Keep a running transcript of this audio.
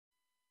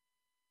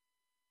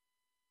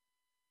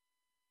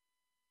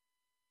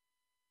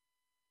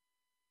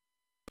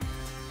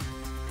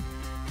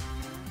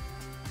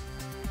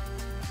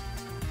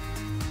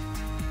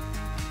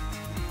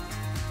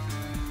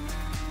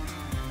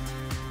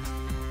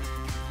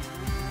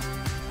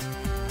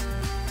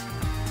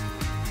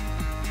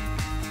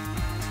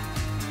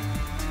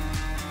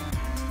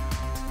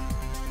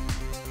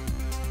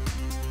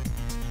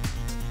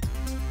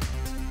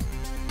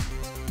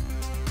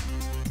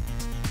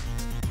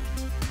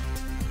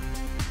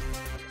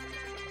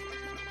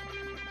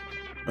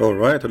All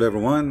right, hello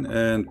everyone,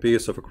 and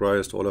peace of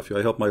Christ to all of you.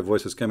 I hope my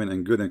voice is coming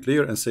in good and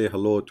clear, and say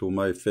hello to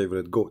my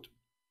favorite goat.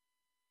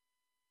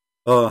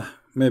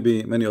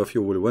 Maybe many of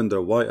you will wonder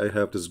why I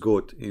have this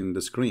goat in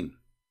the screen.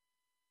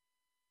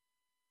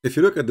 If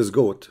you look at this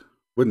goat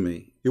with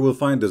me, you will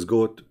find this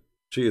goat,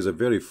 she is a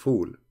very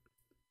fool.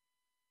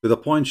 To the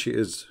point she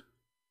is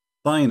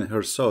tying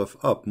herself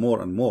up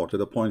more and more, to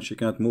the point she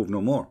can't move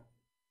no more.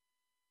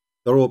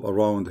 The rope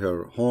around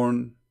her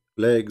horn,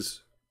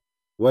 legs,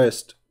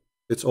 waist,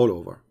 it's all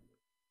over.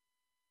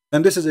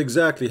 And this is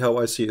exactly how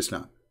I see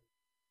Islam.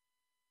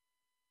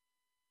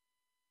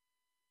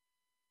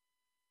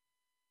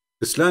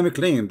 Islamic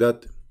claim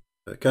that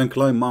can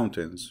climb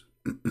mountains,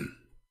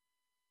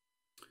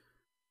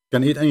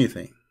 can eat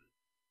anything,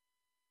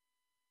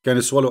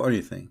 can swallow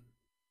anything,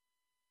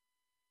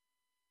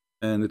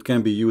 and it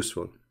can be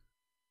useful.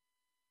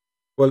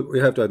 Well, we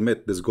have to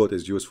admit this goat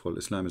is useful,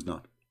 Islam is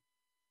not.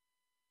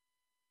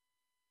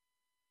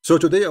 So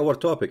today our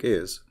topic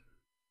is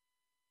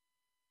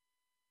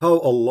how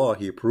Allah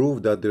He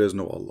proved that there is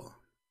no Allah.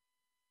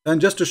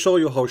 And just to show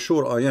you how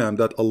sure I am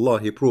that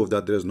Allah He proved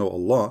that there is no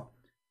Allah,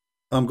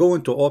 I'm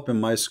going to open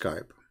my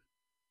Skype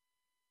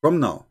from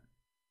now,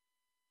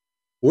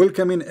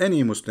 welcoming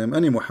any Muslim,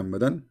 any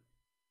Muhammadan,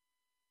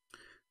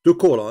 to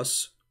call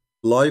us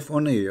live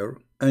on air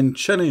and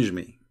challenge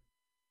me.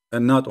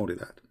 And not only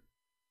that,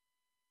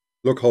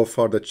 look how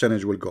far the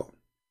challenge will go.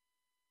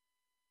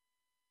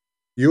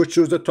 You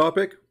choose the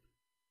topic.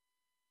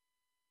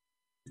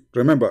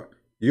 Remember,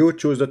 you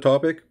choose the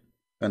topic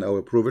and I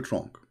will prove it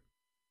wrong.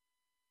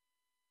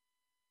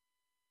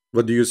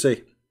 What do you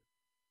say?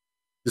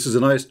 This is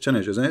a nice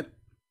challenge, isn't it?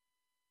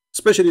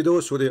 Especially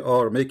those who they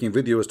are making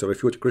videos to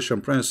refute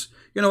Christian Prince.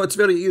 You know, it's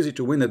very easy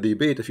to win a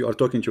debate if you are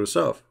talking to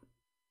yourself.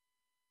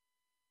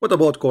 What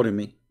about calling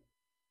me?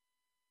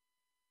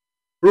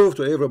 Prove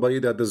to everybody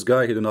that this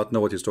guy, he do not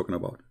know what he's talking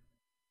about.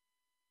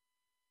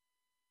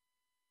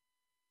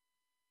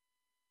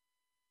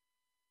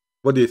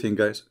 What do you think,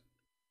 guys?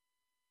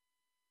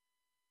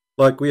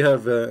 Like we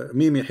have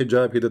Mimi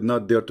Hijab, he did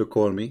not dare to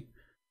call me.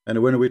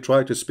 And when we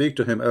tried to speak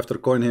to him after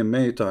calling him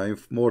many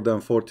times, more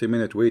than 40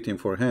 minutes waiting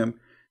for him,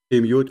 he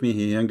mute me,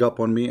 he hung up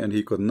on me, and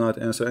he could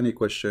not answer any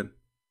question.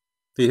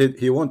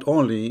 He want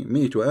only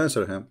me to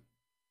answer him.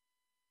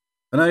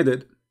 And I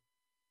did.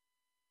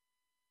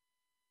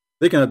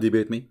 They cannot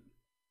debate me.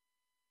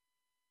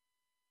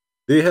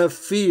 They have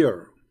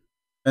fear,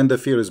 and the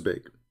fear is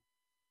big.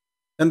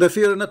 And the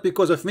fear not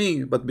because of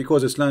me, but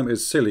because Islam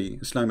is silly,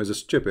 Islam is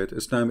stupid,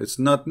 Islam is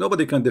not,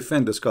 nobody can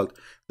defend this cult.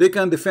 They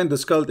can defend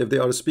this cult if they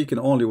are speaking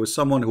only with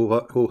someone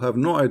who have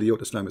no idea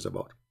what Islam is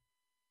about.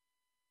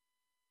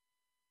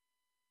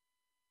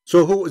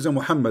 So who is a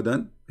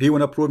Muhammadan? He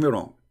wanna prove me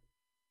wrong.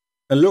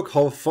 And look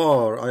how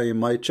far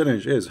my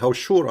challenge is, how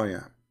sure I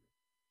am.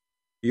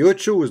 You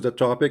choose the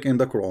topic in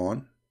the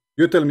Quran.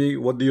 You tell me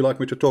what do you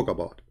like me to talk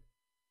about.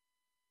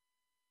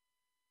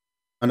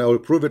 And I will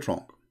prove it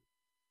wrong.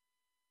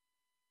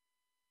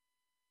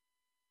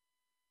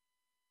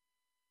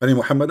 Any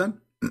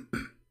Muhammadan?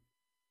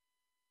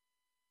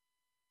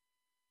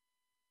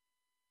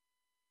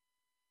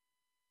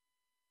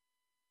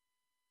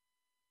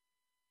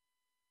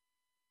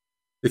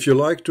 If you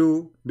like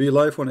to be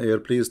live on air,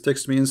 please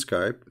text me in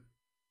Skype,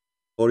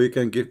 or you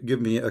can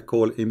give me a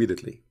call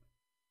immediately.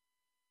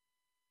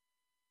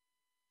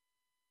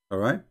 All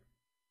right?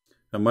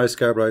 And my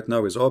Skype right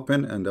now is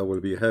open, and I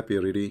will be happy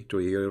really to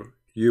hear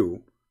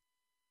you,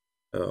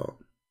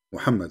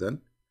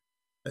 Muhammadan.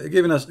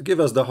 Give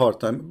us the hard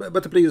time,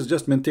 but please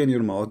just maintain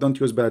your mouth. Don't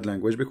use bad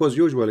language, because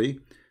usually,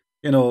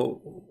 you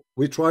know,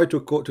 we try to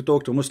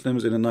talk to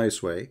Muslims in a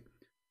nice way,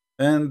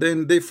 and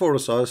then they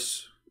force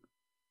us,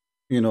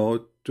 you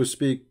know, to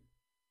speak.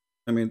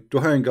 I mean, to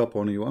hang up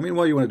on you. I mean,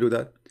 why you want to do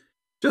that?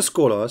 Just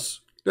call us.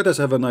 Let us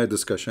have a nice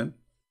discussion,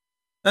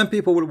 and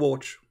people will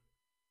watch,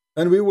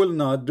 and we will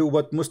not do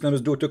what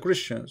Muslims do to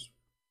Christians.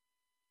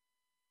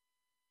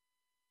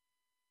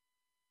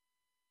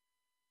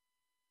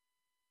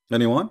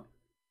 Anyone?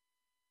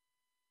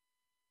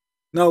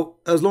 Now,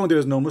 as long as there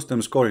is no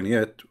Muslims calling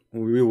yet,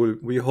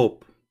 we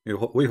hope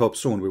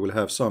soon we will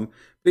have some.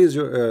 Please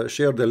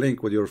share the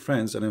link with your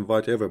friends and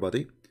invite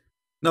everybody.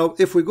 Now,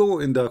 if we go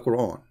in the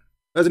Quran,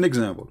 as an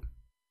example,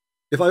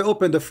 if I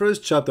open the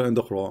first chapter in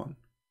the Quran,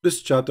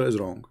 this chapter is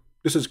wrong.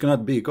 This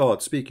cannot be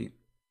God speaking.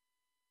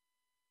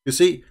 You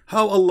see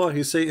how Allah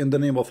He say in the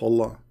name of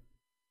Allah.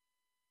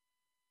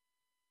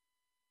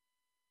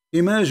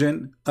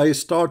 Imagine I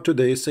start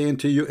today saying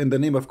to you in the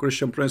name of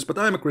Christian Prince, but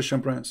I'm a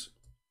Christian Prince.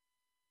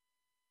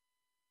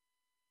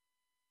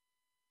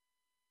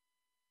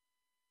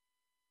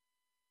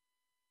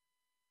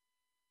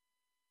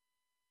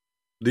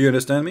 Do you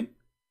understand me?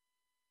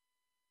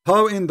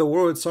 How in the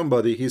world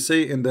somebody he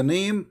say in the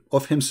name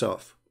of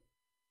himself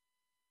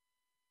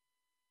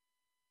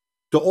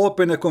to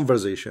open a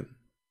conversation,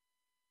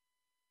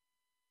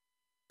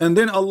 and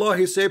then Allah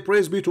he say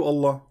praise be to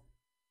Allah?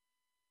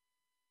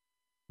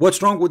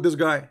 What's wrong with this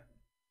guy?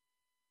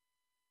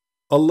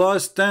 Allah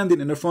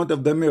standing in front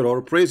of the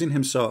mirror praising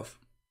himself.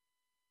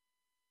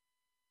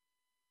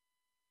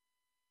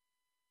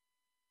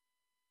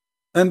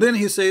 And then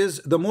he says,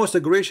 the most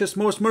gracious,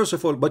 most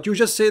merciful. But you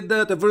just said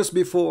that a verse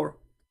before.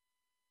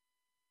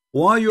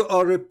 Why you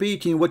are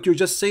repeating what you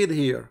just said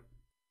here?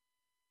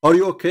 Are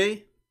you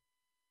okay?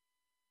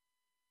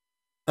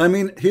 I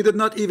mean, he did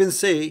not even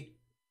say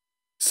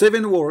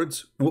 7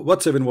 words.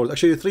 What 7 words?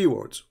 Actually 3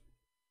 words.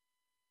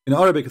 In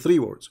Arabic, 3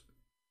 words.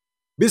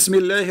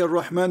 Bismillahir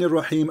Rahmanir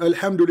Rahim.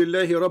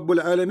 Alhamdulillahi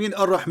Rabbil Alameen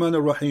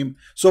Ar-Rahmanir Rahim.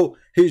 So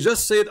he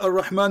just said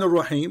Ar-Rahmanir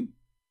Rahim.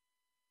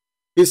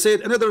 He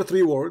said another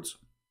 3 words.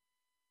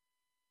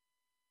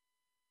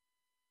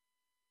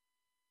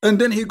 And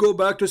then he go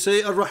back to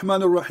say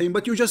Ar-Rahmanir Rahim.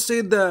 But you just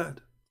said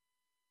that.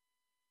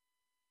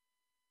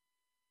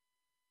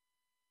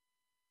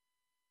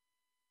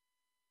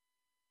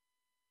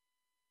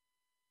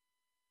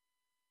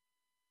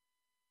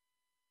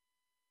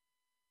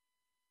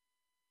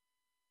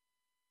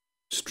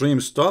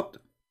 Stream stopped.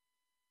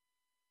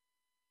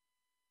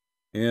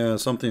 Yeah,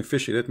 something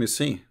fishy. Let me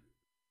see.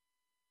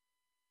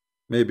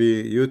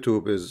 Maybe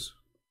YouTube is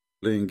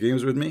playing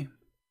games with me.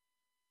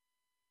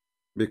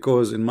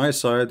 Because in my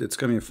side it's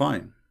coming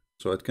fine.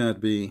 So it cannot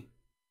be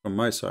from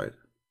my side.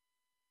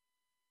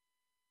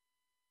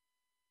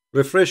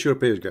 Refresh your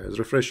page, guys.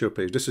 Refresh your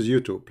page. This is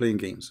YouTube playing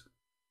games.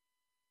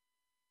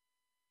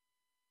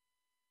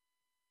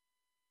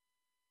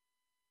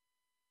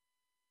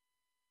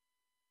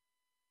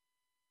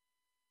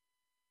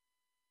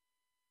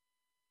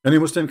 Any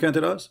Muslim can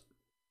tell us?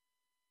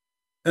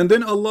 And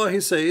then Allah,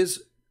 he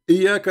says,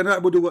 إِيَّاكَ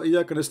نَعْبُدُ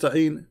وَإِيَّاكَ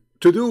نَسْتَعِينُ.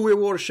 To do we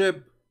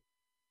worship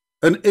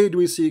and aid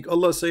we seek.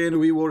 Allah saying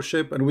we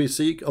worship and we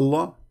seek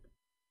Allah.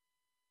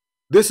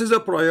 This is a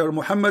prayer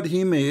Muhammad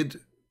he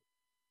made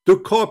to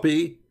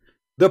copy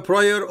the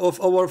prayer of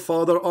our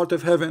Father out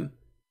of heaven.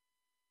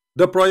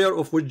 The prayer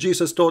of which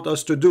Jesus taught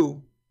us to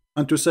do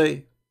and to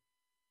say.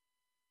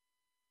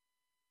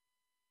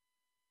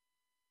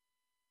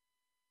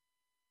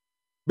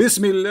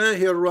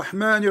 Bismillahir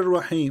Rahmanir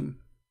Rahim.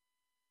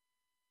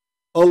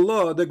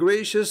 Allah the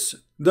gracious,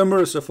 the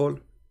merciful.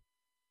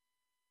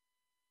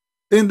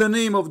 In the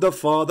name of the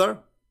Father,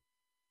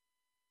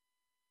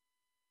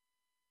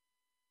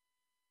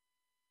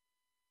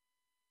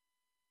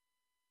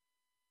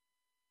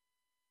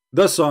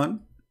 the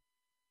Son,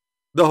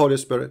 the Holy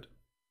Spirit.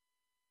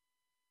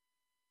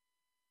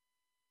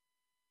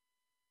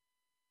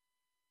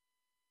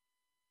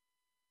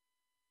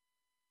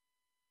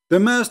 The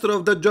Master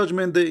of the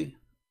Judgment Day,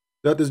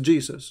 that is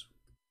Jesus.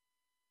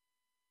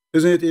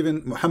 Isn't it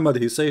even Muhammad,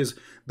 he says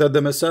that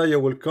the Messiah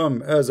will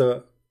come as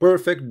a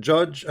perfect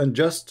judge and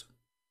just.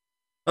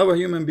 How a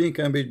human being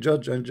can be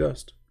judge and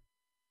just?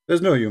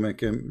 There's no human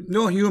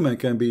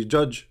can be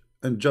judge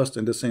and just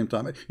in the same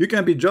time. You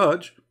can be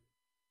judge,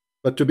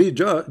 but to be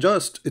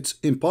just, it's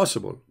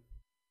impossible.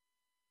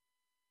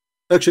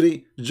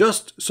 Actually,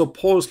 just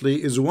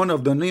supposedly is one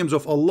of the names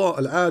of Allah,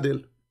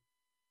 Al-Adil.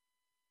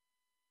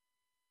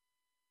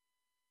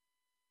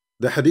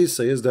 The hadith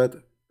says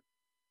that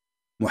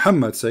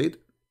Muhammad said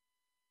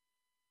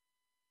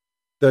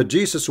that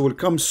Jesus will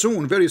come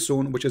soon, very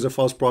soon, which is a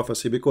false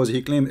prophecy because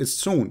he claimed it's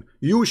soon.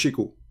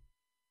 Yushiku.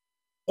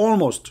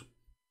 Almost.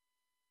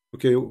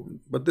 Okay,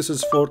 but this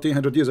is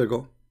 1400 years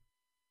ago.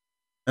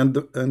 And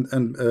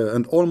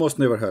almost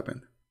never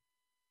happened.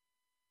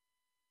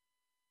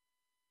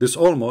 This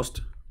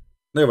almost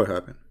never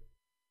happened.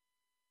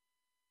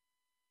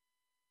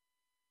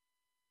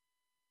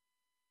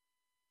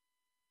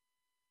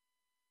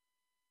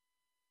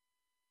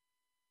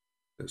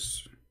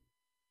 This.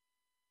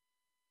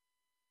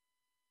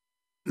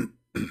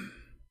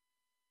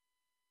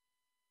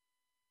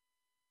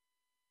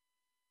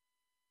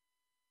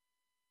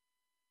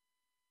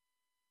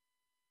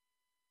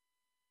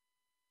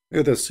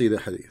 Let us see the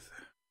hadith.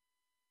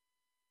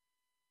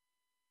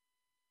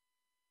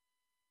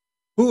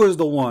 Who is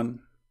the one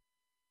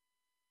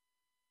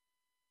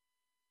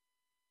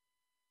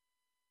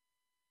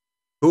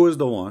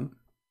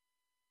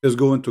is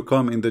going to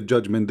come in the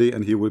judgment day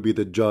and he will be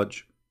the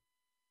judge?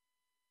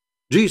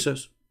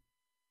 Jesus.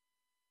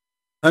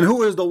 And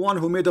who is the one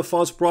who made a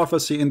false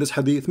prophecy in this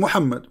hadith?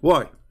 Muhammad.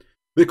 Why?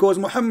 Because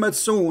Muhammad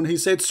soon, he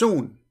said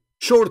soon,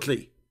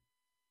 shortly.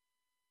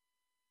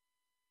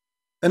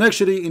 And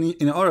actually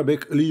in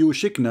Arabic,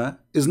 liyushikna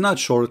is not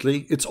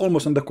shortly, it's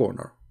almost on the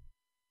corner.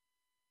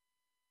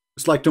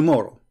 It's like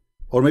tomorrow,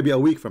 or maybe a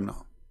week from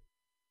now.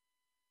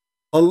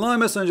 Allah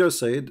Messenger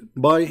said,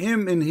 by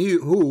him in he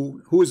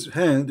whose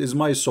hand is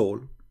my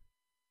soul.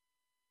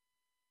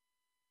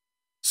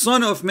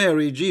 Son of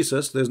Mary,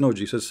 Jesus, there's no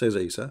Jesus, says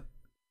Isa,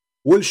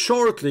 will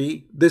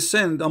shortly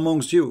descend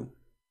amongst you.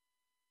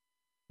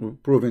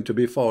 Proven to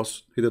be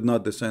false, he did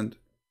not descend.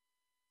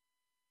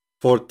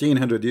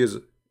 1400 years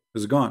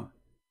is gone.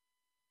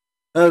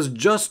 As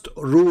just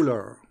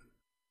ruler.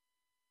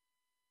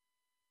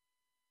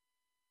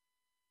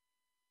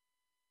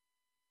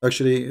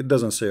 Actually, it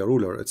doesn't say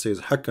ruler, it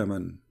says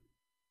hakaman,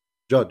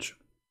 judge.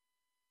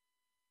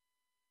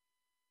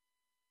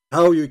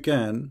 How you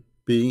can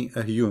be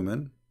a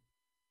human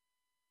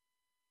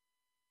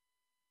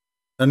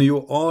and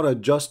you are a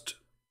just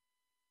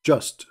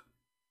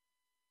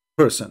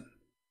person?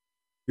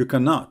 You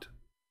cannot.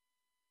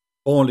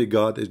 Only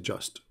God is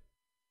just.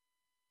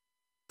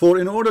 For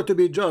in order to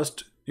be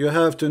just, you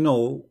have to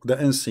know the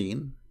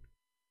unseen.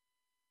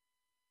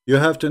 You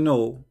have to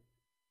know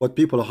what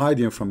people are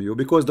hiding from you,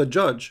 because the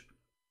judge,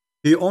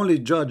 he only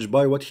judge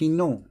by what he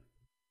know.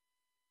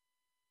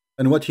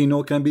 And what he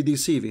know can be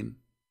deceiving.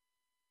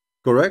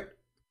 Correct?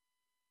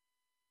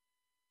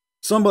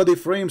 Somebody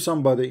frames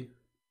somebody.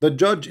 The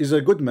judge is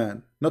a good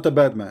man, not a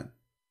bad man.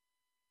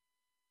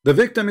 The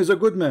victim is a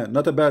good man,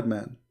 not a bad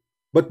man.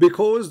 But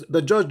because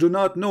the judge do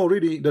not know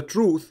really the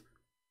truth,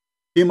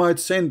 he might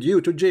send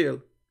you to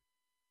jail.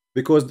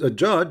 Because the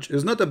judge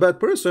is not a bad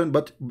person,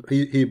 but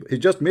he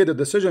just made a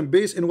decision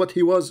based on what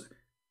he was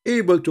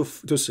able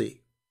to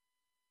see.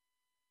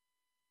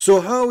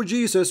 So how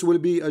Jesus will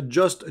be a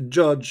just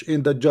judge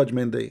in the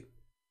judgment day?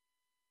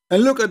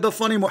 And look at the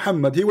funny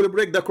Muhammad. He will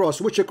break the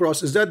cross. Which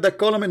cross? Is that the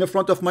column in the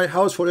front of my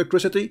house for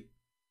electricity?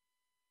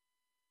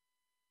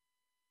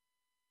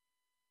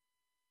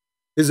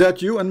 Is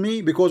that you and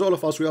me? Because all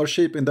of us, we are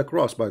shaped in the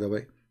cross, by the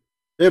way.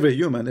 Every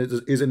human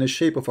is in the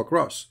shape of a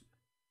cross.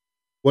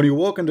 When you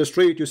walk in the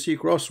street, you see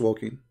cross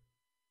walking.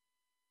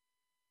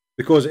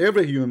 Because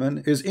every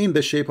human is in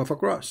the shape of a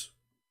cross.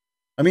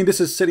 I mean,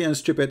 this is silly and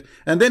stupid.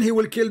 And then he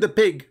will kill the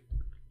pig.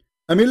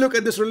 I mean, look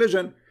at this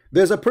religion.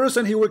 There's a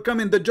person, he will come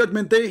in the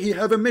judgment day, he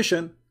have a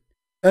mission.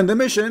 And the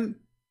mission,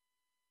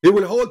 he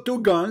will hold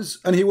 2 guns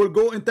and he will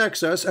go in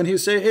Texas and he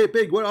say, hey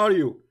pig, where are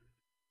you?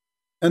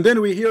 And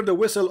then we hear the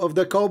whistle of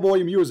the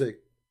cowboy music.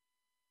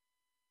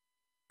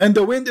 And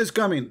the wind is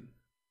coming.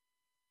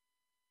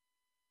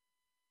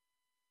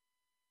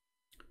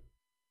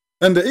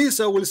 And the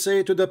Isa will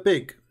say to the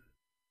pig,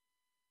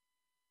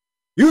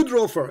 you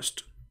draw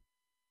first.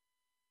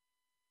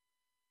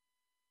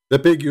 The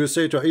pig, you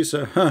say to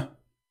Isa, huh,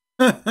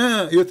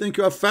 you think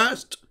you are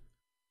fast?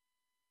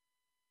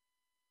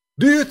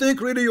 Do you think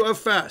really you are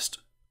fast?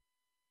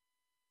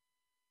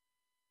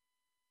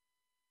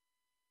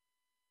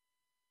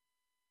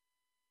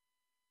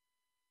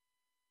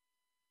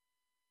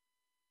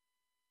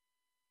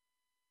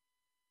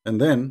 And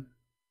then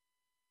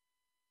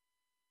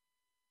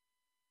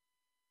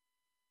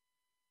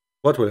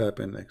what will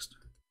happen next?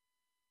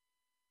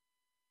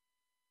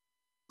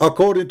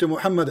 According to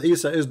Muhammad,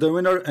 Isa is the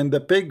winner and the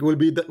pig will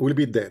be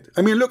dead.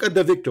 I mean, look at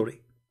the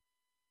victory.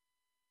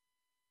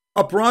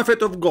 A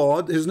prophet of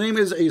God, his name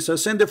is Isa,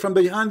 sent it from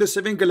behind the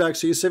 7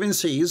 galaxies, 7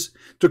 seas,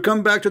 to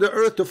come back to the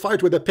earth to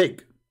fight with a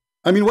pig.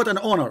 I mean, what an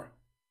honor.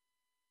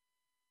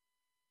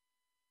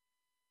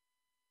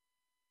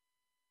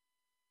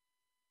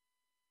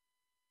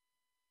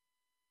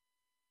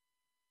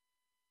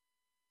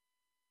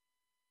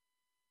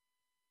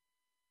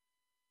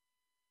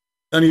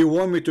 And you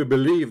want me to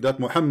believe that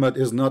Muhammad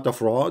is not a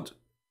fraud?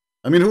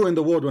 I mean, who in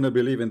the world want to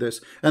believe in this?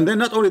 And then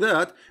not only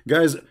that,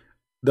 guys,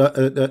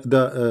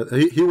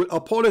 he will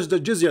abolish the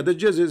jizya. The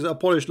jizya is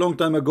abolished long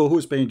time ago.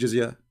 Who's paying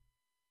jizya?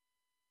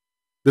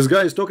 This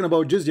guy is talking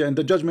about jizya in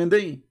the judgment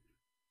day.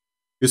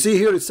 You see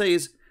here it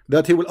says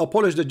that he will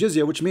abolish the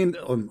jizya, which means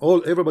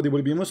everybody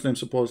will be Muslim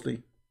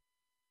supposedly.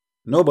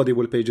 Nobody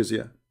will pay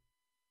jizya.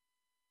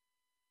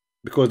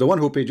 Because the one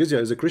who pays jizya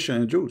is a Christian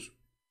and Jews.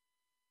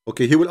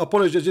 Okay, he will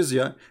abolish the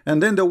jizya,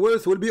 and then the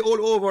wealth will be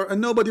all over,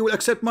 and nobody will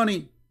accept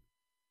money.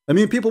 I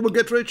mean, people will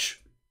get rich.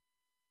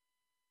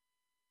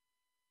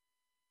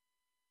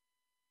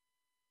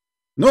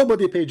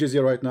 Nobody pays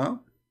jizya right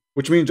now,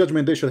 which means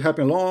judgment day should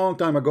happen a long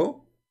time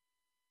ago.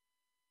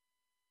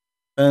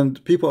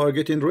 And people are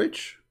getting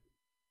rich.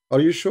 Are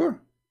you sure?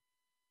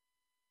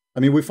 I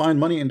mean, we find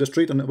money in the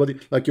street, and nobody,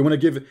 like you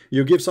want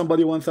to give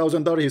somebody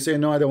 $1,000, he say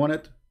no, I don't want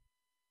it.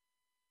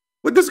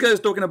 What this guy is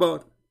talking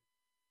about?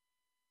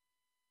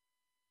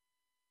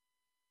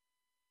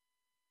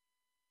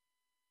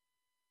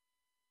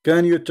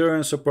 Can you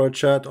turn super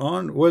chat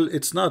on? Well,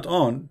 it's not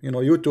on. You know,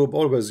 YouTube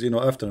always,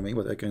 after me,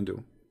 what I can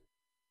do.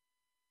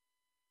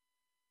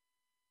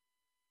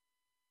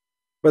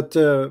 But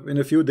in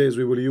a few days,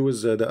 we will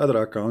use the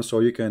other account, so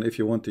you can, if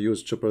you want to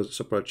use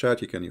super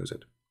chat, you can use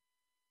it.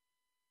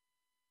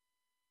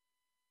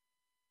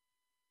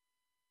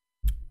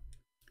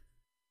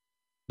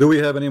 Do we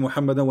have any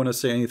Muhammadan want to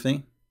say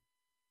anything?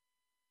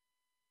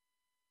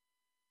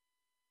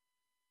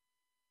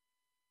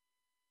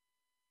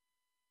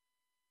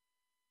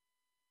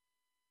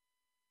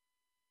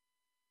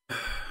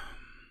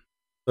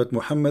 But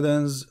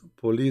Muhammadans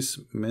police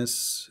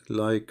miss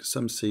like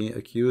some say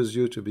accuse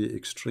you to be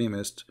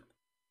extremist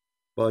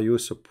by you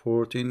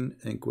supporting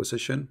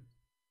Inquisition.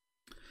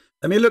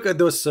 I mean, look at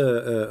those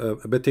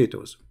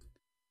potatoes.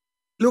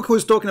 Look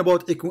who's talking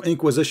about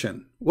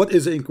Inquisition. What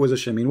is the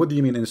Inquisition mean? What do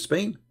you mean in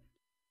Spain?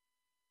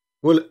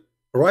 Well,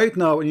 right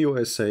now in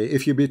USA,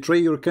 if you betray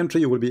your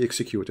country, you will be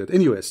executed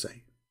in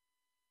USA.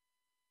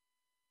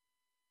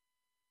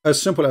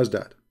 As simple as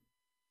that.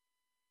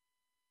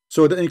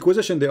 So the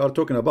Inquisition they are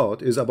talking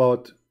about is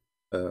about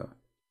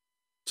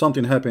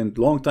something happened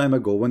long time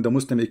ago when the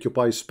Muslim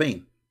occupied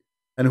Spain,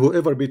 and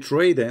whoever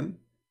betrayed them,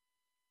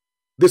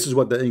 this is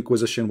what the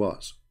Inquisition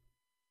was.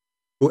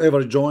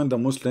 Whoever joined the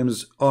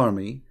Muslims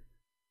army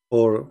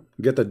or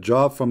get a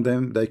job from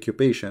them, the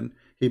occupation,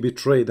 he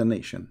betrayed the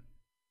nation.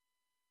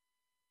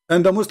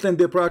 And the Muslim,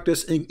 they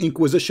practice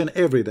inquisition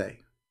every day.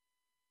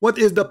 What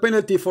is the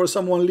penalty for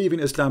someone leaving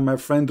Islam, my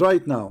friend,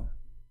 right now?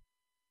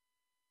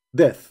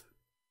 Death.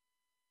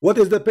 What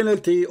is the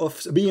penalty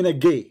of being a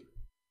gay?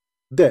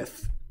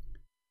 Death.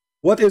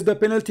 What is the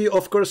penalty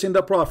of cursing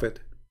the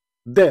Prophet?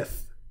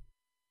 Death.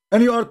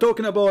 And you are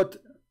talking about,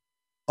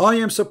 I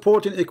am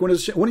supporting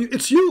inquisition. When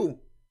it's you.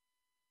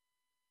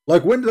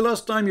 Like, when the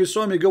last time you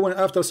saw me going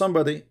after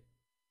somebody?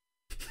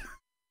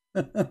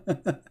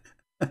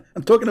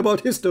 I'm talking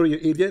about history, you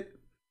idiot.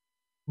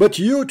 But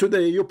you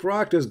today, you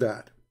practice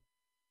that.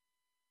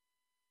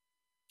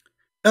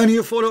 And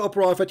you follow a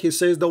prophet, he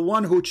says, the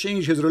one who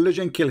changed his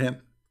religion, kill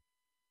him.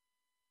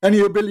 And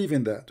you believe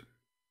in that.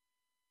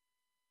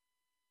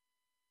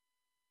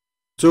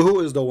 So who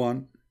is the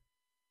one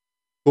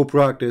who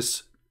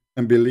practice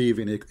and believe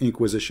in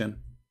inquisition?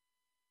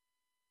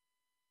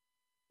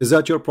 Is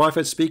that your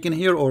prophet speaking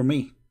here or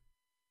me?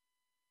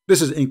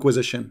 This is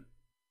inquisition.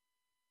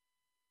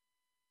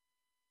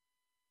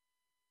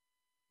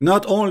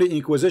 Not only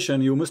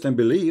inquisition, you Muslim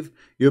believe,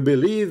 you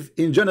believe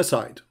in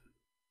genocide.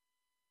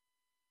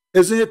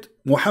 Isn't it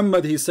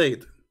Muhammad, he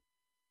said,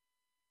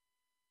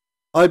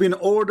 I've been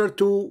ordered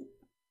to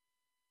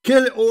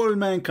kill all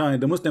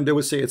mankind. The Muslim, they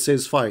will say, it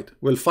says fight.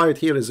 Well, fight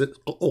here is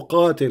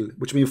uqatil,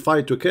 which means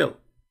fight, to kill.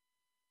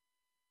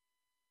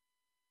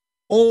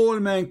 All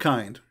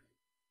mankind.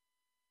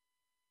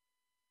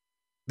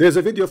 There's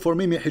a video for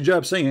Mimi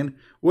Hijab saying,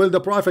 well, the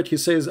Prophet, he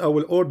says, I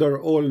will order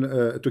all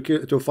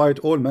to fight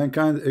all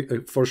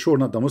mankind, for sure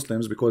not the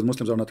Muslims, because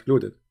Muslims are not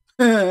included.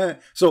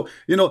 So,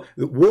 you know,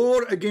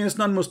 war against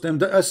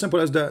non-Muslims, as simple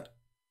as that.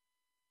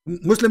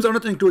 Muslims are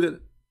not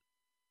included.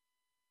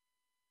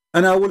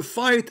 And I will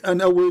fight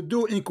and I will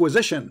do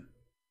inquisition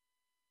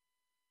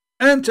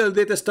until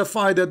they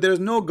testify that there is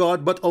no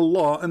God but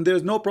Allah and there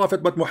is no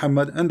Prophet but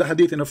Muhammad, and the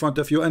hadith in front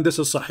of you, and this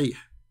is sahih.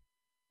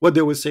 What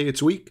they will say,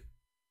 it's weak.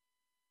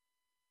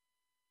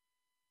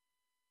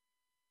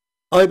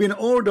 I've been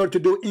ordered to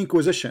do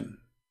inquisition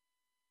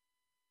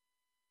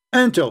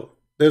until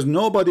there's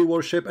nobody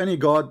worship any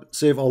God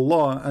save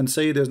Allah, and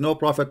say there's no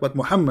prophet but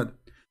Muhammad.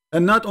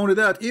 And not only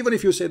that, even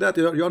if you say that,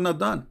 you're not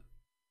done.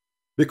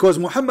 Because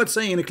Muhammad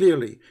saying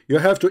clearly, you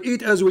have to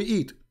eat as we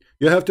eat,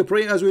 you have to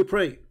pray as we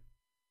pray,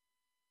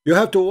 you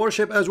have to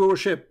worship as we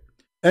worship,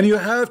 and you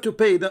have to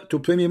pay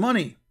me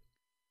money.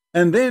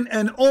 And then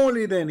and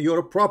only then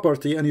your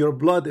property and your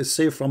blood is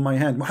safe from my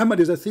hand. Muhammad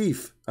is a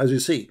thief, as you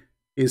see.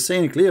 He's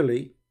saying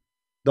clearly,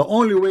 the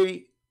only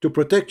way to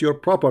protect your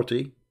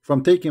property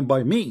from taken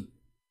by me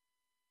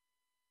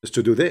is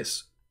to do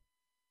this.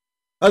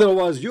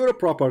 Otherwise, your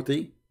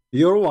property,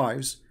 your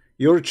wives,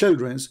 your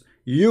children's,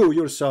 you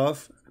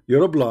yourself,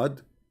 your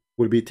blood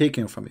will be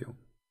taken from you.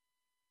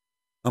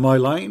 Am I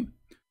lying?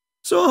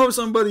 So how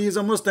somebody is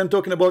a Muslim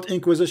talking about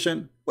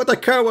inquisition? What a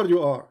coward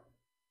you are.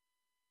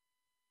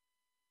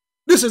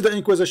 This is the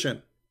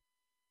inquisition.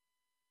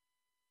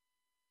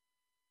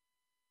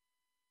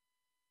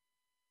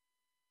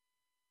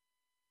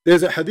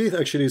 There's a hadith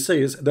actually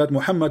says that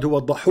Muhammad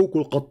huwa ad-Dahhuk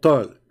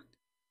al-Qattal.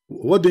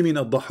 What do you mean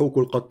ad-Dahhuk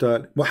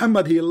al-Qattal?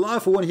 Muhammad, he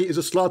laughs when he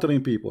is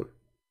slaughtering people.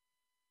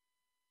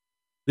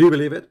 Do you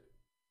believe it?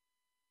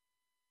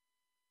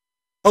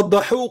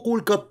 Ad-Dahhuk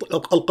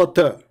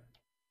al-Qattal.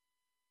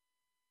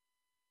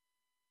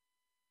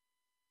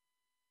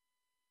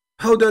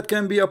 How that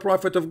can be a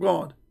prophet of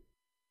God?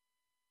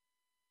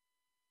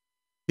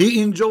 He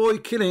enjoy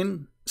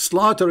killing,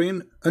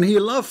 slaughtering, and he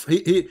laugh.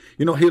 He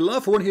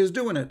laugh when he's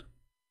doing it.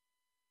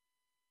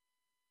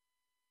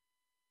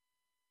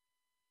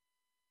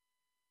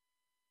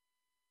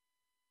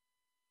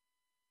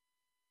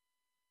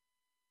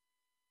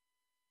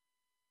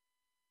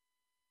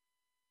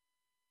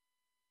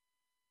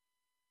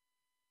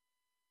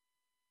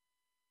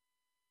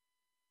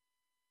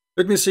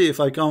 Let me see if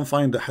I can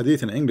find the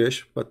hadith in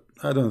English, but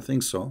I don't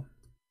think so.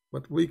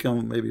 But we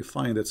can maybe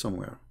find it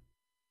somewhere.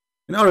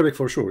 In Arabic,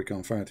 for sure, we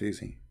can find it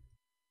easy.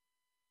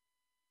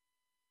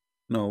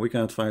 No, we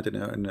can't find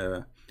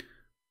it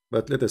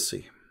but let us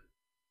see.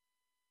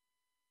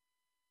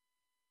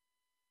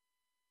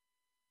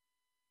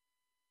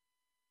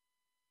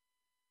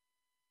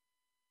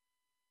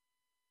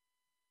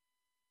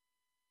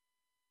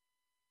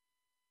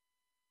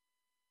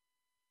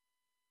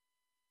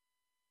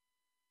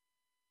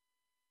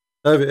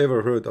 Have you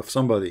ever heard of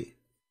somebody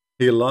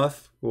he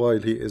laugh while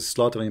he is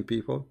slaughtering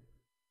people?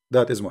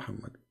 That is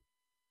Muhammad.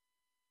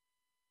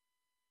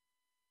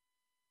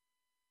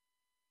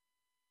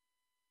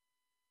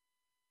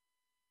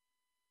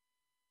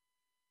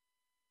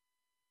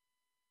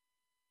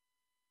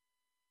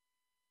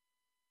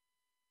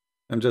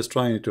 I'm just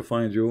trying to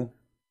find you.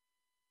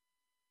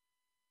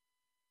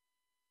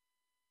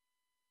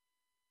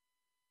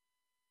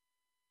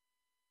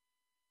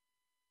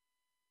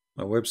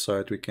 A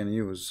website we can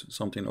use,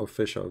 something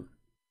official.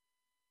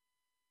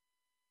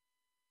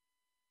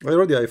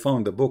 Already I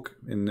found the book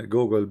in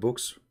Google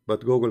Books,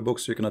 but Google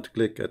Books you cannot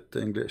click at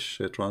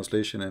English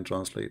translation and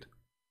translate.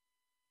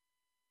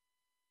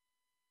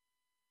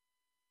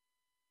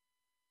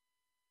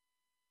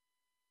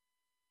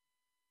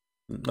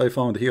 I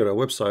found here a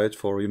website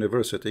for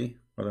university.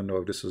 I don't know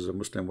if this is a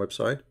Muslim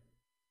website.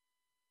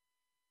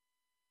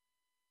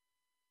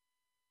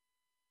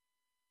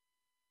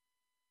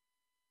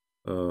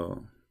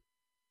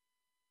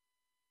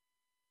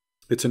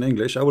 It's in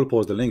English. I will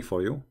post the link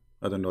for you.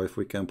 I don't know if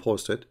we can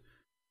post it.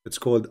 It's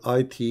called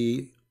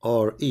ITRE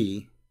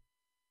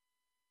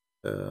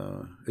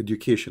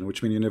education,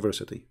 which means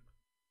university.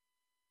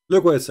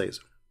 Look what it says.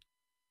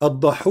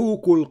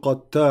 الضحوك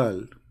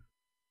القتال.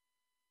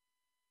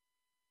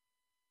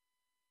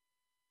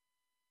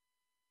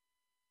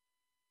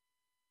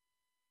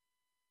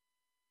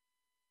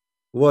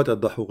 What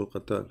الضحوك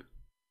القتال?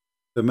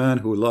 The man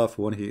who laughs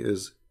when he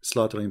is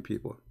slaughtering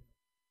people.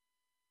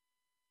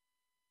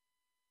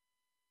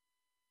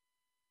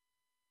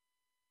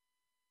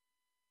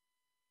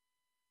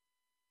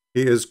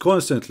 He is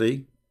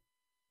constantly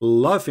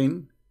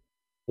laughing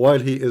while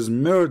he is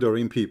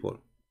murdering people.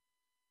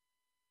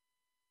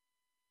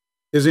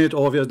 Isn't it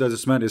obvious that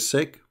this man is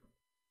sick?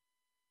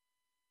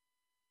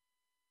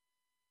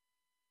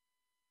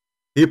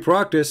 He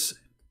practiced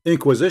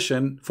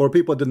inquisition for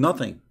people that did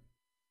nothing.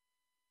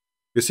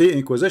 You see,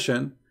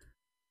 inquisition,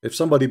 if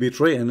somebody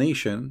betray a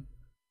nation,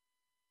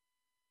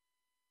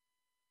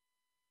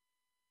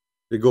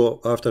 they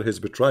go after his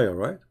betrayer,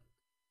 right?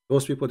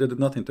 Those people did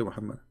nothing to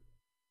Muhammad.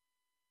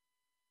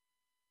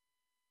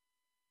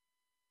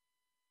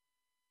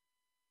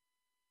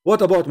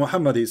 What about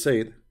Muhammad? He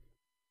said,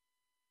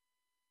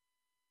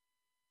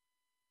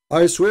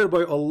 I swear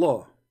by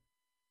Allah,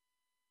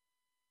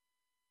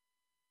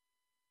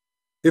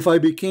 if I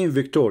became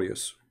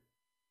victorious,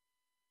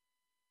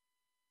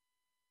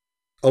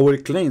 I will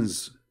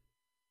cleanse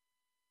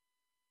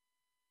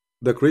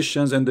the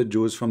Christians and the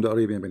Jews from the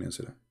Arabian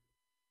Peninsula.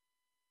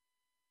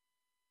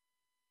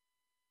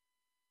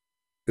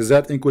 Is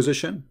that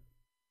inquisition?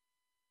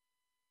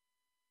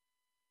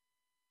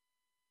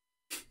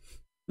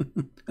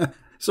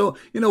 So,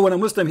 you know, when a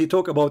Muslim he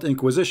talk about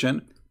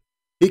inquisition,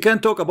 he can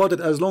talk about it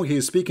as long as he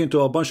is speaking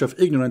to a bunch of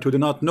ignorant who do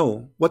not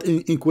know what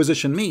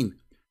inquisition mean.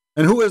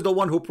 And who is the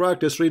one who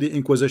practiced really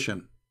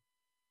inquisition?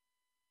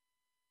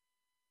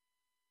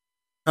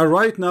 And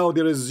right now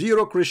there is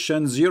 0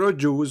 Christians, 0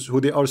 Jews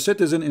who they are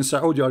citizen in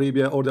Saudi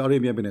Arabia or the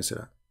Arabian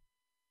Peninsula.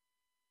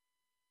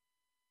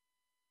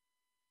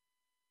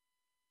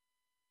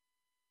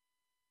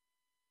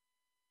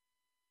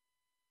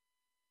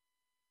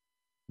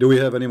 Do we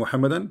have any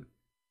Muhammadan?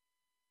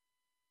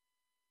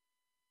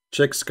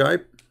 Check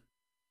Skype.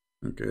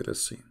 Okay,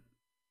 let's see.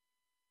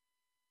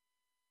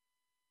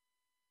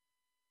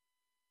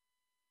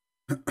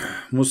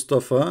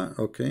 Mustafa,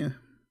 okay,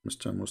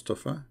 Mr.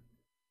 Mustafa.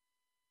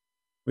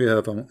 We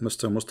have a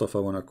Mr.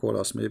 Mustafa wanna call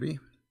us maybe.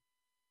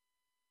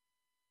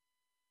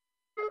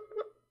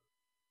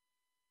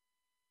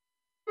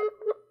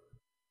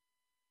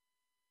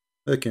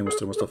 Okay,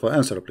 Mr. Mustafa,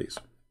 answer please.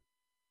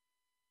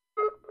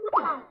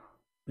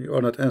 You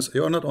are not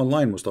You are not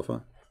online,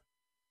 Mustafa.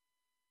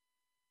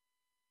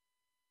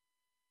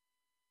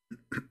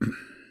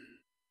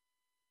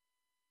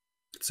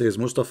 It says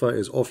Mustafa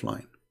is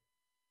offline.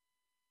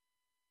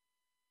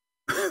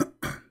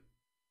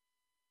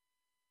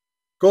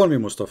 Call me,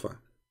 Mustafa.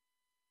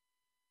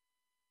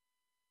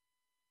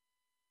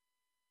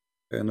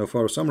 And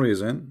for some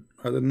reason,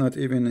 I did not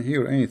even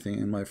hear anything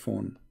in my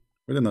phone.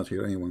 I did not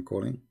hear anyone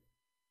calling.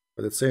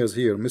 But it says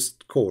here,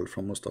 missed call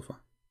from Mustafa.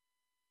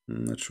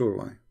 I'm not sure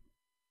why.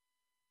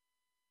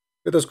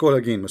 Let us call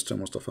again, Mr.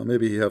 Mustafa.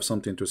 Maybe he has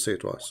something to say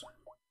to us.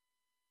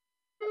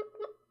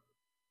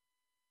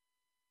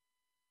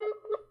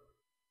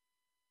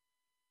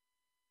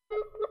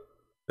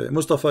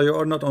 Mustafa, you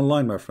are not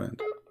online, my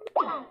friend.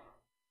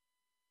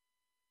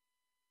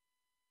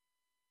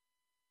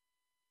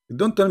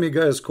 Don't tell me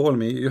guys call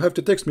me. You have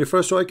to text me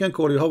first so I can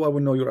call you. How I will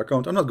know your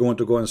account? I'm not going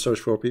to go and search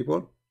for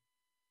people.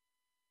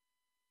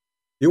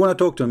 You want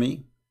to talk to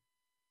me?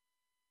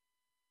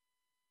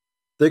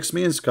 Text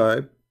me in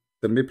Skype.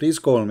 Tell me please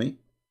call me.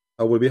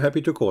 I will be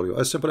happy to call you.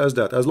 As simple as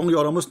that. As long as you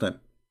are a Muslim.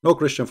 No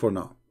Christian for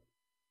now.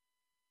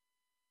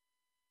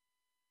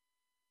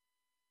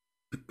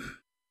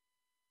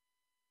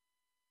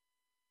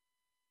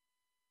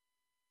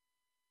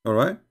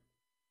 Alright?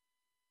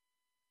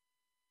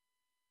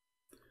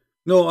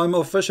 No, I'm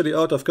officially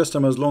out of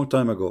customers long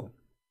time ago.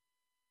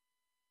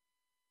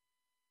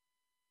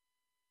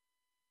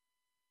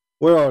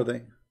 Where are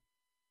they?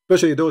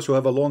 Especially those who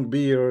have a long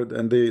beard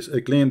and they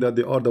claim that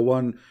they are the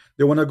one.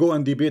 They want to go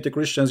and debate the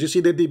Christians. You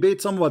see, they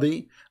debate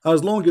somebody.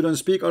 As long as you don't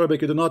speak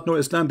Arabic, you do not know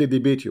Islam, they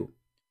debate you.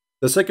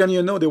 The second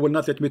you know, they will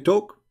not let me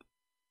talk.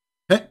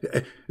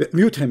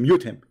 Mute him,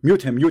 mute him,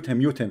 mute him, mute him,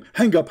 mute him.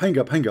 Hang up, hang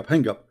up, hang up,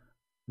 hang up.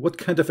 What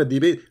kind of a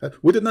debate?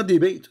 We did not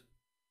debate.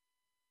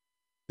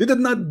 They did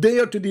not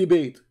dare to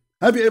debate.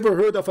 Have you ever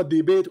heard of a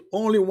debate?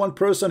 Only one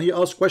person he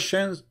asks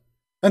questions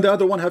and the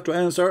other one have to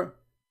answer.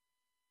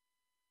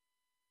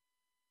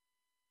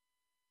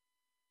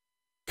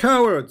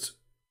 Cowards.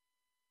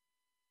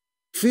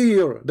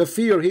 Fear. The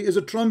fear. He is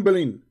a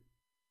trembling.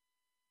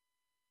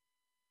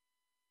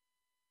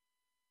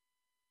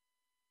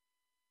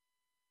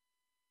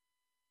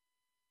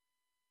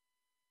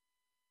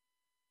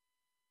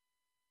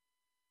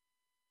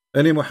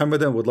 Any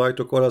Muhammadan would like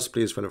to call us,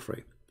 please feel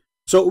free.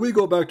 So we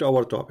go back to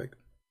our topic.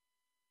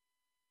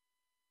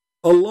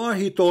 Allah,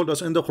 He told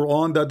us in the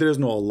Quran that there is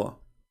no Allah.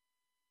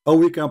 Or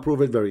we can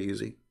prove it very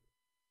easy.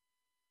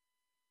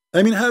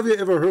 I mean, have you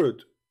ever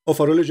heard of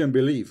a religion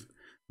belief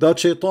that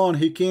Shaitan,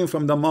 he came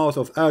from the mouth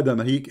of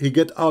Adam, he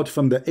get out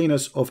from the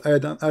anus of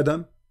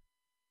Adam?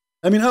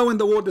 I mean, how in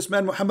the world this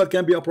man Muhammad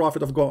can be a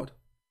prophet of God?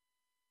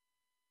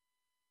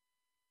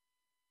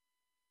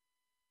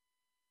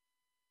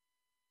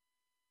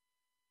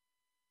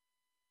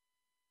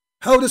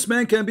 How this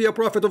man can be a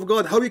prophet of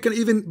God? How he can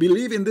even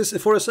believe in this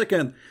for a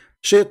second?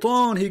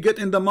 Shaitan, he get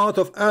in the mouth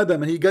of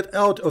Adam and he get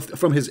out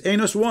from his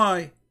anus.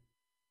 Why?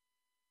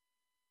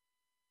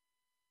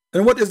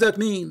 And what does that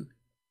mean?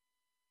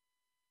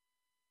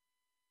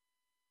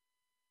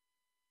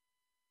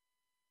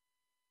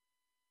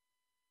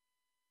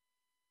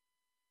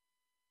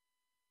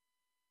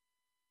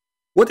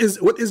 What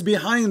is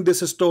behind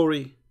this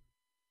story?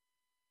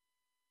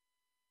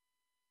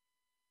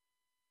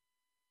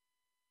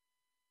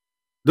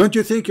 Don't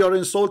you think you're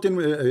insulting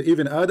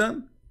even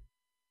Adam?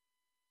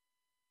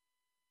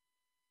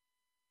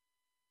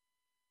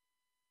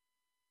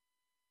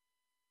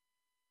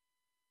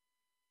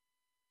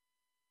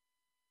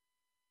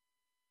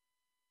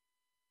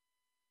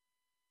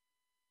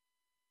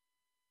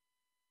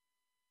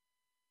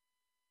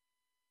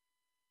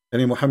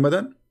 Any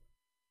Muhammadan?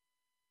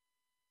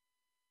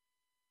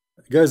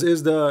 Guys,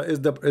 is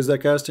the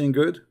casting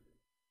good?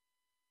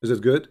 Is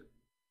it good?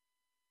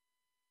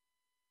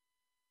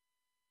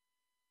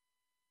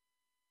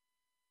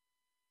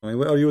 I mean,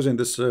 we are using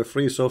this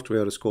free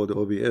software. It's called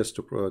OBS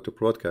to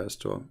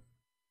broadcast. So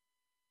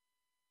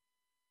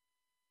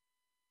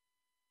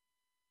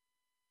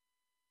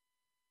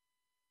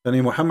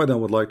any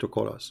Muhammadan would like to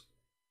call us.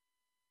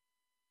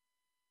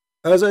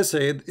 As I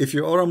said, if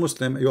you are a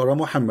Muslim, you are a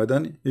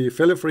Muhammadan, you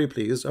feel free,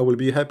 please. I will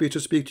be happy to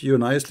speak to you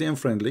nicely and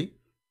friendly.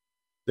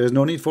 There's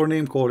no need for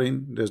name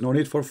calling. There's no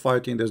need for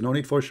fighting. There's no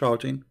need for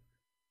shouting.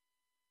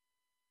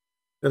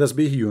 Let us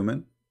be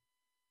human.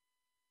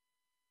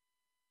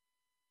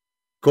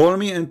 Call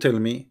me and tell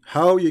me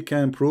how you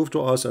can prove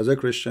to us as a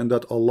Christian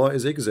that Allah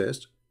is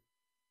exist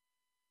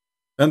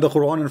and the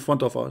Quran in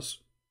front of us.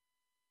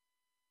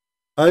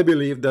 I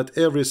believe that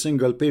every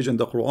single page in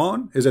the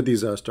Quran is a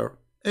disaster.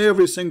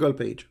 Every single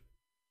page.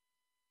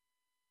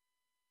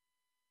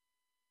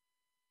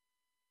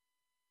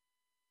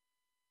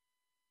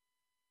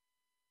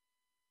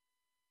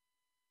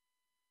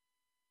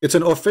 It's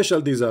an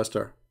official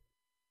disaster.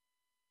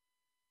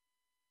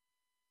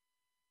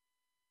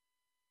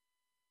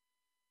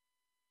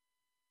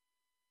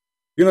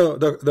 You know,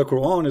 the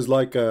Quran is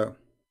like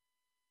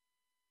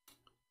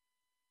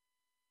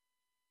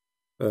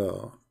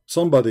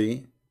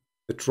somebody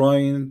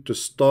trying to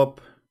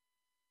stop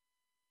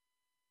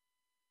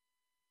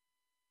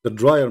the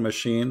dryer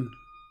machine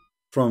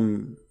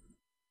from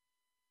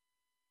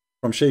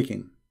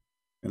shaking,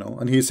 you know,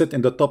 and he sit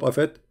in the top of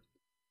it,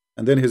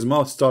 and then his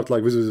mouth start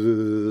like,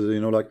 you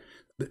know, like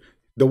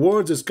the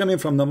words is coming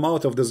from the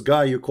mouth of this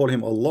guy, you call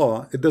him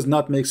Allah. It does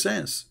not make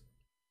sense.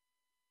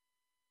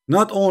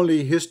 Not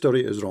only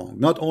history is wrong,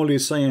 not only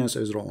science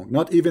is wrong,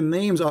 not even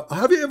names are.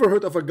 Have you ever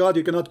heard of a God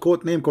you cannot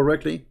quote name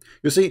correctly?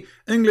 You see,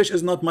 English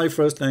is not my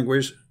first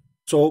language,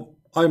 so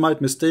I might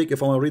mistake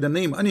if I want to read a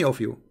name, any of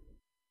you.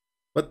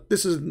 But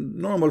this is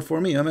normal for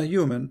me. I'm a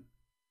human,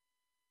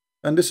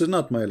 and this is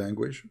not my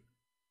language.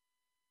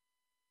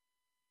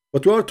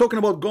 But we are talking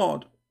about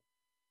God.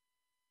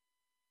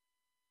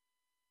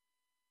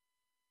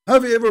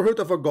 Have you ever heard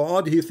of a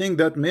God? He think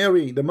that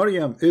Mary, the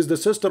Maryam, is the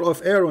sister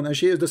of Aaron, and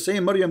she is the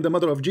same Maryam, the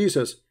mother of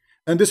Jesus.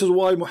 And this is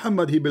why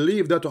Muhammad, he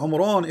believed that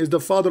Umran is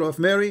the father of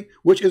Mary,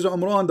 which is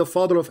Umran, the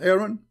father of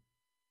Aaron.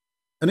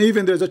 And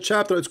even there's a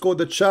chapter, it's called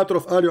the chapter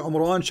of Ali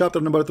Umran,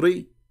 chapter number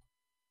 3.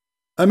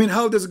 I mean,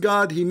 how does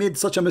God, he made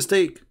such a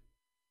mistake?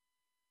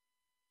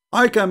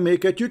 I can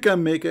make it, you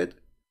can make it,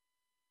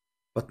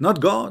 but not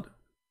God.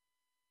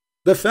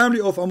 The family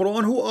of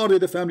Umran, who are they,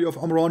 the family of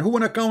Umran? Who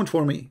want to count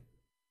for me?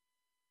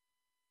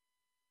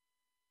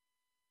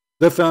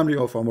 The family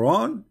of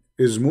Umran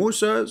is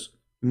Moses,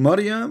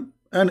 Maryam,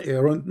 and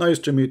Aaron. Nice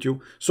to meet you.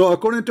 So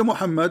according to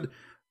Muhammad,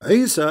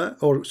 Isa,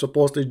 or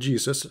supposedly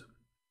Jesus,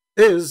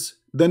 is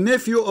the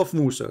nephew of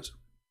Moses.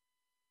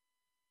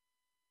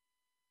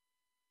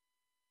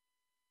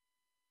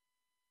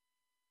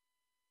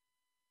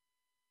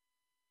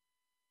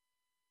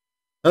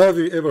 Have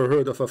you ever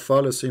heard of a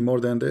fallacy more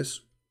than this?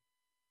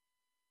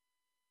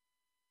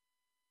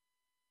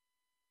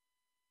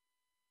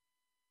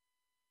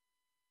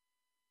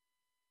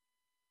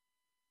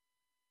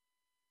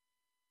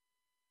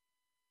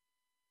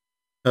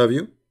 Have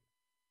you?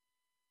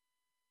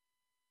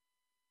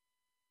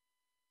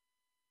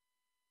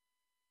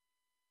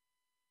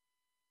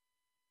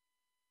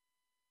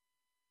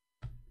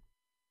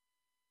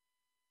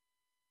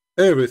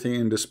 Everything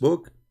in this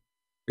book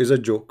is a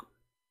joke.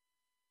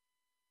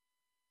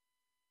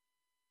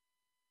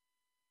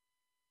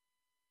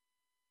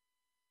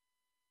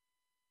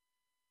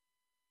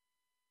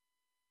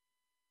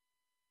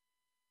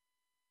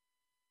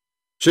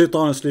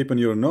 Shaitan sleep in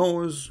your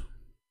nose,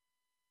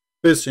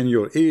 piss in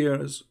your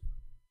ears,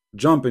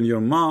 jump in your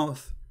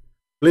mouth,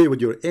 play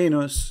with your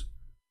anus.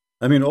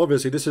 I mean,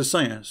 obviously, this is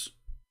science.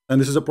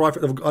 And this is a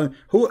prophet of God.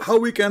 How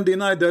we can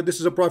deny that this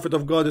is a prophet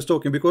of God is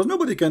talking? Because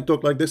nobody can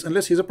talk like this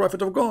unless he's a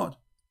prophet of God.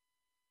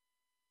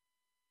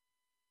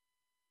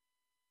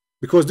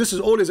 Because this is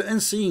always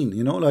unseen,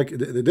 you know, like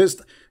this,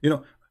 you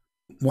know,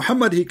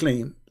 Muhammad, he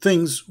claimed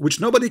things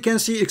which nobody can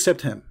see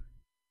except him.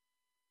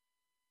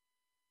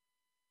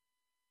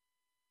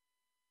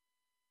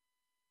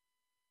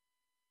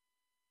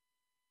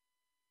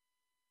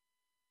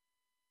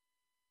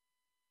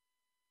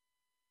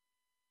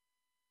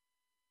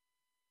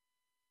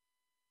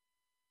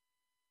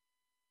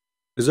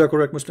 Is that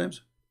correct,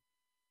 Muslims?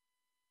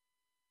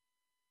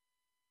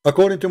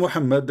 According to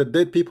Muhammad, the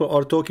dead people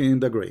are talking in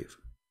the grave.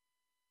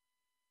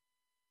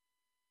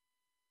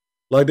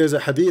 Like there's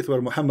a hadith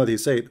where Muhammad, he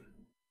said,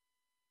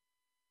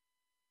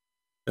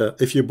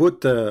 if you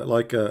put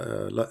like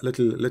a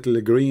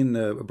little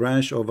green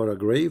branch over a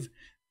grave,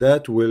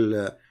 that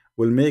will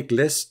make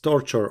less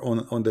torture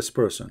on this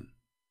person.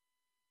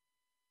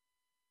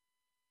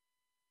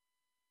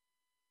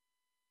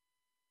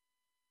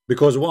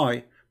 Because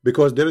why?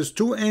 Because there is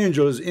two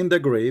angels in the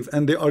grave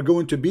and they are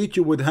going to beat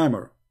you with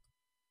hammer.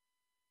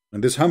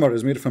 And this hammer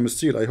is made from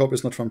steel. I hope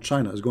it's not from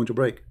China. It's going to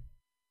break.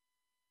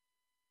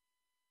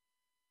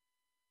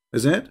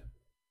 Isn't it?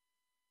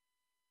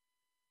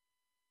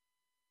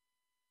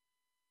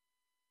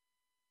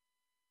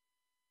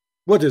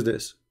 What is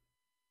this?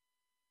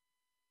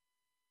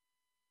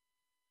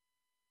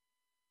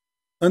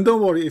 And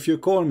don't worry, if you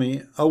call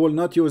me, I will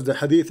not use the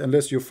hadith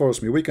unless you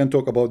force me. We can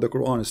talk about the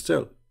Quran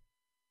still.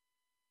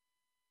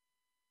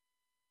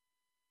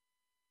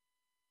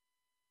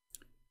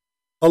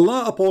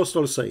 Allah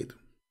Apostle said,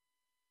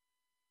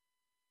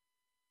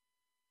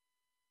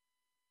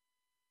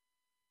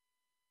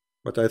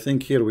 but I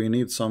think here we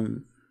need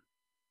some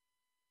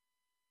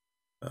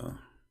I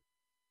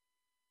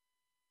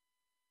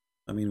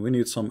mean, we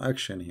need some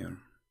action here.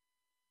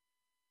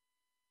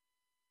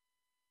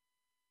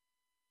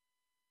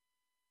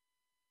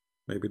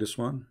 Maybe this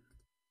one?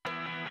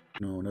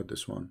 No, not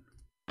this one.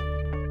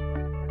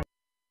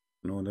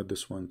 No, not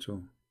this one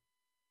too.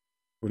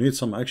 We need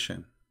some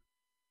action.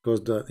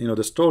 Because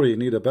the story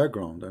need a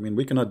background. I mean,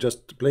 we cannot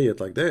just play it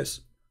like this.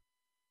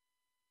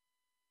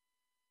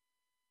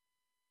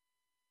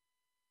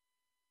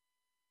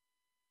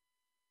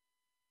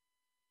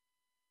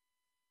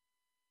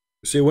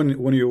 See,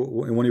 when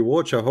you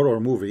watch a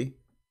horror movie,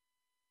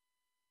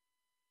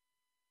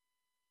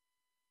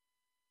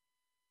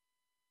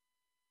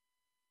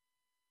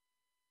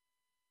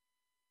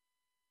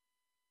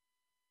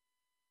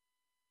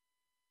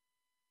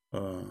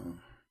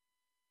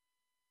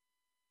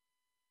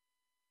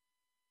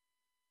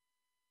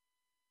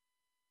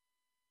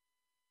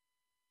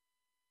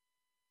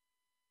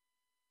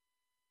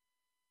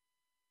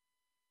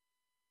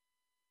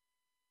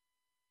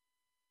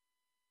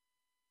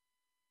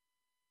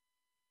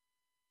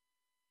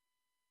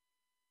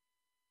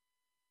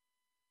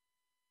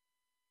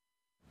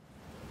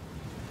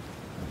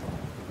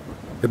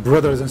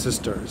 brothers and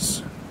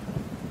sisters,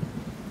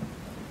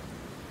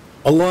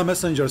 Allah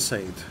Messenger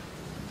said,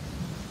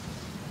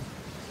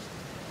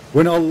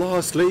 when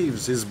Allah's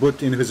slaves is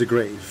put in his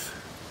grave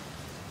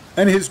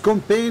and his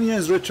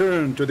companions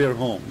return to their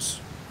homes,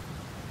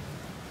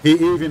 he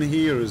even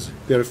hears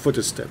their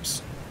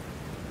footsteps.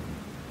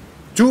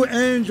 Two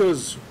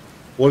angels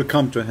will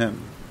come to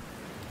him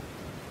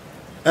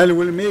and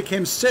will make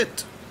him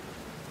sit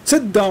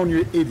down,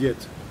 you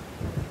idiot.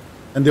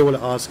 And they will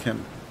ask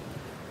him,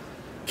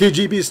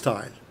 KGB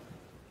style,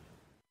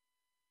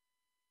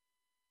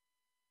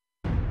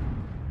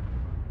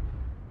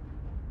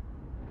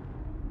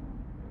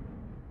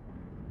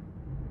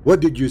 what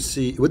did you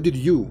see? What did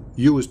you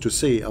use to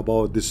say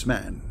about this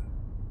man?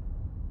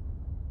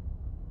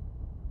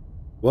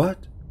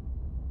 What?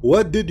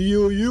 What did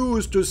you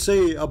use to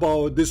say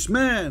about this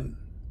man?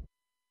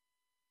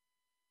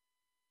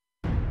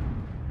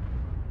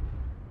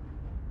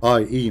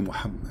 i.e.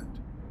 Muhammad.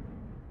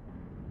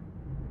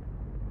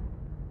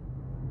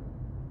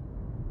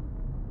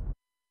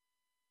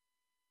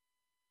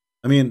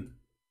 I mean,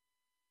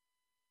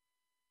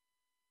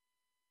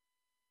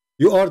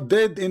 you are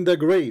dead in the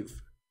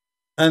grave,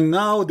 and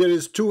now there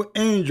is two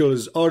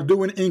angels are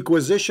doing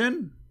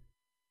inquisition.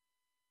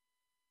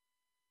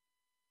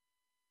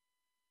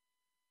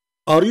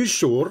 Are you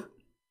sure?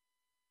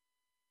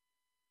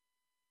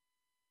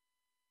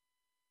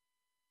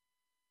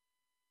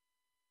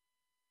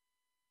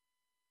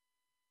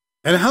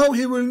 And how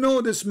he will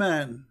know this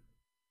man?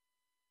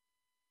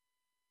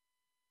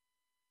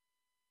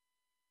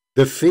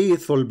 The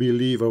faithful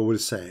believer will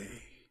say.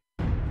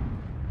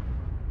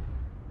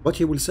 What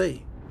he will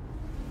say?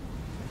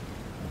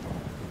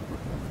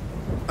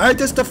 I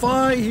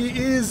testify he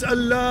is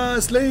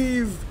Allah's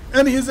slave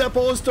and his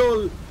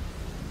apostle.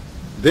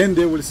 Then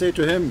they will say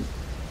to him,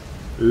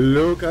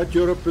 look at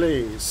your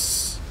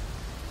place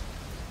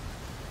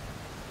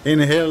in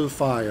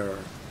hellfire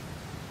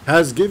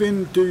has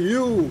given to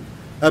you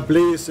a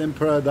place in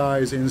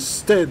paradise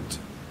instead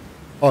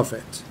of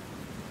it.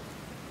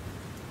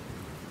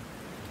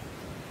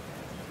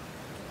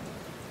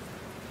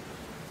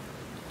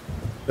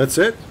 That's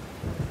it.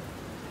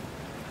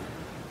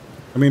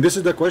 I mean, this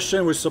is the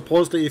question which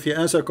supposedly, if you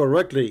answer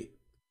correctly,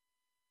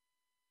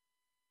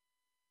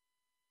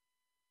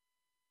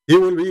 he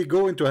will be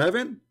going to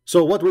heaven.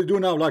 So what we'll do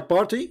now, like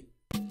party?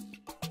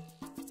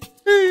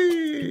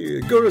 Hey,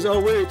 girls are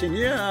waiting.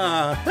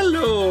 Yeah,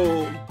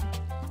 hello.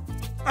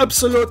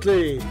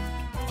 Absolutely.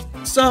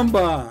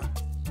 Samba.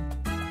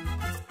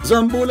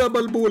 Zambula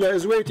Balbula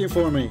is waiting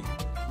for me.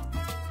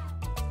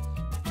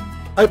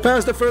 I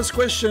passed the first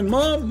question.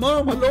 Mom,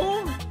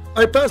 hello?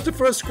 I passed the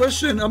first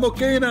question. I'm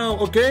okay now,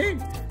 okay?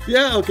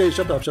 Yeah, okay,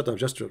 shut up,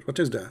 just true. What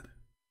is that?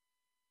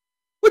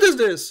 What is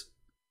this?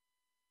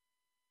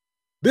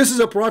 This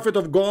is a prophet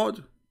of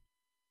God?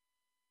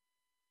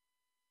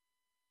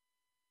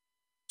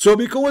 So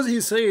because he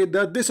said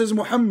that this is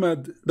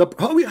Muhammad,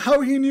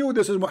 how he knew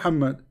this is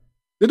Muhammad?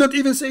 They don't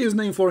even say his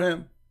name for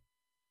him.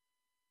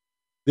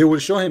 They will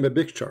show him a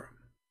picture.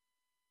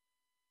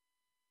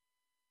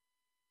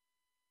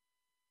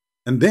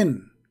 And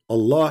then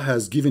Allah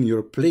has given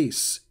your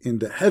place in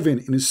the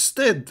heaven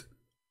instead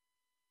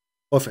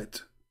of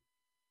it.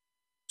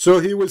 So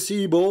he will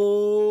see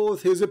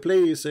both his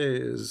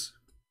places.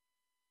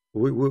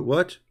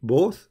 What?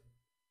 Both?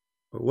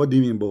 What do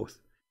you mean both?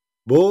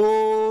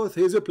 Both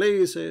his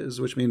places,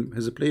 which means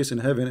his place in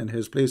heaven and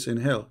his place in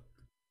hell.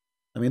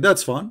 I mean,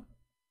 that's fun.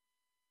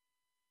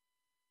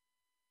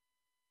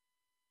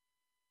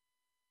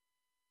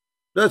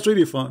 That's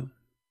really fun.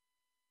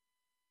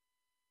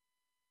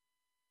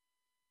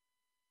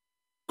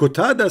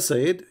 Qatada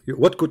said,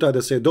 what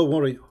Qatada said, don't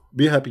worry,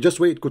 be happy, just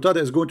wait, Qatada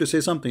is going to say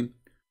something.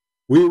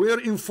 We were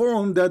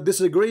informed that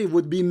this grave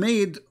would be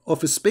made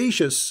of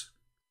spacious.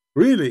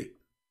 Really?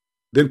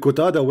 Then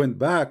Qatada went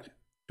back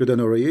to the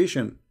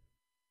narration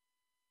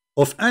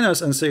of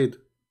Anas and said,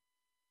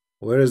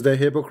 where is the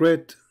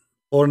hypocrite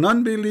or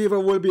non-believer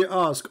will be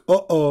asked?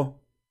 What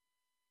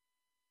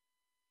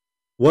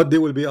they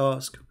will be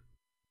asked?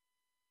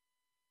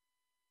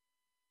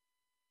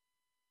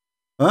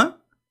 Huh?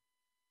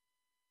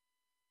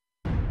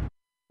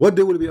 What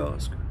they will be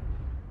asked?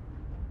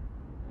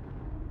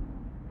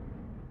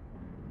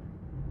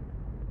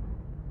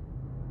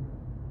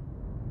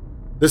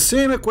 The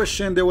same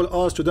question they will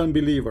ask to the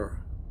unbeliever.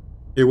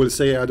 He will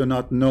say, I do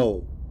not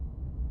know.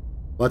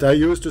 But I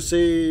used to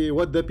say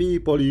what the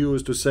people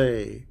used to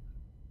say.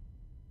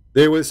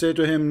 They will say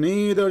to him,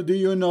 neither do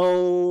you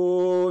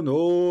know,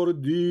 nor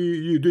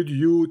did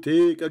you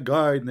take a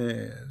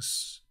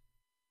guidance.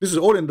 This is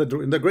all in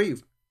the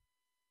grave.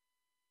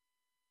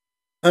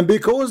 And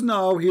because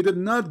now he did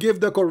not give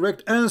the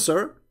correct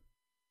answer,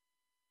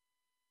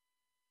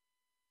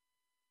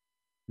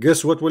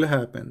 guess what will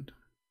happen?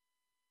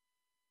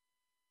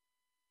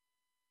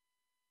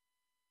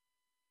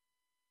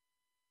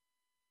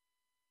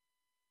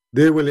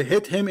 They will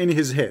hit him in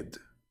his head.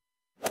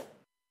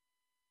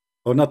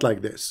 Or not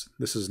like this.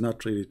 This is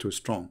not really too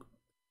strong.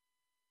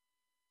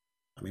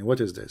 I mean, what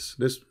is this?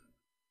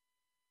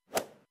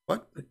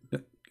 What?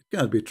 It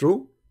can't be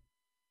true.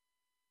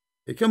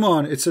 Hey, come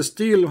on, it's a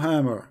steel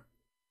hammer.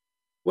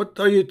 What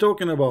are you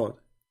talking about?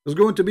 It's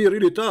going to be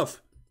really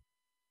tough.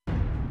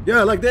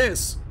 Yeah, like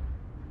this.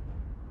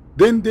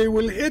 Then they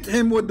will hit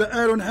him with the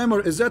iron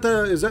hammer. Is that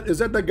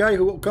the guy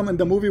who come in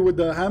the movie with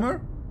the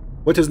hammer?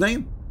 What's his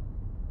name?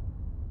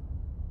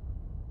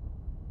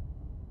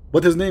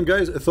 What's his name,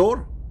 guys?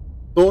 Thor?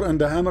 Thor and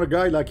the hammer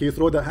guy, like he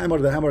throw the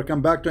hammer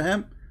come back to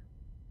him.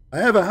 I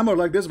have a hammer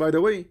like this, by the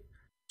way.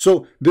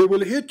 So they will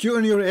hit you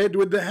in your head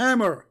with the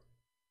hammer.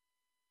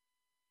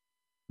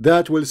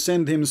 That will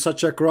send him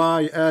such a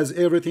cry as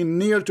everything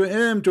near to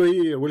him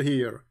will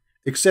hear,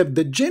 except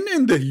the jinn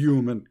and the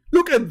human.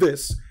 Look at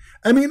this.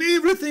 I mean,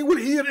 everything will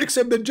hear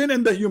except the jinn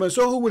and the human.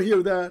 So who will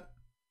hear that?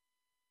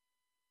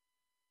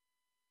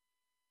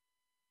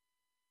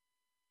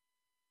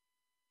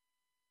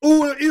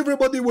 Oh,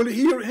 everybody will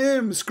hear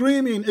him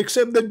screaming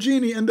except the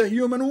genie and the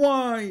human.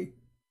 Why?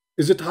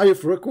 Is it high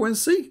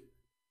frequency?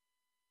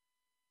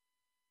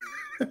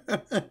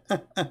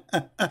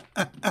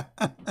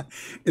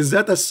 Is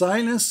that a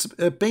silence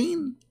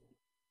pain?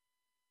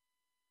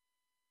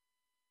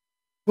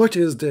 What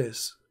is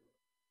this?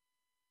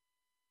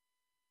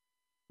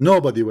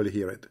 Nobody will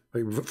hear it.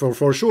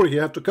 For sure, he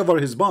have to cover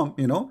his bum,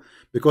 you know,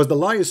 because the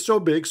lie is so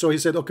big. So he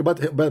said, okay,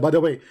 but by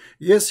the way,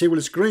 yes, he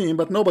will scream,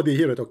 but nobody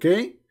hear it,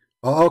 okay?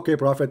 Oh, okay,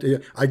 Prophet,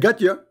 I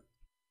got you.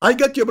 I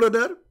got you,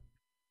 brother.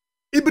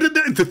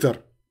 Brother and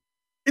sister.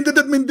 In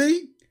that mean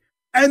day,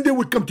 and they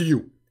will come to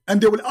you. And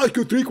they will ask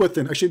you 3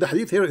 questions. Actually, the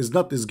hadith here is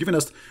giving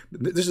us,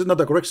 this is not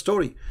the correct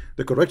story.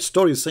 The correct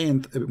story is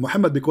saying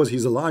Muhammad, because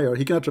he's a liar,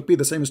 he cannot repeat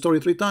the same story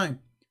 3 times.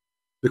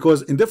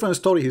 Because in different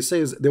story, he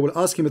says they will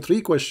ask him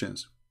 3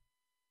 questions.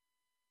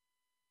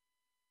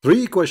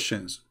 3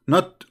 questions,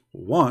 not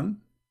 1.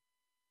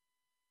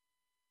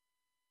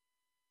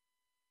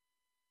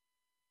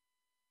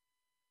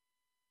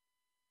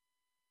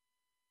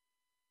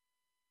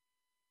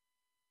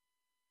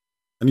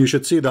 And you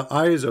should see the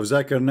eyes of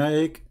Zakir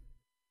Naik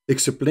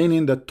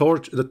explaining the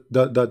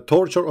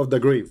torture of the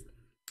grave.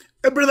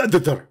 Brother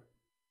editor,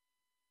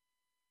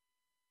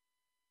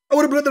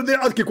 our brother, they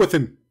ask a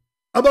question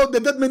about the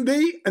Judgment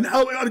Day and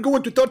how we are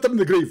going to torture in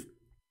the grave.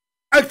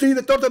 Actually,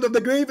 the torture of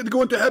the grave is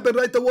going to happen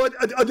right away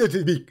at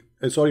the week.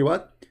 Sorry,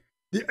 what?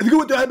 It's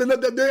going to happen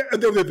that day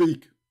at the end of the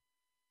week.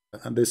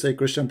 And they say,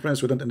 Christian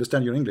Prince, we don't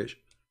understand your English.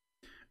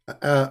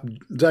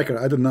 Zakir,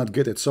 I did not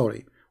get it,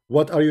 sorry.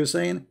 What are you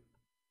saying?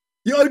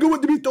 You are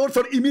going to be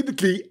tortured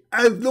immediately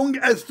as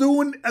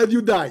soon as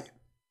you die.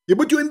 You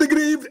put you in the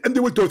grave and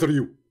they will torture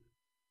you.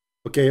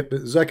 Okay,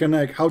 Zakir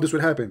Naik, how this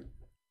will happen?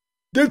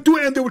 There are two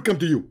and they will come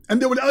to you and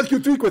they will ask you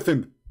three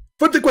questions.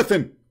 First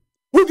question,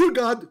 who's your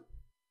God?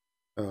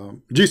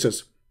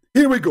 Jesus.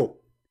 Here we go.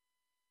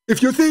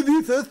 If you say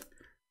Jesus,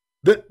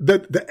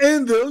 the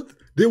angels,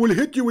 they will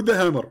hit you with the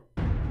hammer.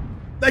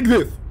 Like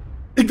this.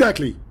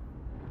 Exactly.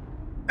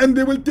 And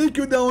they will take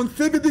you down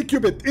 70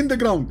 cubits in the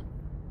ground.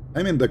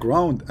 I'm in the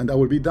ground and I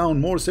will be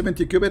down more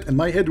 70 cubits and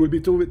my head will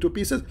be two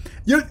pieces.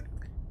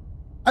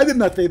 I did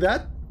not say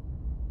that.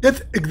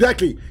 Yes,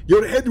 exactly.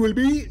 Your head will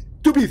be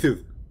 2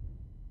 pieces.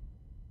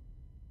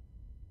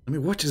 I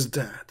mean, what is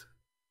that?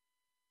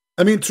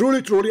 I mean,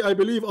 truly, I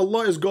believe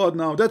Allah is God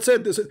now. That's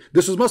it.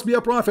 This must be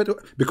a prophet.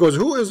 Because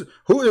who is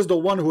the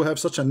one who have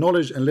such a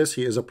knowledge unless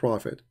he is a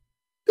prophet?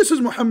 This is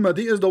Muhammad.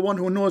 He is the one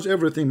who knows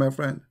everything, my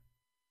friend.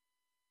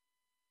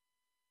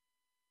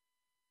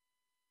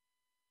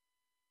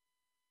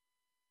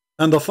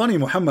 And the funny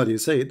Muhammad, he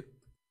said,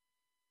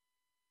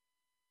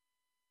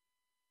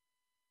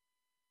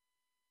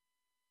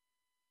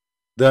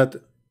 that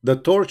the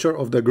torture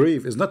of the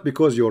grave is not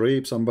because you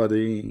rape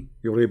somebody,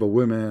 you rape a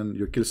woman,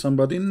 you kill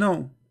somebody.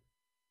 No.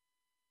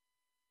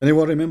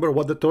 Anyone remember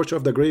what the torture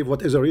of the grave,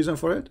 what is the reason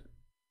for it?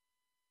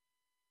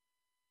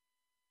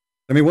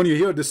 I mean, when you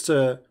hear this,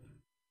 and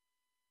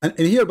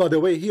here, by the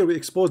way, here we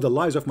expose the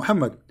lies of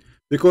Muhammad.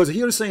 Because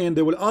here saying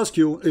they will ask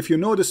you if you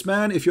know this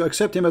man, if you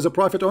accept him as a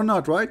prophet or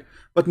not, right?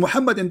 But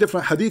Muhammad in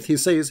different hadith, he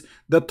says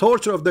the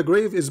torture of the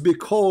grave is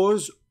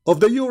because of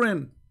the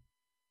urine.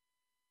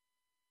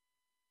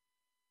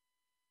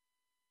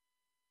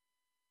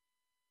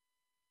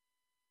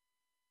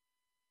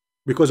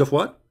 Because of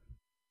what?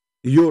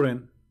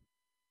 Urine.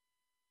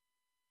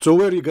 So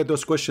where do you get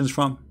those questions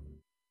from?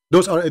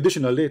 Those are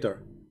additional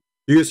later.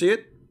 Do you see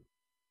it?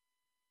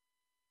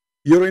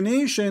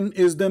 Urination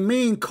is the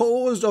main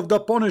cause of the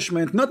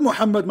punishment, not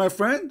Muhammad, my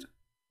friend.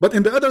 But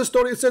in the other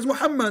story it says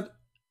Muhammad.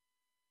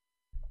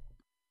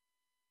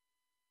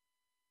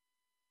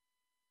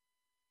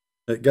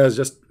 Guys,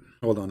 just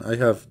hold on. I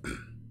have...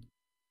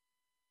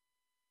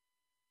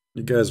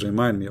 You guys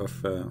remind me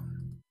of...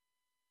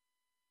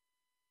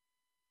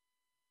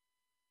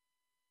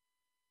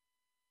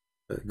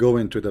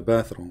 Going to the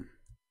bathroom.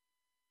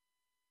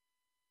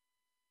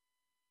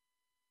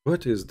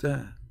 What is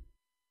that?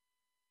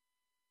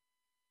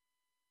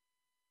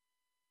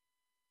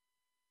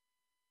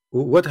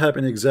 What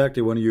happened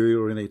exactly when you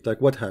urinate? Like,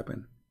 what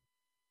happened?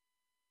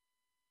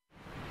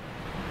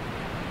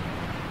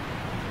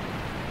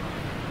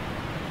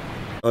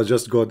 I'll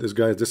just go this,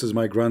 guys. This is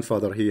my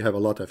grandfather. He have a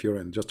lot of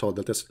urine. Just hold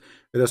that.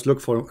 Let us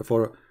look for.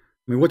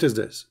 I mean, what is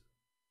this?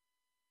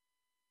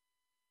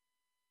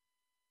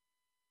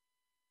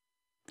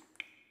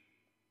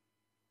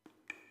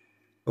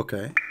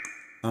 Okay.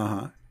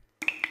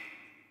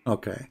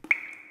 Okay.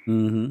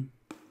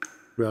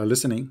 We are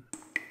listening.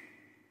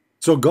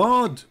 So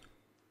God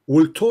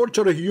will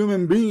torture a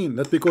human being,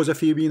 not because of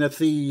he being a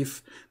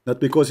thief, not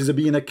because he's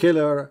being a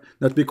killer,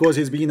 not because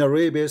he's being a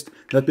rapist,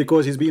 not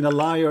because he's being a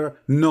liar.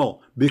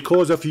 No,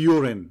 because of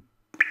urine.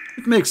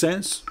 It makes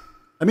sense.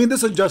 I mean,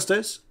 this is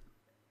justice.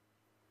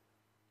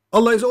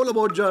 Allah is all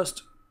about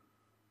just.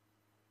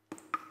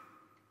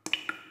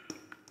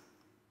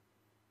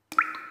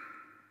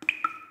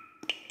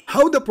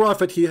 How the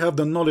Prophet, he have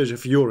the knowledge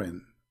of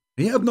urine?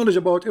 He have knowledge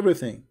about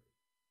everything.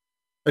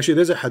 Actually,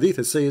 there's a hadith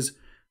that says,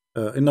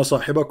 إن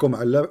صاحبكم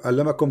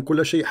علمكم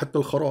كل شيء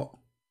حتى الخراء.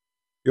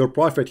 Your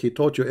Prophet, he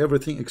taught you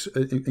everything,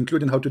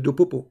 including how to do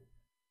poo-poo.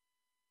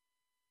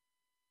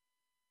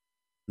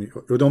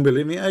 You don't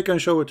believe me? I can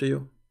show it to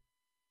you.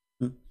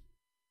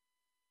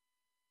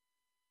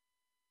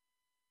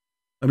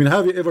 I mean,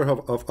 have you ever heard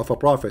of a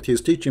prophet?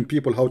 He's teaching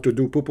people how to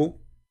do poo-poo.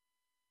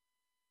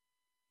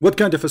 What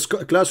kind of a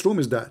classroom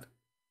is that?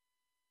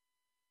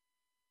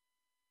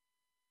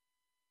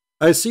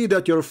 I see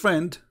that your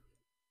friend,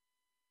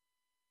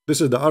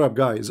 this is the Arab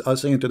guy, is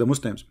saying to the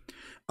Muslims,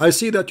 I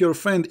see that your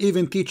friend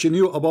even teaching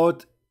you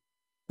about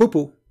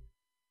poo-poo.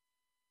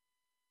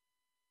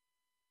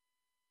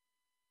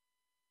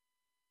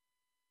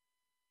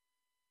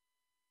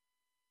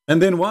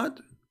 And then what?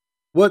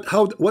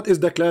 What is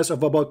the class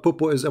of about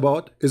poo-poo is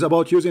about? Is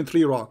about using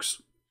 3 rocks.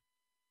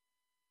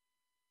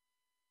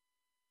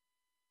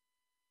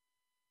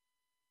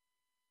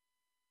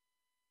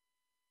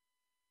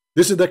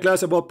 This is the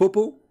class about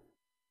poo-poo.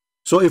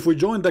 So if we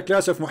join the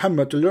class of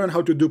Muhammad to learn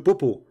how to do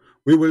poo-poo,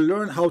 we will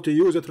learn how to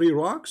use the 3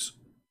 rocks.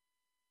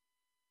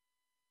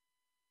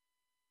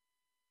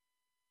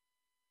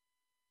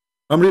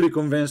 I'm really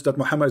convinced that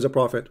Muhammad is a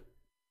prophet.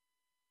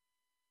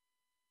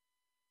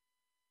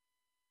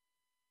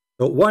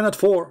 So why not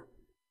 4?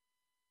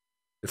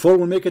 The 4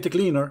 will make it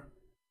cleaner.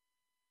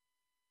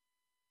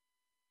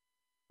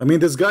 I mean,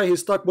 this guy, he's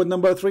stuck with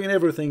number 3 and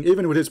everything,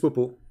 even with his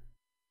poo-poo.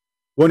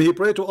 When he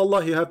pray to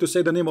Allah, he have to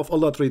say the name of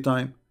Allah 3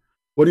 times.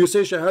 When you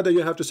say Shahada,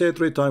 you have to say it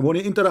 3 times. When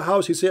you enter a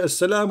house, he say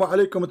Assalamu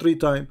alaikum 3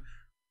 times.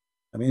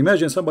 I mean,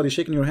 imagine somebody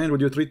shaking your hand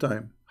with you 3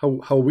 times.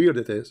 How weird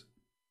it is.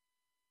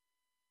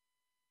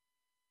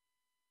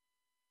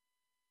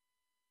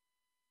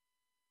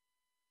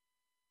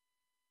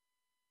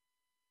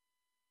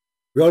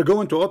 We are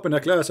going to open a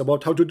class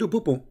about how to do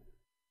poo-poo.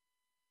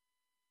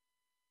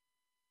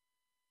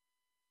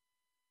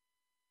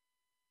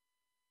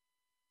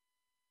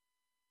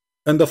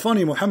 And the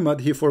funny,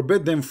 Muhammad, he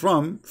forbid them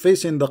from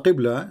facing the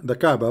Qibla, the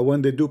Kaaba,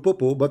 when they do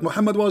poo-poo, but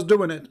Muhammad was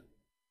doing it.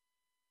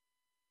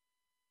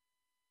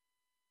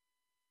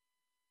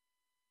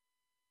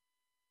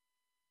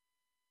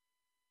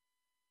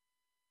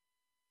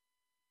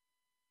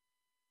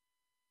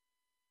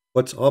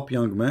 What's up,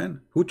 young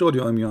man? Who told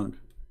you I'm young?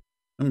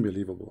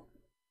 Unbelievable.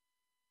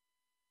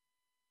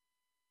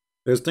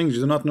 There's things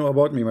you do not know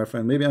about me, my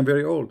friend. Maybe I'm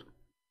very old.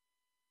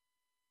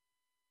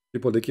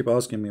 People, they keep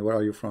asking me, where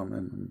are you from?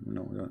 And you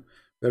know,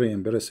 very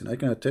embarrassing. I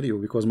cannot tell you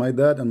because my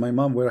dad and my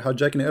mom were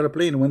hijacking an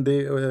airplane when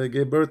they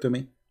gave birth to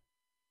me.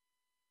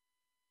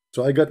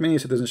 So I got many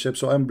citizenships.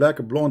 So I'm black,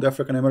 blonde,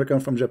 African American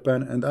from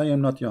Japan, and I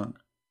am not young.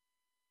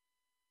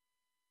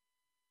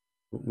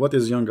 What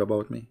is young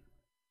about me?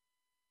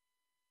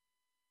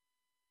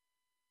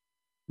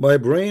 My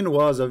brain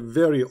was a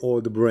very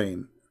old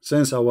brain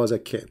since I was a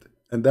kid,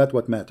 and that's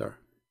what matter,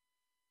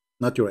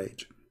 not your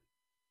age.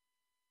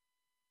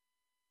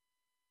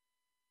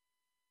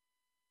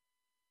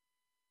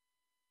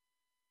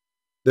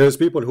 There's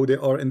people who they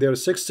are in their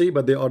 60,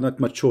 but they are not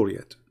mature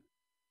yet.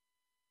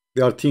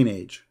 They are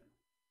teenage.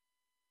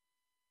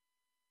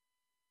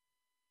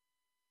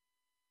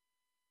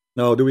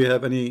 Now, do we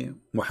have any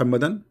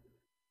Muhammadan?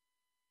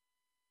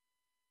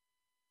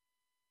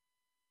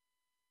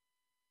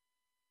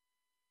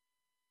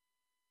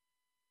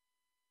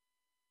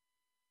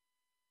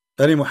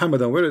 Any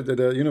Muhammadan? Where is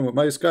the you know,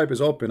 my Skype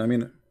is open. I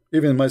mean,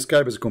 even my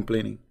Skype is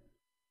complaining.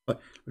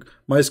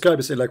 My Skype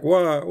is saying like,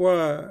 wah,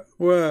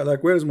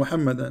 like, where is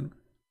Muhammadan?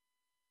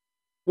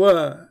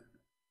 Where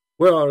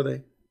are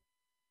they?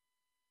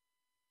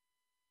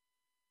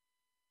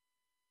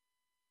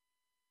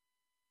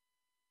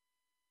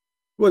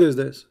 What is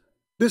this?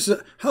 This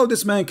is how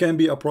this man can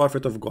be a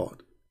prophet of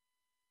God.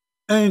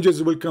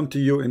 Angels will come to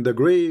you in the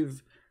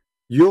grave.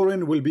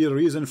 Urine will be a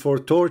reason for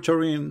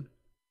torturing.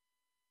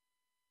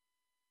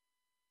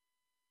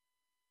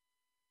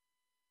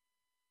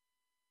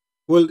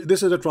 Well,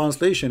 this is a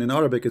translation in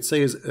Arabic. It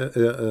says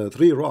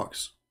 3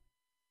 rocks.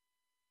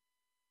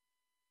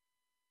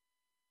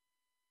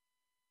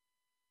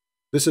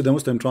 This is the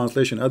Muslim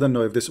translation. I don't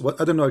know if this.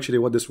 I don't know actually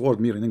what this word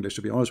means in English,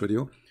 to be honest with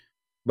you.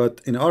 But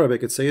in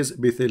Arabic it says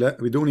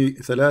بدون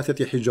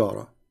ثلاثة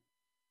حجارة.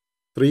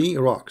 3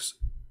 rocks,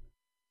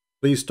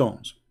 3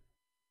 stones.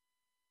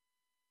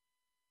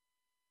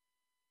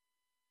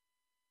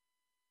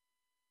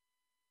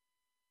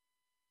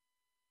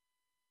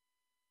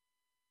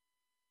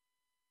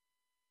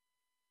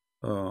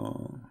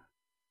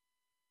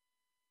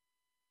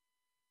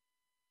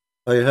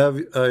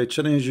 I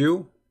challenge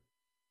you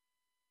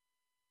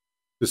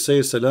to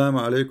say Salam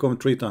alaikum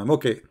 3 times.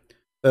 Okay,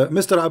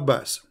 Mr.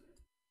 Abbas.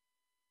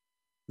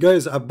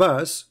 Guys,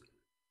 Abbas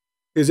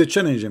is a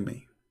challenging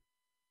me,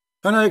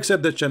 and I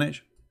accept that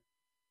challenge.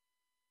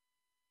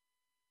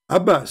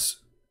 Abbas,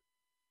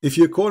 if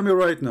you call me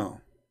right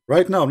now,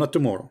 not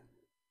tomorrow,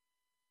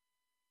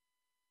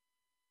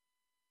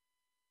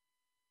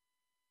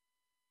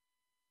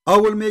 I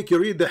will make you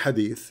read the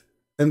hadith,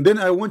 and then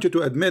I want you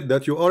to admit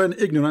that you are an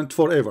ignorant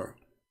forever.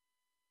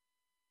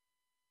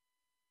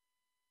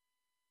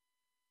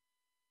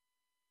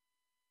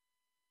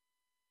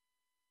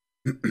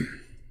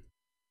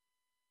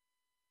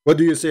 What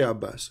do you say,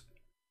 Abbas?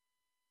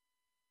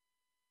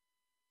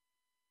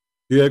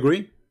 Do you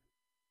agree?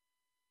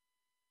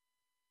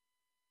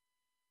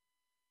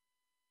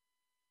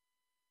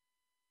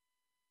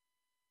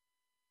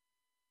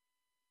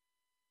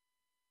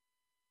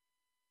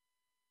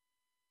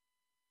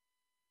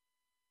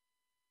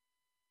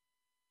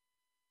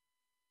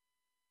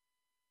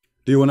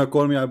 Do you want to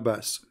call me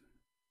Abbas?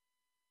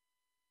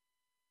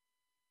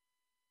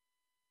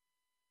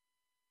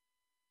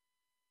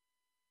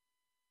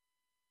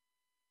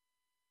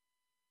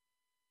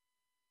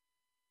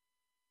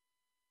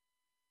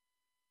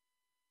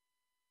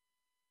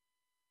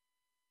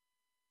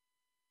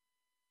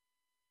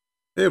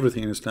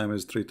 Everything in Islam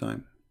is 3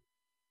 times.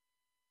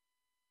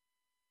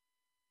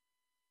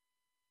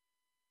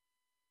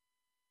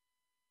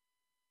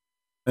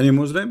 Any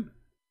Muslim?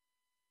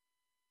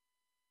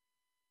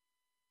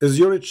 Is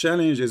your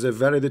challenge is a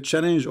valid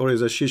challenge or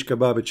is a shish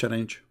kebab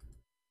challenge?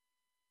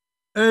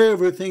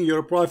 Everything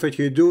your prophet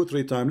he do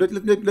 3 times.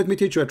 Let me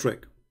teach you a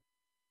trick.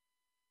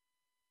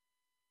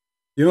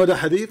 You know the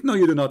hadith? No,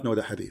 you do not know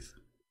the hadith.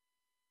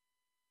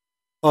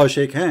 Oh,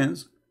 shake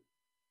hands.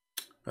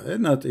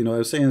 Not, you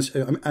know,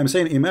 I'm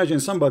saying imagine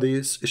somebody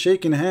is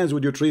shaking hands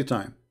with you 3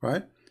 times,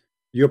 right?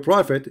 Your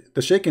prophet,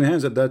 the shaking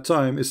hands at that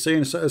time is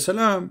saying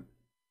salam.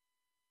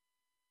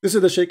 This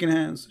is the shaking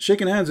hands.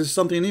 Shaking hands is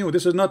something new.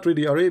 This is not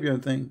really Arabian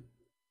thing.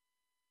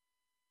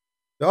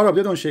 The Arab,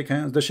 they don't shake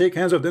hands. The shake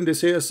hands of them, they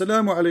say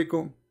assalamu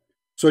alaikum.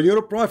 So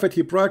your prophet,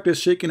 he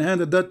practiced shaking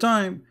hands at that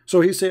time.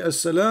 So he say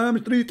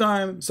assalam 3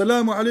 times,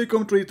 salamu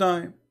alaikum 3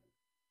 times.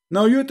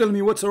 Now you tell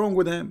me what's wrong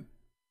with him.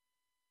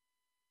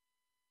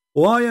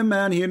 Why a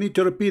man he need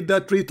to repeat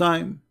that 3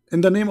 times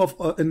in the name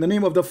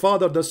of the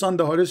Father, the Son,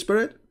 the Holy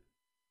Spirit?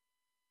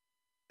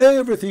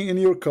 Everything in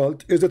your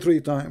cult is a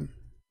 3 times.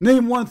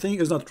 Name one thing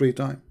is not 3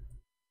 times.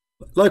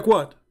 Like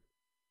what?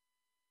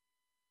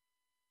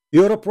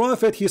 You're a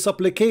prophet, he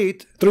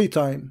supplicate 3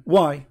 times.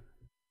 Why?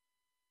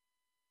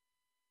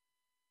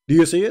 Do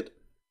you see it?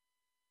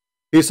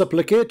 He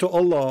supplicate to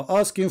Allah,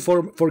 asking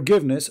for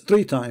forgiveness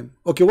 3 times.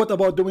 Okay, what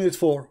about doing it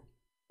 4?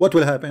 What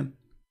will happen?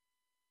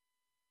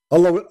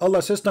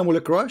 Allah system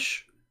will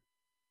crash.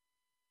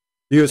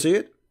 Do you see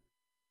it?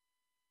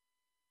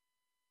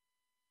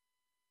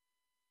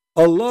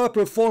 Allah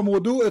perform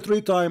wudu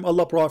 3 times,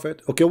 Allah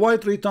Prophet. Okay, why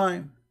 3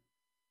 times?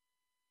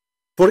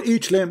 For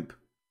each limb.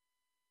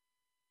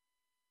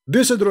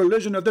 This is the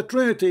religion of the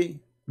Trinity.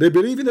 They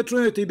believe in the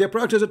Trinity, they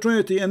practice the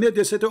Trinity, and yet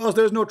they say to us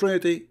there is no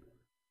Trinity.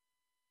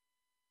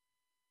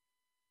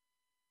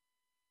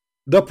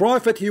 The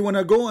Prophet, he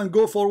wanna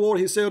go for war,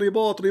 he say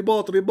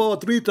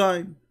ribat 3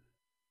 times.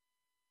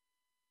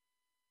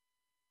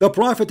 The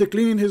Prophet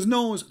cleaning his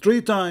nose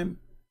 3 times,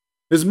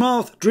 his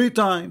mouth 3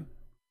 times.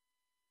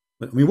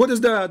 I mean, what is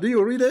that? Do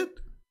you read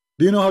it?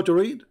 Do you know how to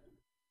read?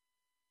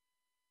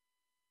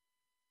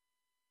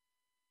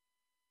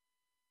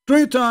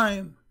 3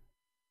 times.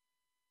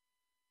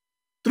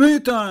 3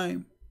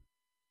 times.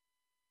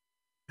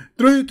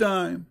 3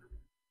 times.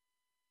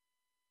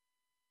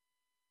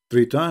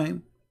 3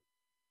 times.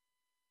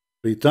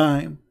 3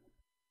 times.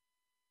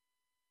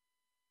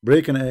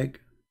 Break an egg.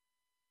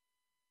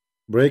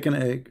 Break an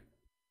egg.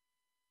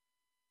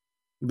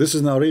 This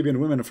is an Arabian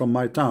woman from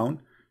my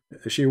town.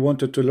 She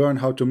wanted to learn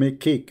how to make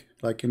cake,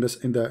 like in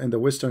the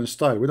Western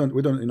style. We don't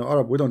you know,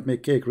 Arab, we don't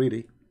make cake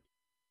really.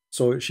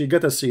 So she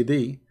got a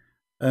CD,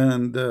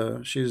 and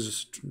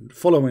she's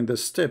following the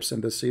steps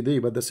in the CD,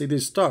 but the CD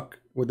is stuck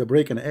with the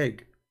break an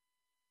egg.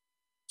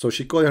 So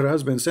she called her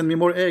husband, send me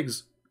more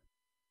eggs.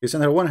 He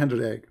sent her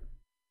 100 eggs.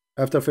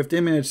 After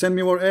 15 minutes, send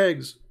me more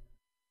eggs,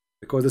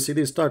 because the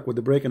CD is stuck with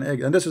the break an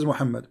egg. And this is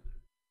Muhammad.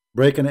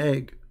 Break an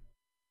egg.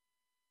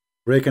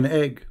 Break an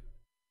egg.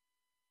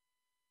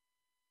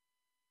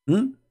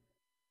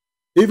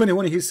 Even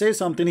when he says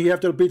something, he have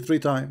to repeat 3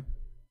 times.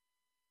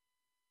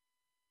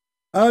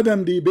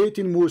 Adam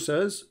debating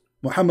Moses.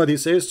 Muhammad, he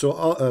says,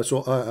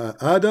 so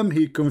Adam,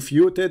 he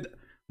confuted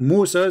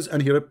Moses,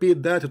 and he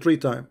repeat that 3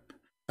 times.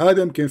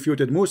 Adam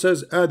confuted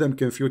Moses, Adam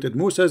confuted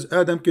Moses,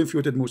 Adam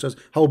confuted Moses.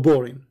 How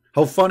boring,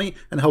 how funny,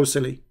 and how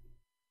silly.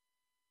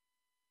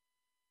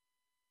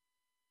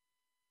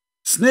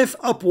 Sniff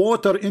up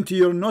water into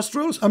your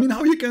nostrils? I mean,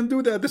 how you can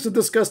do that? This is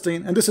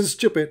disgusting, and this is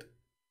stupid.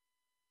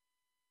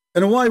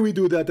 And why we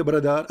do that,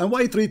 brother? And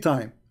why 3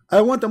 times?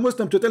 I want a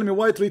Muslim to tell me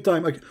why 3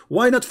 times.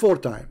 Why not 4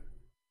 times?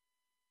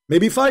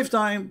 Maybe 5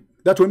 times.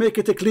 That will make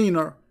it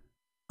cleaner.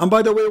 And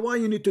by the way, why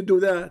you need to do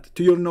that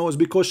to your nose?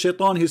 Because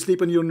Shaitan, he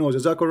sleep in your nose.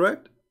 Is that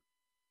correct?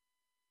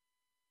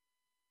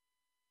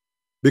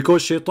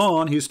 Because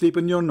Shaitan, he sleep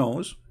in your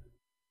nose.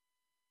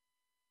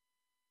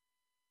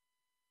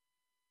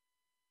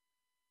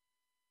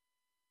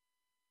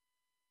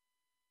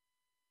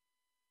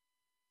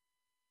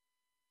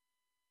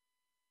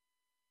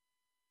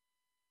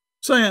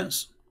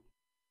 Science.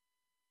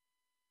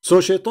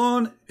 So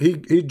Shaitan,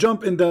 he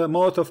jumped in the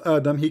mouth of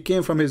Adam. He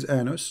came from his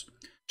anus.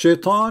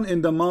 Shaitan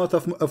in the mouth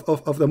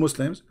of the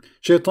Muslims.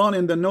 Shaitan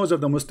in the nose of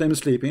the Muslims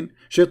sleeping.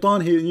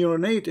 Shaitan, he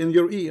urinate in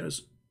your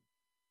ears.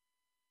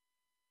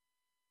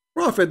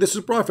 Prophet, this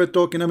is Prophet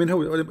talking. I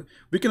mean,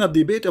 we cannot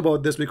debate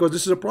about this, because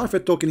this is a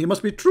Prophet talking. He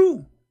must be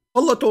true.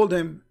 Allah told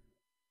him.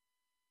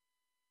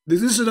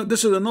 This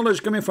is a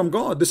knowledge coming from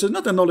God. This is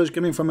not a knowledge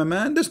coming from a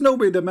man. There's no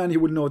way the man he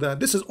will know that.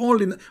 This is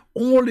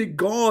only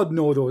God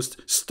know those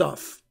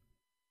stuff.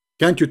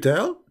 Can't you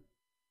tell?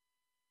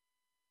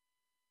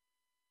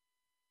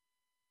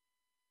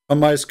 On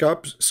my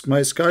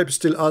Skype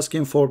still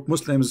asking for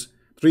Muslims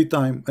 3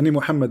 times. Any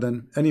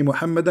Muhammadan, any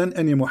Muhammadan,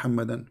 any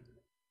Muhammadan.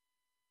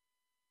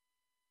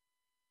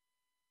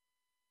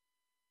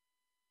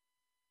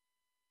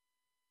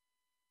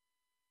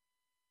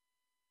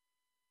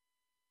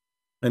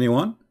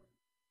 Anyone?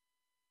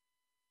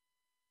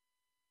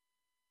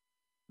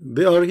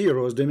 They are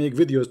heroes. They make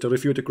videos to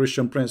refute a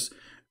Christian prince,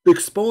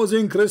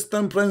 exposing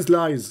Christian prince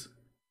lies.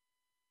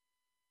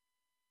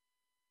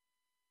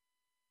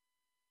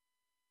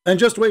 And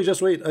just wait,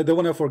 I don't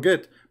want to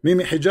forget.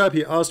 Mimi Hijab,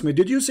 he asked me,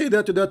 did you say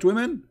that to that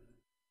woman?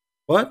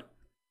 What?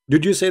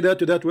 Did you say that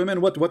to that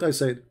woman? What I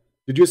said?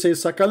 Did you say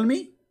suckle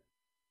me?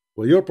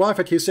 Well, your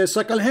prophet, he says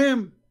suckle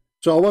him.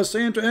 So I was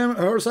saying to him,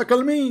 her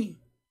suckle me.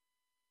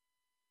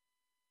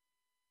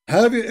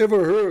 Have you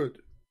ever heard?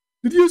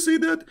 Did you see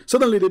that?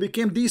 Suddenly they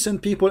became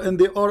decent people and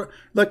they are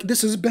like,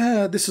 this is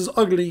bad, this is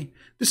ugly,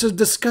 this is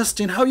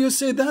disgusting. How you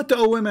say that to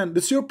a woman?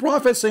 This is your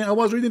prophet saying. I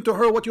was reading to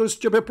her what your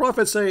stupid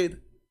prophet said.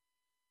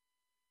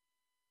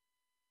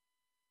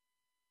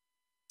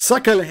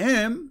 Suckle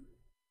him?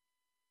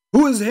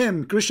 Who is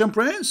him? Christian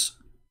Prince?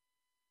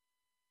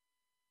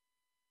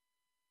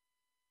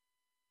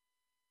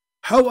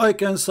 How I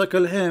can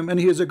suckle him and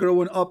he is a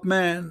grown up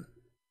man?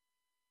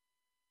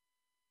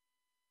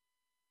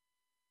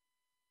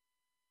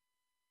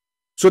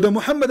 So the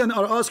Muhammadan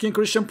are asking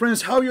Christian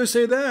Prince, how you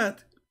say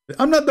that?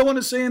 I'm not the one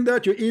who's saying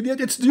that, you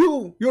idiot. It's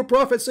you, your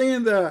prophet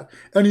saying that.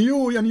 And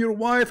you and your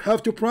wife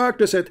have to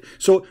practice it.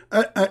 So,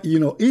 you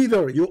know,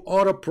 either you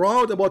are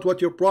proud about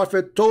what your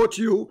prophet taught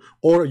you,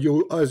 or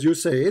you, as you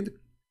said,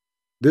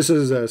 this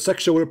is a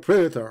sexual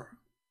predator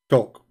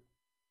talk.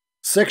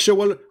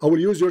 Sexual, I will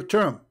use your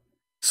term,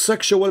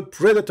 sexual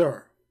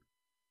predator.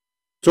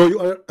 So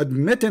you are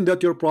admitting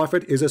that your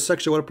prophet is a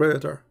sexual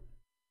predator.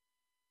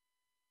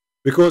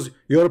 Because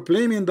you're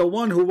blaming the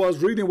one who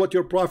was reading what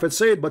your prophet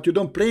said, but you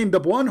don't blame the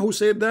one who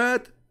said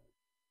that.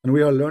 And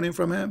we are learning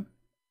from him.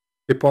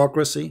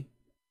 Hypocrisy.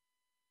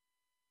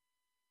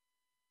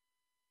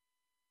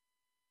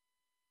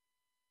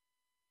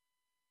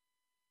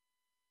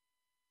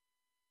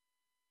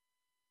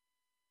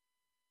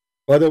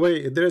 By the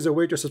way, there is a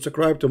way to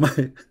subscribe to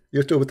my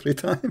YouTube 3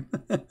 times.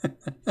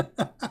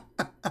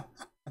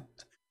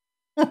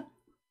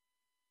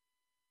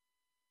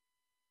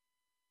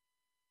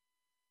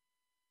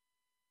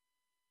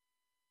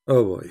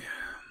 Oh boy.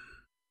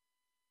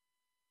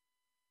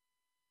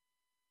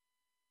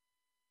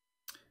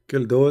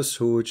 Kill those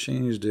who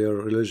change their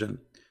religion.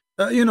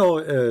 You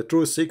know,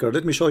 truth seeker,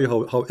 let me show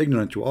you how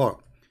ignorant you are.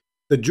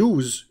 The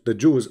Jews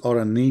are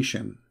a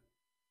nation,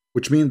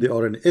 which means they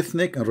are an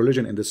ethnic and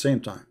religion in the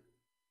same time.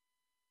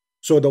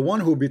 So the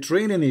one who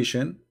betrayed a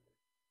nation,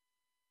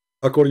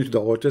 according to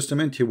the Old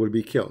Testament, he will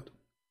be killed.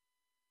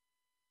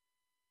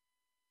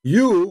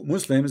 You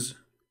Muslims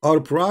are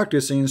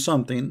practicing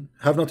something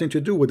have nothing to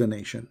do with the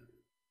nation.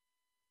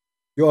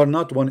 You are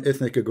not one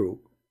ethnic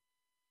group.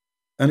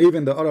 And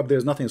even the Arab,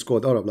 there's nothing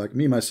called Arab. Like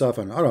me, myself,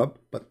 I'm Arab,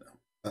 but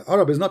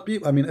Arab is not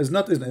people. I mean, is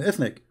an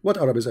ethnic. What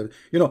Arab is?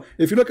 You know,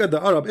 if you look at the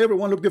Arab,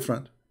 everyone look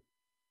different.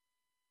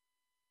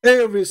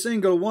 Every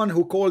single one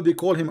who they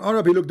call him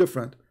Arab, he look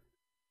different.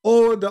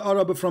 All the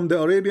Arab from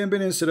the Arabian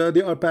Peninsula,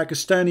 they are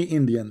Pakistani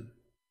Indian.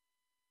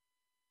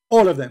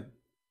 All of them.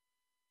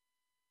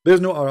 There's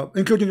no Arab,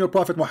 including your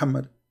Prophet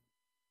Muhammad.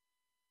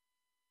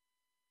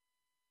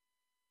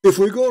 If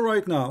we go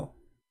right now,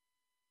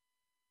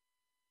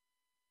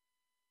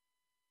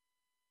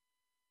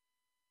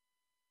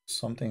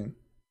 something,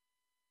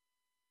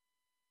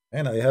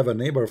 and I have a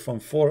neighbor from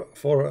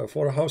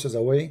four houses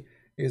away.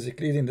 He's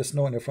cleaning the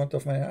snow in the front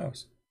of my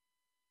house.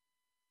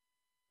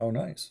 How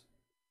nice.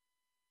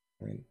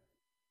 I mean,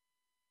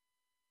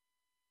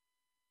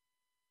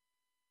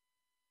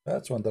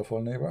 that's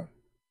wonderful, neighbor.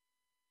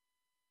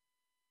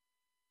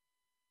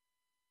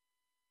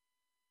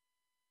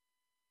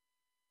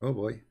 Oh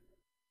boy,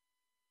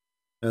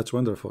 that's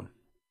wonderful.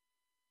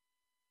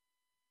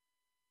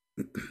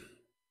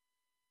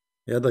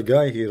 Yeah, the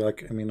guy, he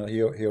like, I mean,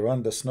 he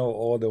ran the snow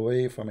all the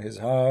way from his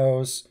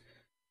house,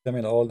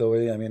 coming all the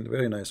way. I mean,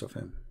 very nice of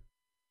him.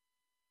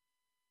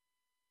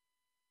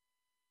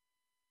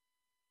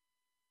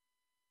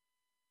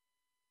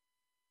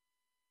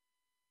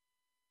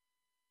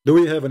 Do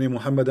we have any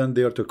Muhammadan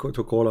there to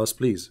call us,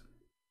 please?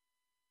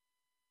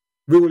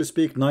 We will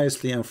speak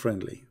nicely and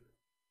friendly.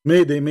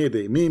 Mayday,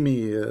 Mayday,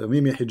 Mimi,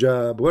 Mimi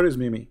Hijab. Where is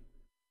Mimi?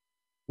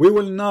 We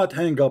will not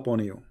hang up on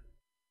you.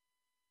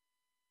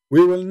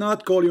 We will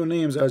not call you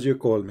names as you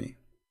call me.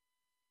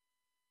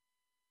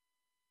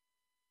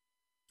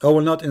 I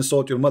will not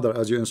insult your mother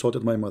as you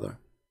insulted my mother.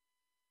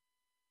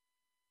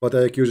 But I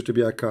accuse you to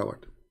be a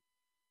coward.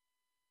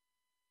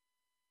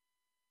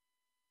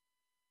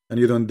 And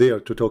you don't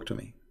dare to talk to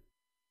me.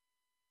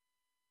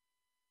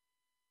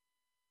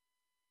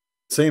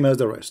 Same as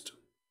the rest.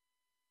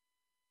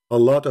 A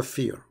lot of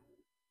fear.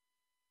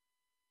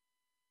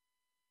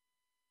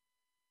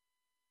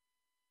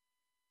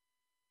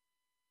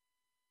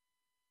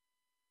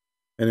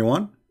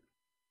 Anyone?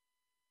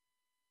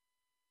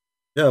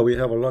 Yeah, we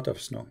have a lot of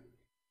snow.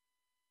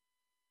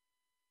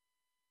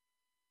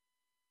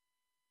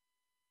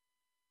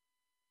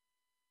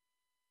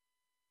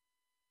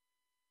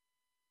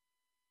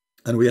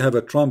 And we have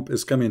a Trump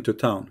is coming to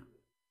town.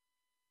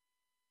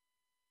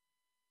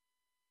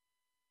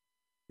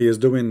 He is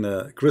doing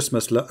a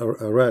Christmas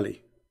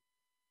rally.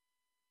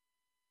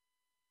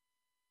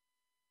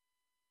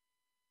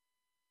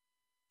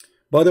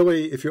 By the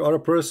way, if you are a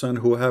person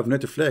who have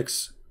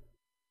Netflix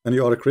and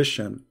you are a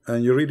Christian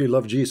and you really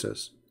love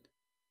Jesus,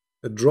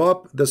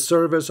 drop the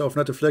service of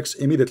Netflix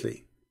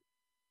immediately.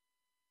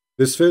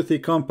 This filthy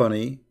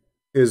company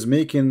is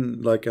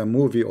making like a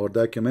movie or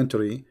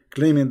documentary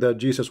claiming that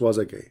Jesus was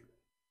a gay.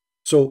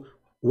 So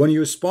when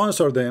you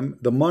sponsor them,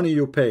 the money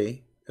you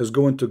pay is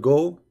going to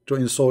go to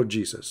insult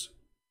Jesus.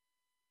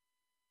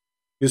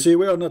 You see,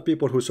 we are not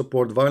people who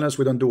support violence.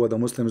 We don't do what the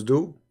Muslims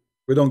do.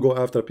 We don't go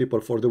after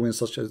people for doing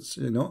such as,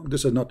 you know,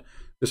 this is not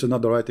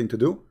the right thing to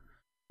do.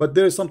 But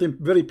there is something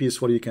very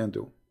peaceful you can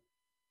do.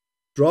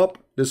 Drop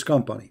this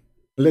company.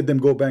 Let them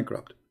go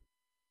bankrupt.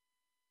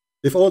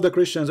 If all the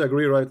Christians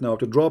agree right now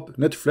to drop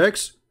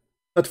Netflix,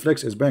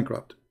 Netflix is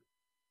bankrupt.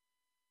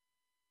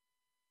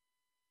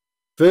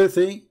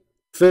 Filthy,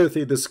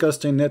 filthy,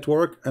 disgusting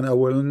network, and I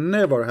will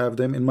never have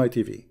them in my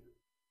TV.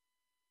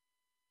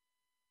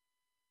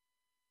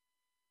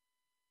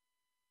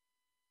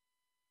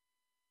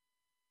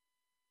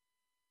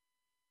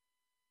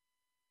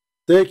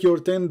 Take your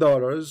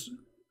 $10,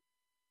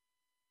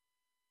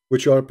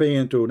 which you are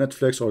paying to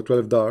Netflix, or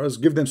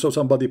 $12, give them to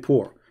somebody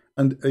poor.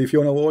 And if you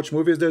want to watch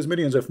movies, there's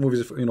millions of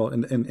movies, you know,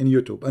 in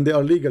YouTube, and they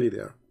are legally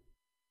there.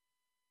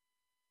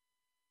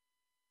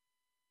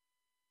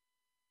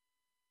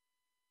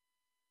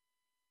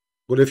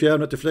 But if you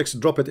have Netflix,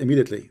 drop it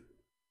immediately.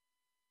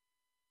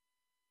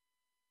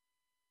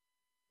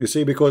 You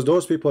see, because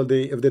those people,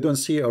 if they don't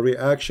see a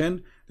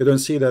reaction, they don't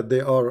see that they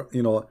are,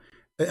 you know,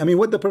 I mean,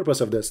 what's the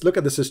purpose of this? Look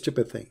at this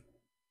stupid thing.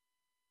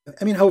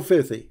 I mean, how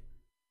filthy.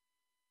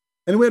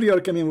 And where you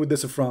are coming with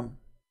this from?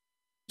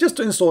 Just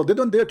to insult. They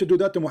don't dare to do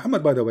that to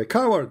Muhammad, by the way.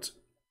 Cowards.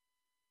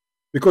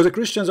 Because the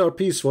Christians are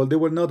peaceful, they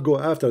will not go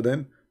after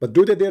them. But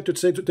do they dare to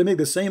say to make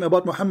the same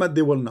about Muhammad?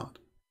 They will not.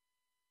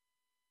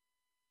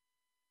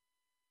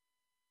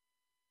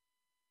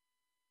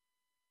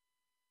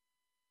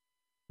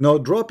 Now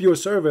drop your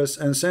service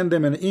and send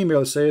them an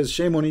email says,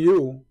 shame on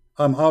you,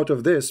 I'm out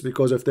of this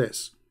because of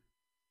this.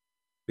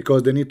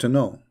 Because they need to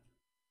know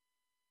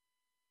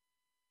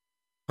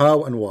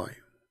how and why.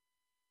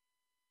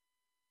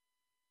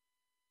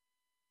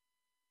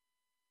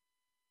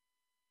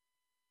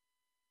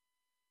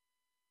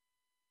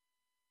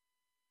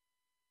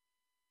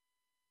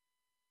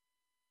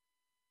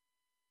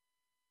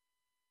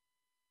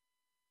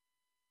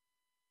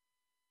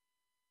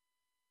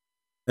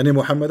 Any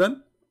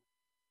Muhammadan?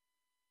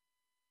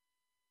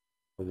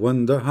 I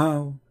wonder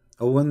how,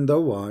 I wonder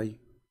why.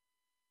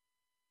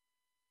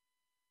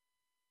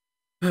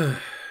 And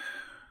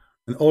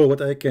all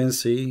what I can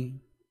see,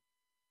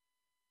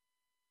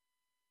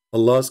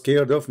 Allah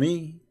scared of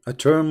me. I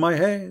turn my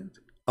head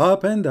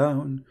up and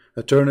down.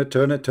 I turn it,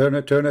 turn it, turn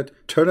it, turn it,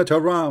 turn it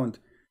around.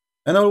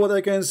 And all what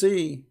I can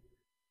see,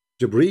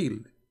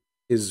 Jibreel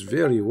is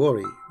very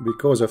worried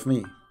because of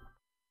me.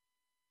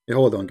 Hey,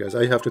 hold on, guys.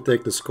 I have to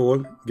take this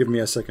call. Give me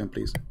a second,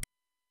 please.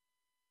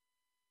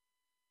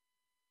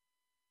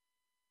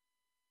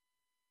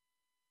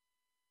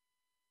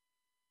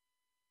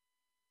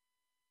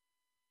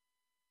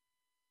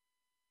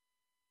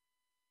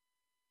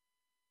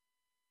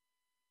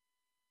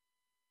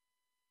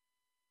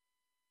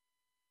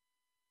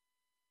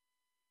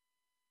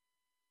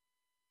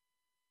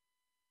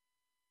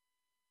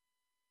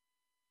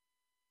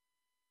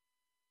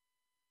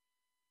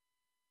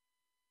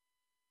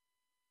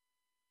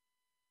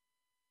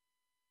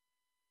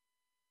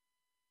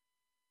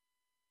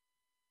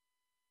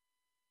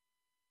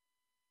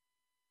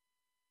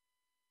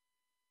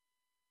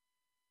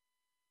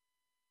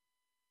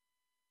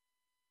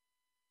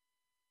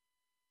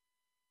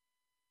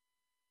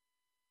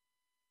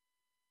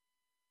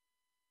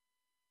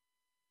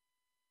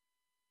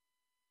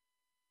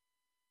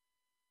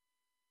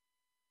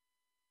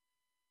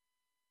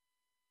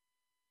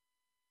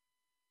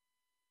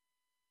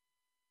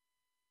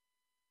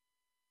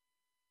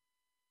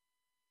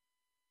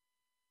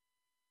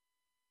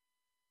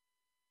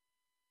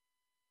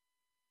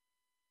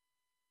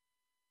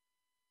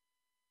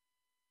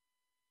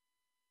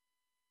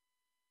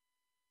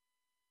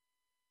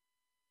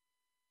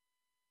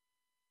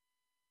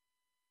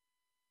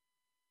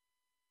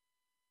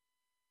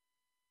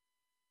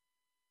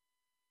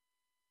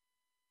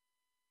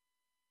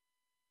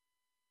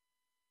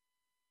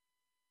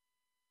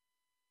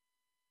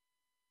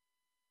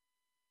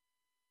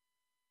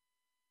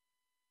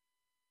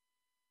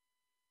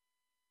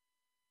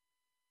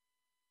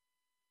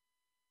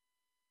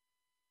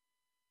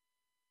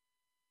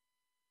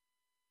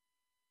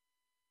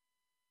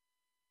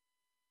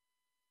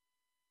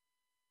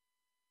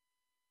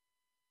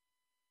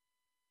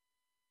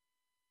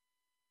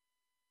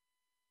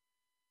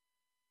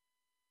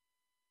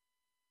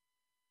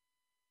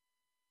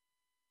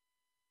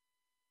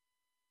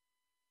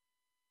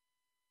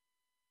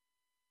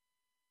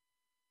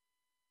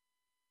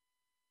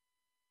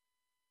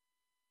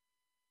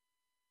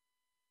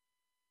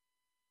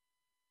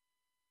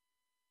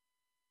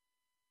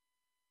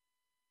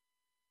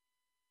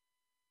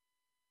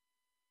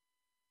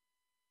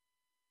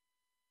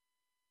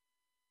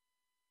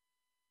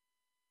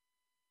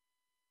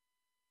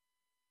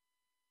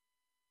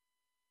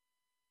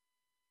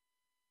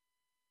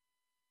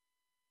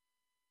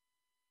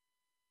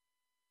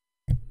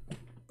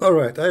 All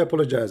right, I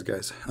apologize,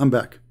 guys. I'm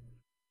back.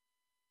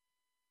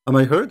 Am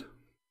I heard?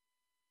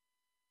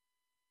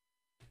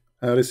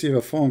 I received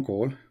a phone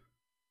call.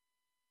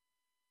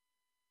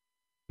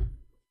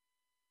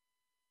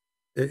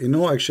 You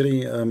know,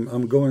 actually,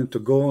 I'm going to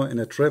go in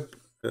a trip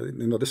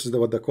You know, this is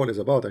what the call is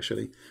about,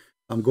 actually.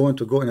 I'm going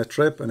to go on a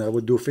trip, and I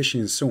will do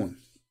fishing soon.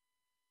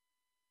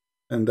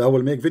 And I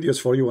will make videos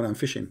for you when I'm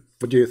fishing.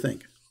 What do you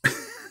think?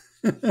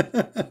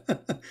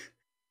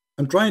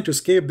 I'm trying to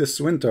escape this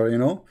winter, you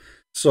know.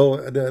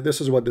 So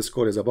this is what this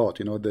call is about,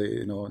 you know.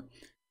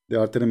 They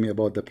are telling me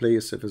about the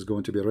place, if it's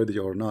going to be ready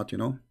or not, you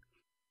know.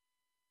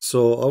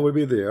 So I will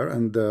be there,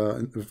 and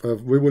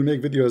we will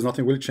make videos.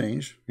 Nothing will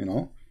change, you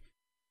know.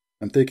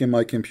 I'm taking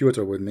my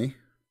computer with me,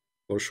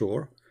 for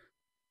sure.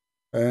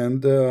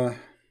 And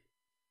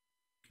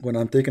when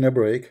I'm taking a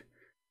break,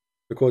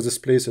 because this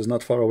place is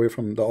not far away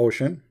from the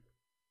ocean,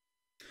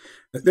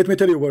 let me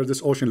tell you where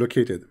this ocean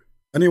located.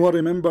 Anyone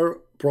remember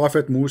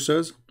Prophet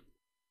Moses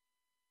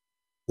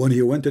when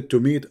he wanted to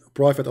meet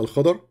Prophet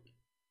Al-Khidr?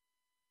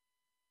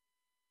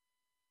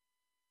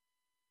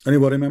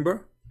 Anyone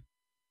remember?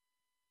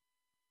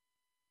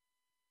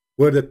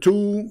 Where the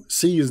two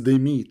seas they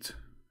meet,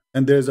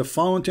 and there's a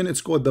fountain.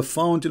 It's called the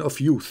Fountain of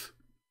Youth.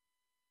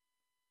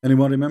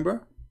 Anyone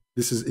remember?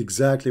 This is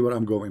exactly where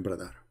I'm going,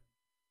 brother.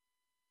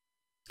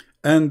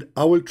 And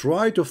I will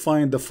try to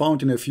find the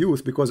Fountain of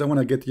Youth because I want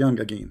to get young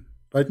again.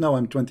 Right now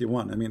I'm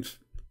 21. I mean,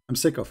 I'm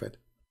sick of it.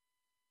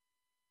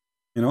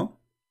 You know?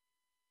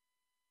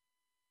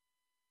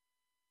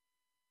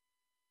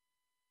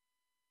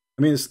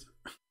 I mean,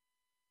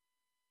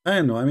 I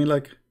don't know. I mean,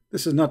 like,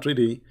 this is not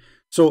really.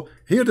 So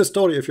hear the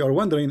story if you are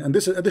wondering, and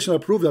this is additional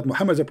proof that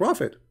Muhammad is a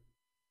prophet.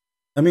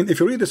 I mean, if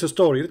you read this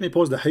story, let me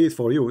pause the hadith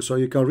for you so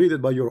you can read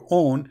it by your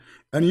own,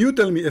 and you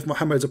tell me if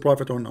Muhammad is a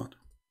prophet or not.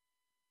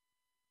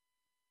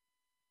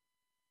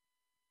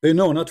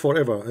 No, not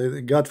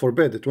forever. God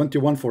forbid.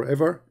 21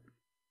 forever.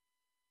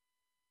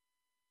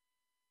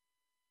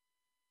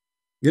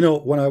 You know,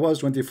 when I was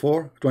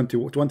 24,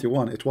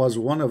 21, it was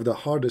one of the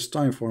hardest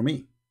time for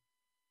me.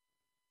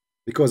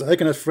 Because I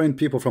cannot friend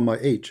people from my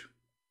age.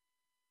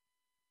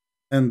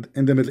 And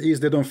in the Middle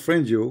East, they don't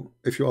friend you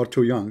if you are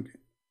too young.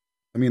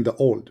 I mean, the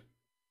old.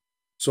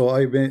 So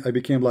I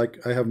became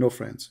like, I have no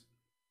friends.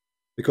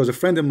 Because a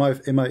friend in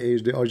my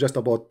age, they are just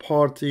about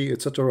party,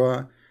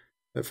 etc.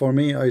 For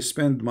me, I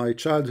spent my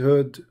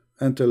childhood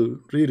until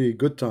really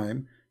good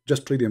time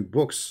just reading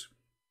books.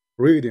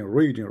 Reading.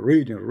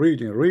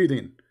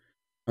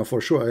 And for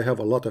sure, I have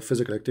a lot of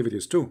physical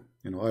activities too.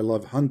 You know, I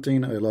love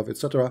hunting, I love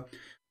etc.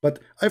 But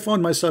I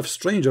found myself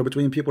stranger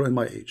between people in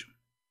my age.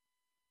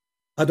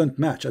 I don't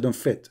match, I don't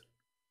fit.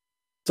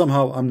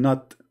 Somehow I'm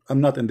not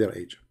in their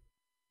age.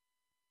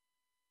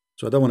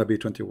 So I don't want to be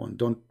 21.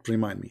 Don't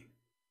remind me.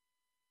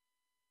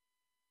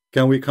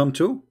 Can we come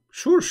to?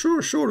 Sure.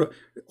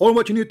 All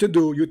what you need to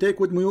do, you take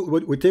with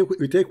we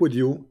take with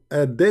you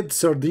a dead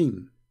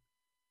sardine.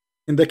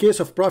 In the case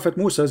of Prophet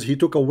Moses, he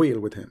took a whale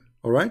with him.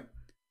 All right.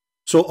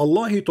 So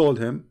Allah, he told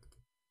him,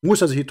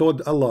 Moses, he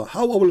told Allah,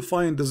 how I will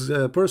find this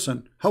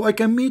person, how I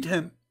can meet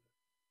him.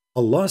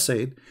 Allah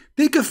said,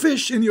 take a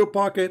fish in your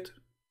pocket.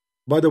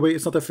 By the way,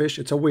 it's not a fish,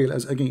 it's a whale,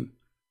 as again.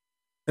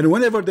 And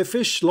whenever the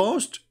fish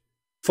lost,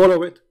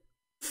 follow it.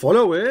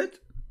 Follow it?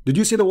 Did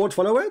you see the word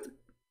follow it?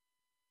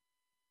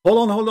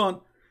 Hold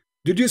on.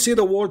 Did you see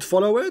the word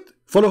follow it?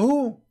 Follow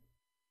who?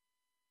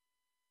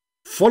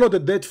 Follow the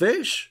dead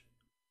fish?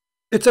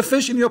 It's a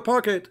fish in your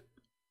pocket.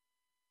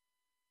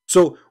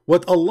 So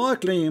what Allah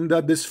claimed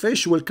that this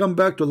fish will come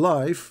back to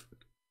life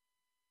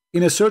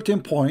in a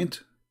certain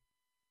point,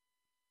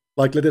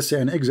 like let us say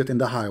an exit in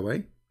the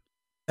highway,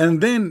 and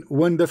then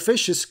when the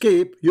fish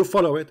escape, you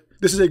follow it.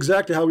 This is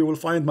exactly how you will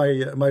find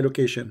my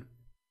location.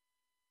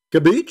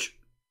 Beach?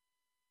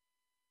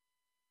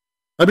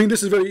 I mean,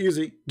 this is very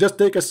easy. Just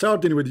take a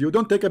sardine with you.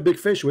 Don't take a big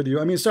fish with you.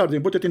 I mean,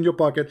 sardine, put it in your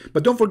pocket,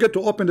 but don't forget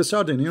to open the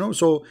sardine, you know,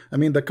 so I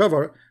mean the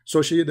cover,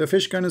 so the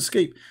fish can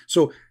escape.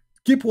 So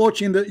keep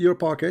watching your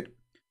pocket.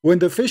 When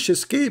the fish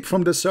escape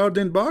from the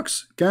sardine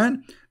box,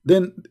 then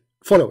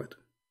follow it.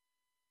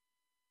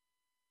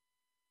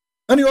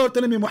 And you are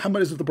telling me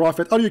Muhammad is the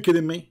prophet? Are you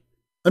kidding me?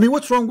 I mean,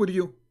 what's wrong with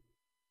you?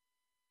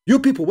 You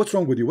people, what's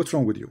wrong with you? What's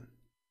wrong with you?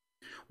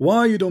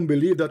 Why you don't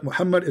believe that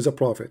Muhammad is a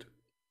prophet?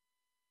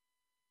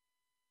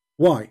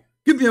 Why?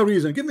 Give me a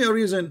reason. Give me a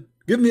reason.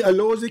 Give me a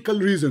logical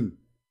reason.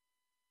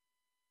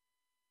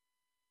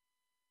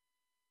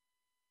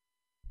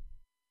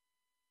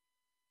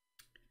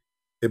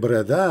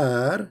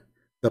 Brother,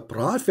 the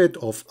Prophet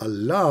of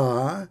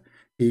Allah,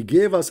 he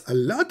gave us a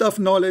lot of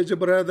knowledge,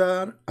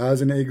 brother.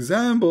 As an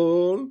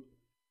example,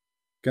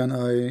 can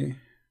I,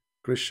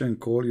 Christian,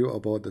 call you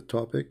about the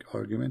topic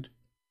argument?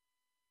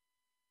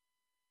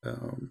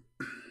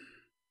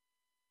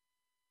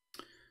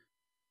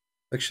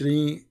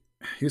 Actually,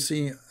 you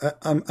see,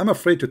 I'm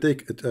afraid to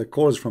take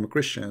calls from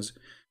Christians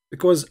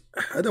because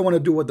I don't want to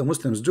do what the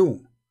Muslims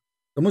do.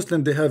 The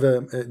Muslims,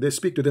 they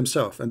speak to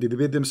themselves and they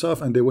debate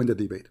themselves and they win the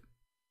debate.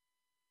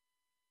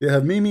 They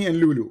have Mimi and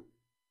Lulu.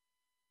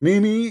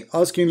 Mimi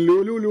asking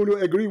Lulu, Lulu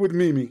agree with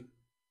Mimi.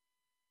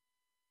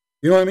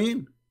 You know what I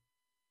mean?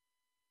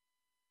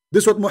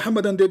 This is what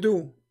Muhammad and they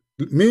do.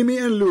 Mimi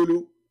and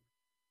Lulu.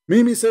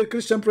 Mimi said,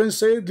 Christian Prince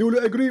said, Lulu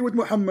agree with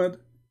Muhammad.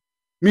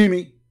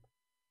 Mimi.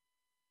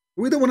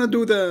 We don't want to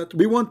do that.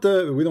 We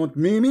want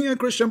Mimi and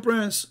Christian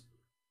Prince.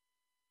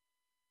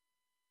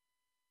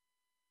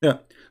 Yeah.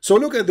 So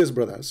look at this,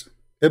 brothers.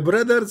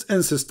 Brothers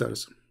and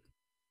sisters.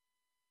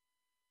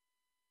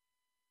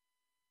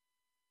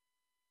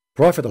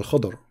 Prophet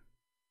Al-Khidr,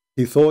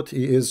 he thought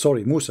he is,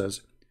 sorry,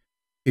 Moses,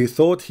 he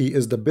thought he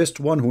is the best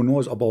one who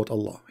knows about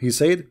Allah. He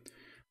said,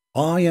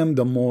 I am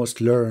the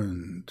most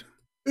learned.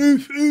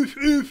 If.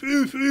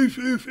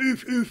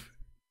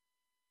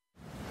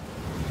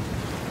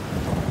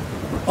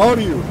 Are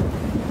you?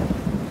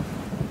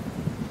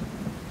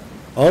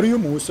 Are you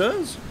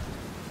Moses?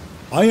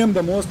 I am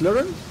the most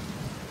learned?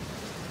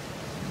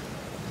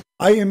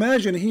 I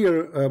imagine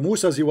here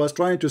Moses, he was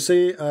trying to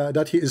say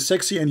that he is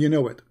sexy and you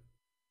know it.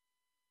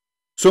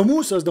 So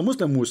Moses, the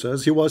Muslim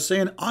Moses, he was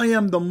saying, I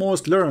am the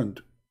most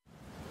learned.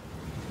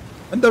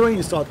 And the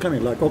rain started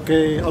coming like,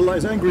 okay, Allah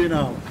is angry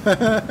now.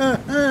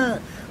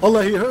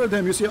 Allah, he heard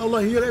him. You see,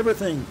 Allah hear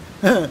everything.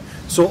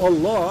 So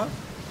Allah,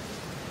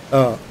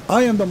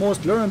 I am the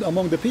most learned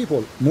among the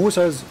people.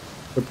 Moses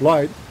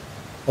replied,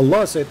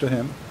 Allah said to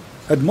him,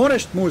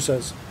 admonished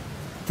Moses,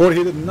 for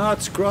he did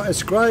not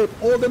ascribe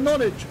all the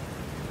knowledge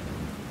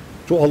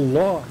to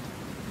Allah.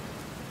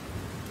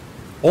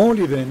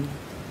 Only then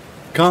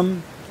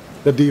come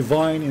the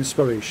divine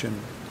inspiration.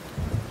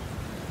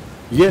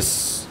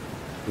 Yes,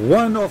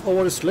 one of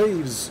our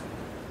slaves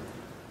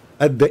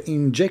at the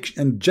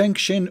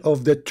junction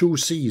of the two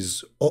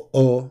seas.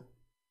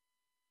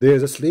 There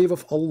is a slave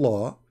of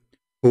Allah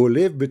who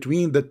live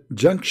between the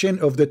junction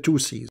of the two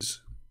seas.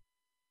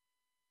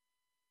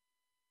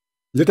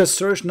 Let us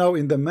search now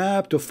in the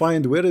map to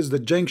find where is the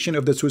junction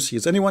of the two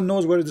seas. Anyone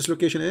knows where this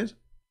location is?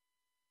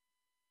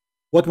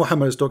 What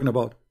Muhammad is talking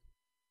about?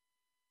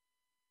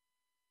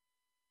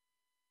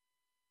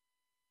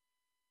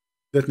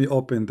 Let me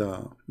open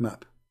the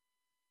map.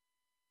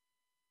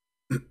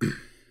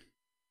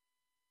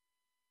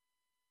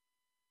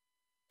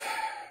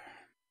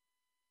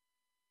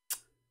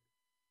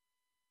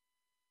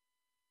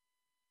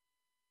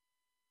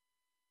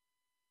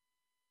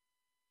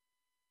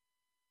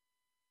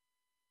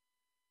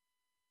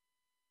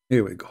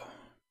 Here we go.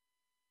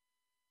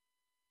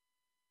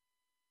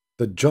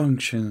 The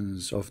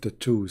junctions of the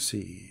two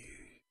seas.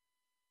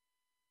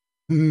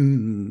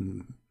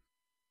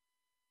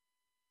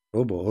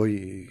 Oh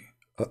boy.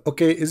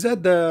 Okay, is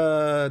that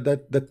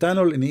the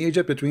tunnel in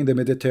Egypt between the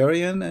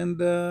Mediterranean and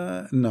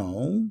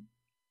no?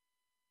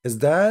 Is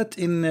that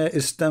in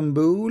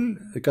Istanbul,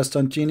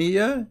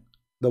 Constantinople,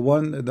 the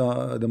one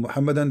the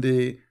Muhammadan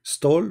they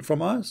stole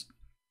from us,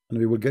 and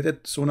we will get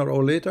it sooner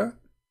or later?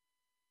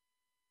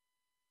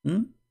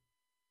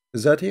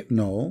 Is that here?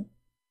 No.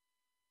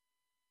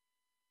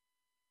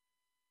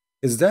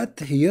 Is that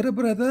here,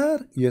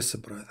 brother? Yes,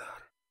 brother.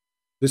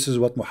 This is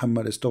what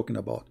Muhammad is talking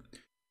about.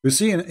 You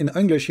see in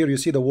English here, you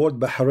see the word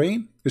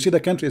Bahrain. You see the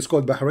country is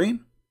called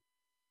Bahrain.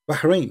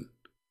 Bahrain.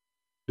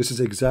 This is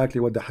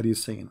exactly what the hadith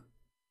is saying.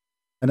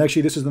 And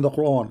actually this is in the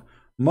Quran.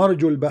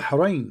 Marjul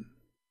Bahrain.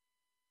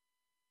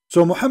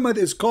 So Muhammad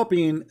is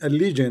copying a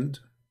legend.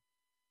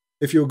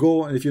 If you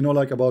go and if you know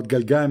like about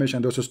Gilgamesh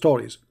and those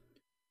stories,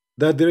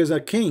 that there is a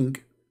king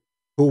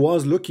who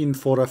was looking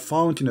for a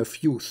fountain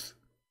of youth.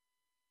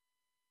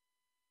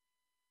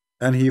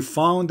 And he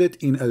found it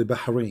in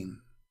Al-Bahrain.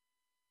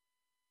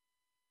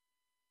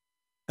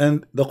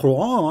 And the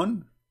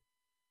Quran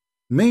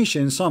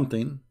mentions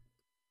something.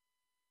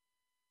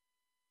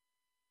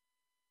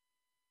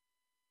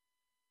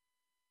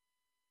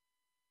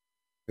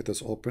 Let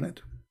us open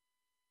it.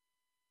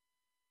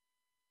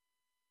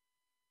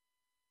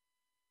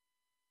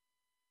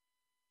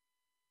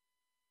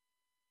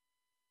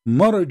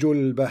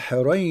 Marjul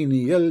Bahrain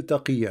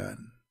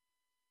yaltaqiyan.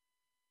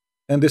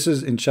 And this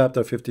is in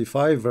chapter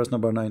 55, verse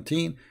number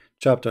 19,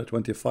 chapter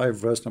 25,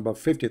 verse number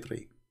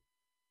 53.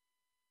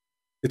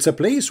 It's a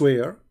place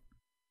where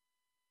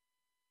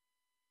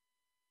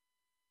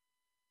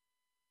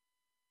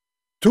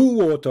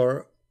two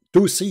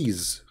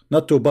seas,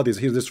 not two bodies.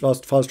 Here's this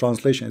fast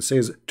translation. It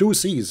says two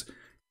seas.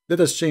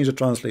 Let us change the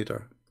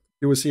translator.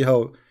 You will see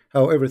how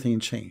everything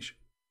changed.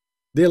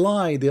 They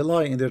lie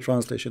in their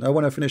translation. I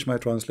want to finish my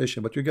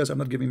translation, but you guys are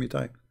not giving me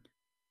time.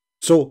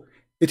 So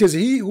it is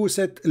he who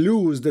set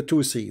loose the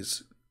two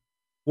seas.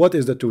 What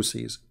is the two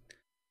seas?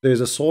 There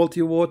is a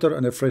salty water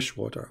and a fresh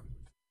water.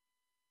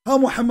 How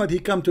Muhammad he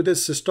come to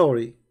this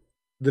story,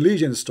 the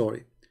legend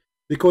story?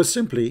 Because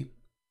simply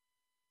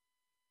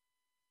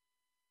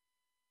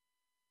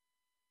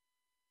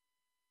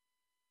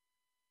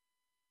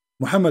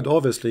Muhammad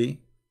obviously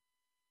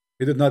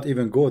he did not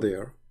even go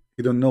there.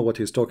 He don't know what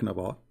he's talking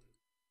about.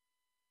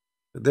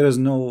 There is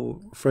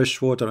no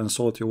fresh water and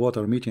salty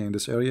water meeting in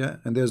this area,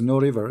 and there's no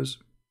rivers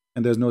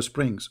and there's no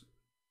springs.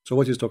 So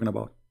what he's talking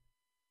about?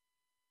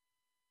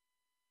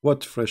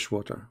 What fresh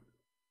water?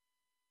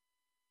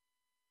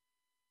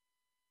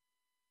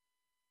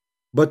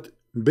 But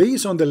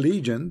based on the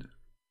legend,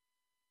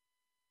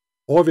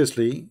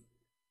 obviously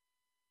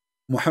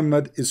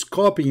Muhammad is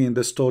copying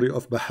the story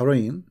of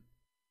Bahrain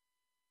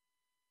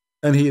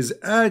and he is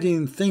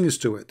adding things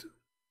to it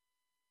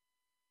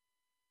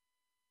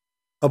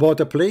about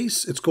a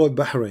place, it's called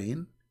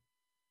Bahrain,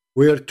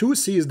 where two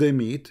seas they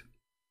meet,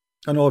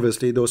 And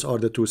obviously those are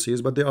the two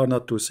seas, but they are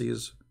not two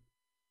seas.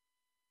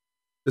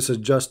 This is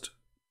just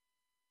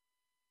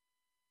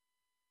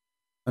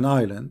an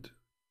island.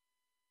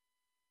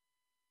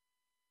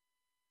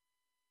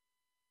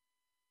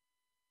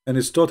 And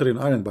it's totally an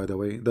island, by the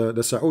way.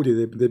 The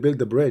Saudi, they built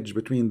the bridge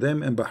between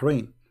them and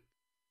Bahrain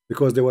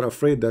because they were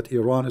afraid that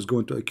Iran is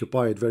going to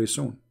occupy it very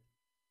soon.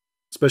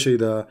 Especially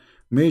the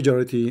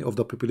majority of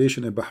the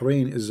population in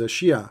Bahrain is a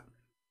Shia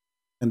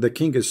and the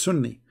king is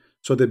Sunni.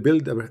 So they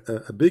build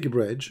a big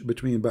bridge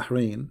between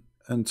Bahrain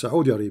and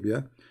Saudi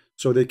Arabia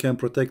so they can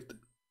protect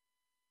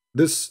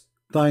this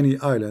tiny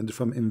island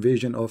from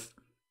invasion of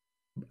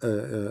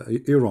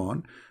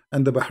Iran.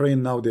 And the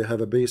Bahrain now they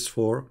have a base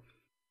for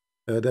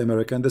the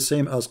American, the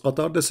same as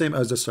Qatar, the same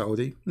as the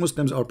Saudi.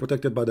 Muslims are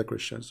protected by the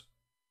Christians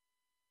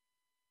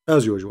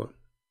as usual.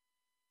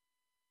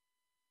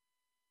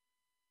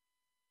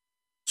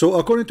 So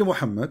according to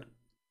Muhammad,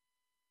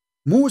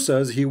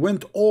 Musa's, he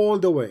went all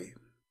the way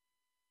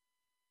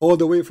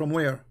from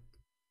where?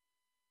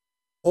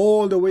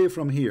 All the way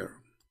from here.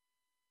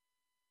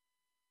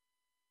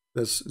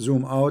 Let's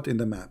zoom out in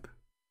the map.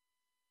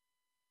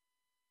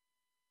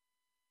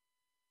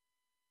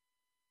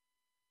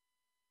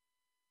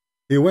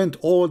 He went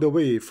all the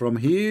way from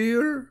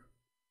here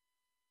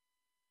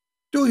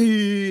to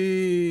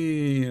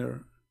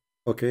here.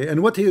 Okay,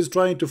 and what he is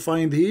trying to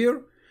find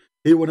here,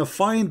 he want to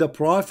find the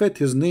prophet.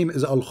 His name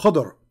is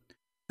Al-Khadr,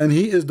 and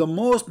he is the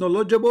most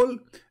knowledgeable,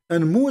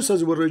 and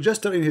Musa will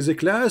register in his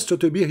class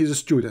to be his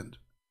student.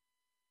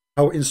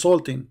 How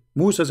insulting.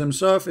 Musa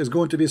himself is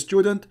going to be a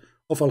student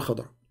of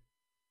Al-Khadr.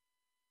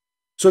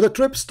 So the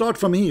trip start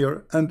from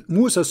here, and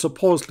Musa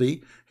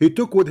supposedly he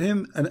took with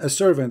him a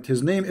servant.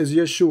 His name is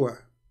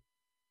Yeshua.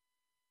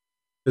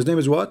 His name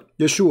is what?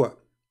 Yeshua.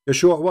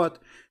 Yeshua what?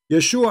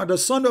 Yeshua, the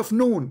son of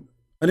Nun.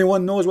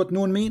 Anyone knows what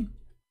Nun mean?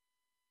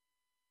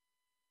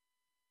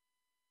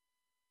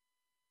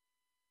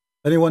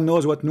 Anyone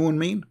knows what Nun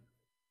mean?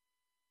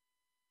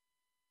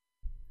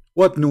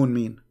 What Nun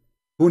mean?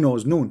 Who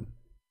knows Nun?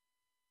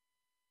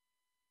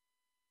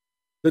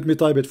 Let me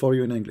type it for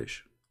you in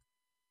English.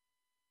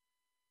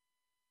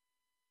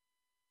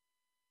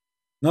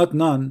 Not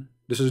none,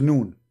 this is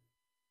Nun.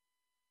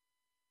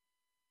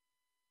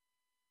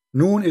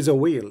 Nun is a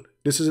whale.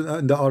 This is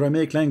in the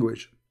Aramaic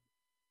language.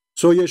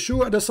 So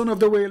Yeshua, the son of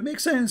the whale,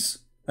 makes sense.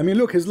 I mean,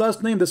 look, his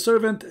last name, the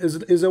servant,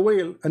 is a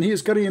whale, and he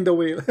is carrying the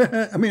whale.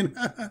 I mean,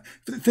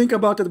 think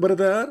about it,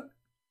 brother.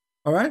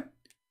 All right?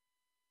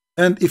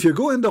 And if you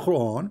go in the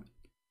Quran,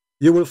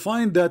 you will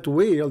find that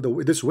whale,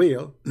 this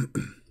whale,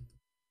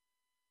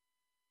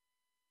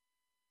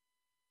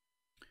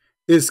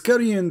 is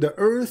carrying the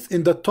earth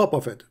in the top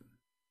of it.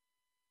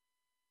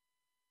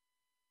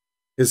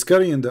 Is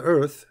carrying the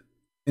earth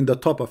in the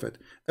top of it.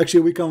 Actually,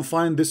 we can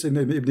find this in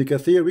Ibn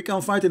Kathir. We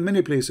can find in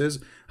many places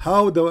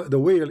how the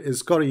whale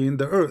is carrying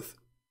the earth.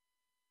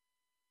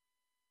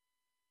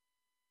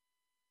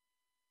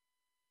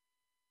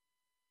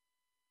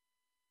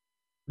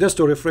 Just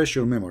to refresh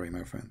your memory,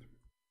 my friend.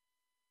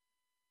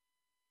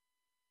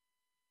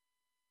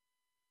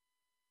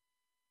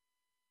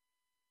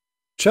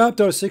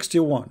 Chapter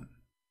 61,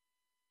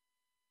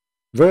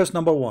 verse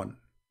number 1.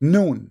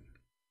 Noon.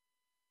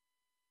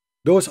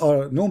 Those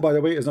are, Noon, by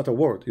the way, is not a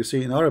word. You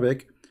see, in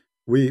Arabic,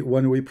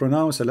 when we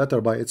pronounce a letter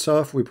by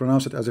itself, we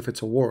pronounce it as if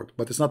it's a word,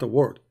 but it's not a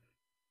word.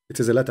 It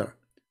is a letter.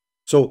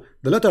 So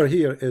the letter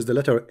here is the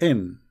letter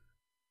N.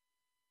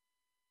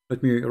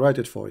 Let me write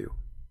it for you.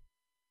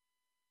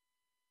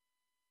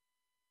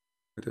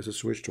 It is a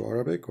switch to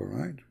Arabic, all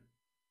right.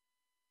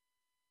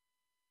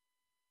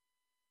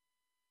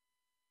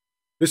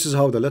 This is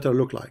how the letter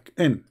look like,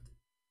 N.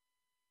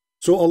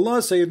 So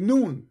Allah said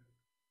Noon.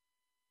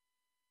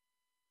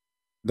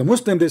 The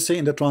Muslim, they say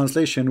in the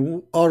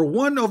translation, are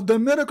one of the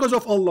miracles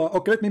of Allah.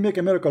 Okay, let me make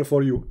a miracle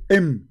for you.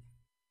 M,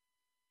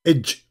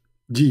 H,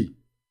 G,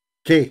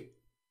 K.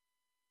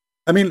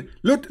 I mean,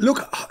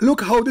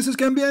 look how this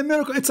can be a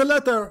miracle. It's a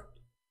letter.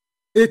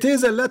 It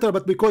is a letter,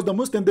 but because the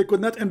Muslim, they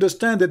could not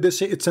understand it, they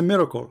say it's a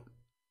miracle.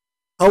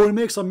 I will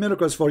make some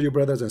miracles for you,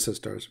 brothers and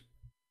sisters.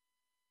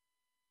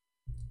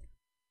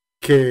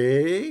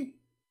 K,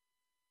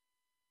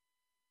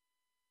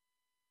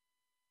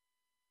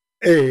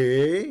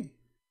 A,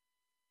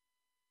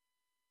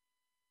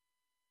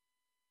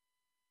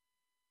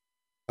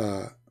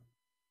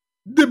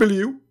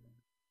 W.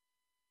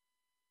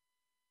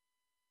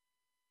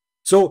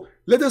 So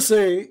let us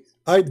say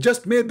I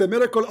just made the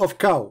miracle of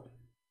cow.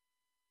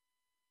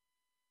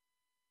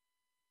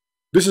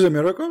 This is a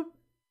miracle,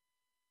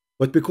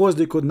 but because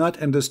they could not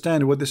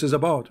understand what this is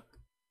about.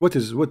 What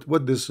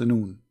this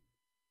Noon?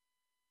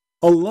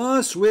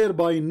 Allah swear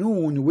by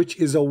Noon, which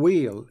is a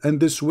whale, and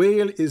this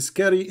whale is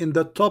carrying in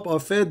the top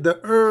of it the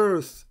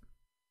earth.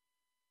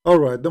 All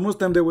right, the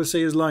Muslim, they will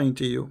say is lying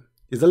to you.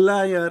 He's a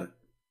liar.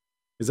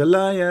 He's a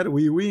liar.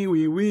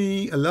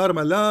 We. Alarm,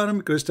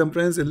 alarm. Christian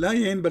Prince is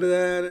lying,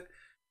 brother.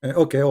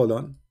 Okay, hold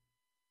on.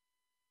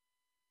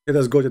 Let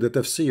us go to the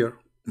tafsir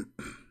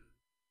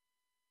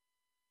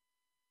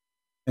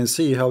and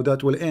see how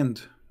that will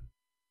end.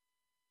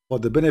 for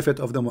the benefit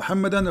of the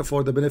Muhammadan, or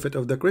for the benefit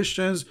of the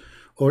Christians,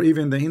 or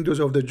even the Hindus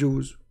or the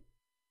Jews.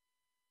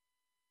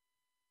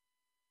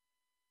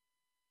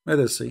 Let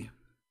us see.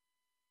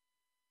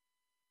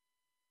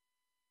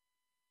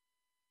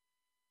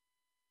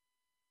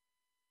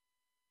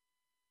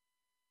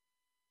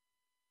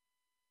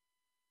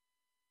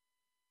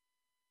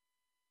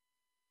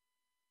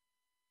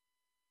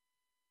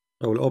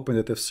 I will open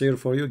the tafsir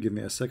for you. Give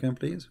me a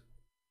second, please.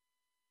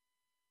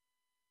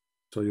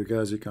 So you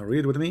guys, you can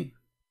read with me.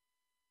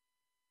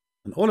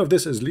 And all of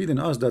this is leading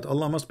us that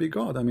Allah must be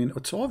God. I mean,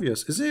 it's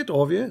obvious. Is it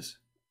obvious?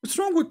 What's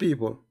wrong with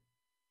people?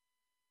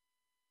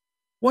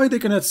 Why they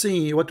cannot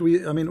see what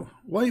we, I mean,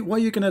 why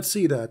you cannot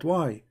see that?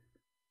 Why?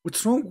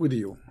 What's wrong with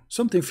you?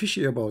 Something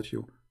fishy about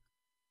you.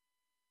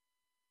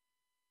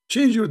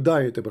 Change your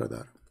diet,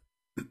 brother.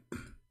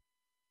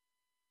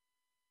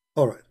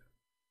 All right.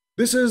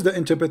 This is the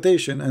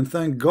interpretation, and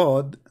thank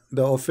God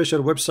the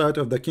official website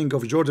of the King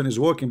of Jordan is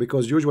working,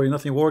 because usually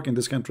nothing works in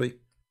this country,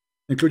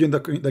 including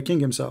the king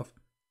himself.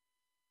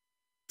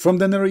 From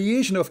the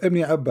narration of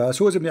Ibn Abbas,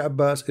 who is Ibn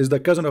Abbas? Is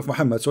the cousin of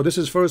Muhammad. So this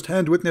is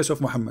first-hand witness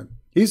of Muhammad.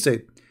 He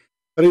said,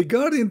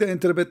 regarding the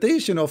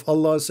interpretation of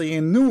Allah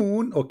saying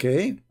noon,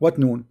 okay, what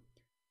noon?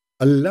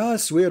 Allah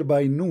swear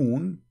by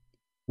noon,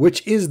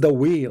 which is the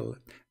whale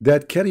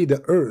that carry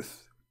the earth.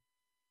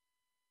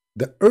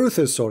 The earth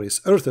is, sorry,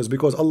 earth is,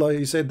 because Allah,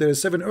 he said there is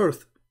seven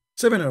earth,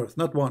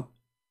 not one.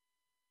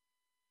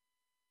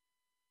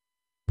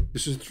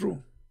 This is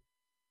true.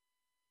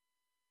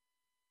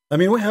 I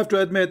mean, we have to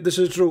admit this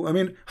is true. I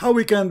mean, how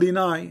we can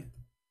deny?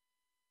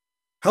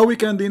 How we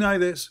can deny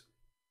this?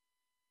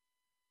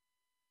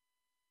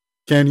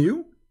 Can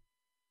you?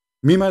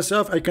 Me,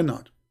 myself, I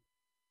cannot.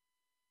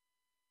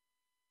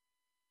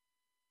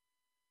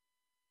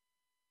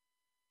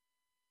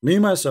 Me,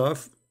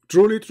 myself,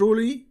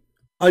 truly,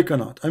 I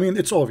cannot. I mean,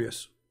 it's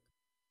obvious.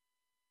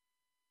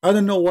 I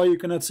don't know why you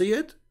cannot see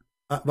it,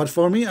 but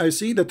for me, I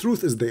see the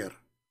truth is there.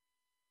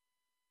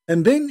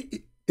 And then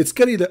it's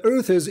carry the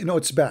earth is,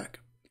 its back.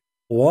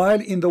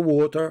 While in the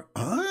water,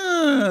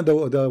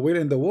 the whale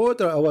in the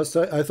water,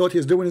 I thought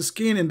he's doing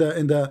skiing in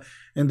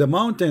the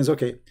mountains.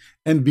 Okay,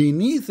 and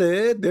beneath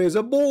it there is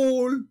a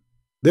bowl.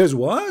 There's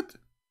what?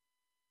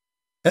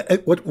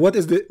 What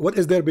is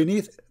there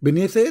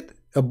beneath it?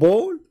 A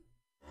bowl?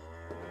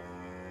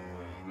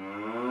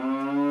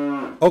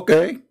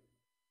 Okay,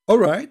 all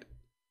right.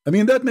 I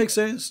mean, that makes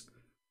sense.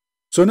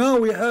 So now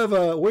we have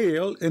a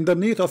whale,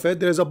 underneath of it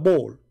there's a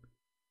bowl,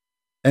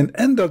 and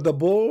under the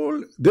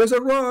bowl there's a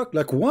rock.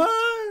 Like what?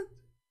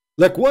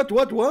 Like what?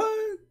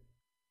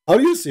 Are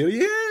you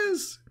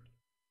serious?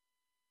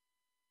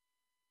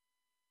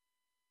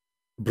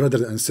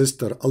 Brother and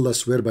sister, Allah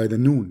swear by the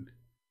noon.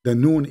 The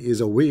noon is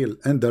a whale,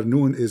 under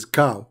noon is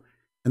cow,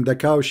 and the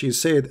cow, she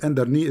said,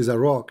 underneath is a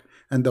rock,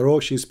 and the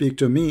rock, she speak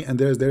to me, and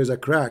there is a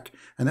crack,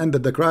 and under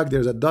the crack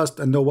there's a dust,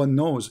 and no one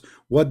knows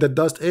what the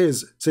dust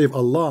is save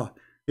Allah.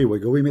 Here we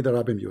go, we made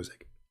Arabic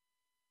music.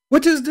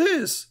 What is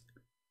this?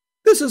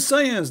 This is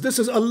science. This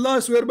is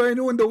Allah swear by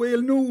noon, the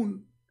whale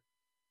noon.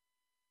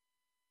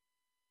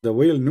 The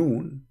whale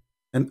noon.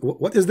 And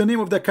what is the name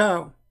of the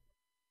cow?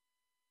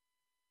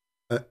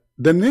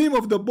 The name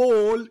of the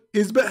bowl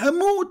is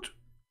Bahamut.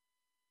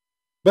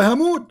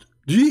 Bahamut,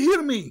 do you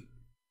hear me?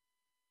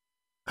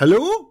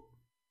 Hello?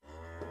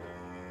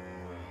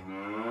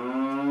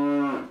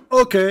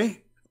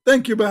 Okay,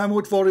 thank you,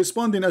 Bahamut, for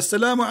responding.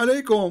 Assalamu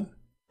alaikum.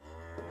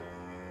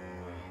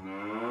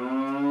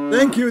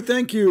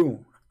 Thank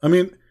you. I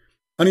mean,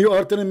 and you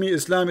are telling me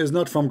Islam is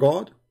not from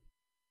God?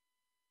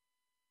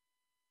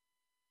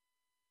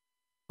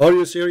 Are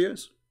you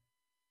serious?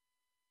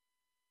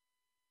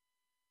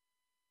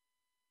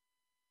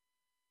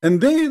 And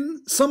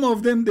then some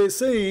of them, they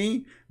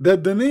say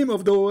that the name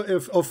of the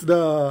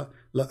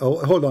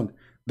hold on,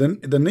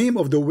 the name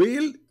of the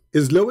whale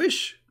is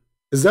Lowish.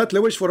 Is that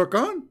Lowish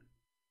Farrakhan?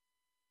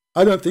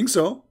 I don't think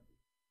so.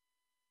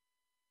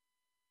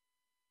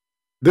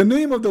 The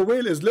name of the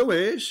whale is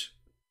Lowish.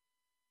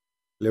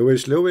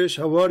 Lowish,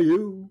 how are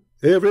you?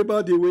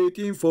 Everybody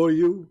waiting for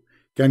you.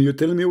 Can you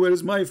tell me where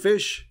is my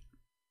fish?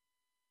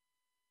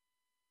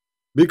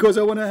 Because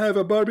I want to have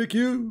a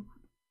barbecue.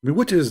 I mean,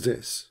 what is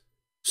this?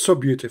 So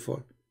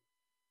beautiful.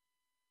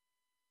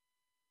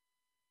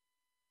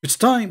 It's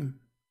time.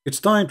 It's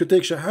time to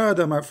take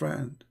Shahada, my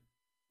friend.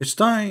 It's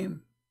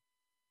time.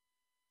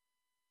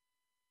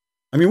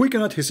 I mean, we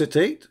cannot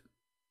hesitate.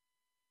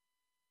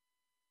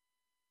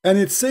 And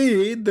it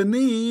said the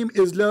name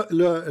is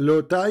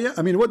Lotaya.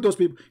 I mean, what those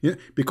people,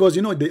 because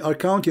they are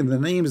counting the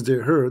names they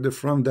heard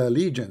from the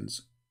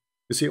legions.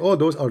 You see, all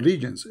those are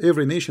legions.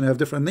 Every nation have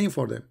different name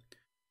for them.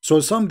 So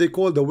some they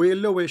call the whale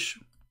Lowish.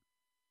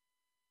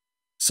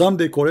 Some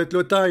they call it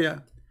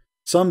Lotaya.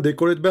 Some they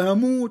call it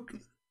Bahamut.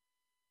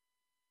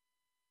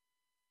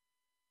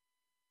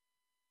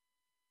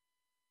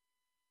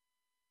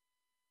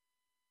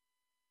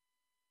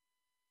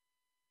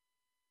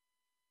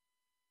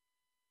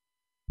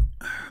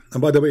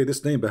 And by the way,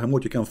 this name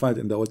Bahamut you can find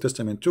in the Old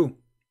Testament too,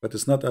 but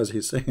it's not as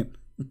he's saying.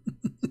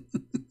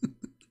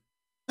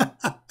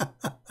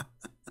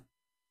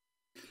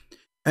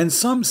 And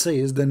some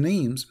says the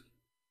names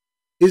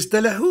is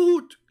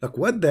Talahut. Like,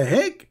 what the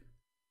heck?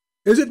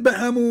 Is it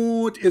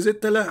Bahamut? Is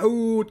it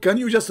Talahut? Can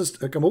you just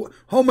come on?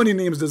 How many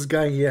names does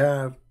guy he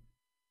have?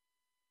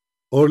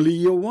 Or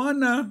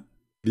Liyawana?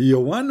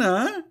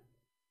 Liyawana?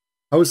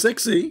 How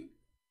sexy.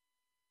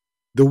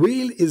 The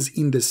whale is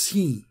in the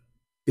sea.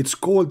 It's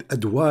called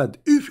Adwad.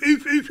 If.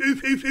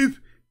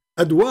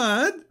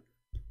 Adwad?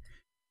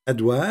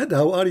 Adwad?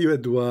 How are you,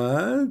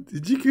 Adwad?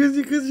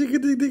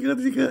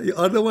 You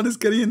are the one who's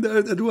carrying the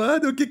earth,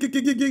 Adwad?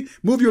 Okay.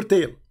 Move your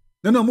tail.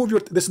 No, move your...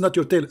 This is not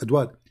your tail,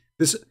 Adwad.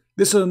 This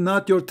is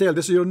not your tail.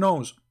 This is your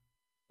nose.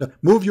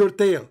 Move your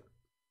tail.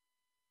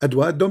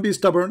 Adwad, don't be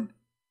stubborn.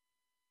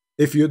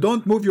 If you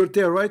don't move your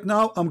tail right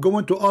now, I'm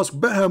going to ask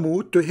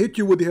Bahamut to hit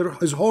you with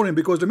his horn,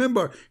 because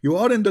remember, you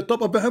are in the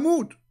top of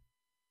Bahamut.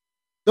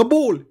 The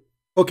ball.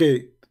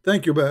 Okay,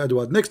 thank you,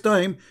 Adwad. Next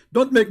time,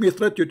 don't make me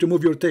threat you to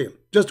move your tail.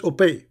 Just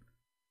obey.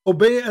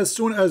 Obey as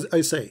soon as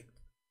I say.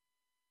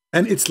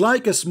 And it's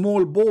like a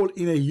small ball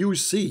in a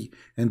huge sea.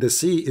 And the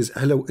sea is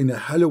in a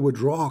hollowed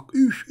rock.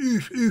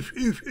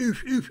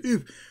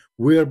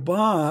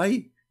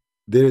 Whereby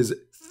there is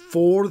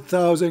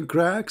 4,000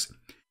 cracks.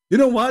 You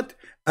know what?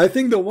 I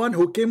think the one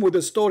who came with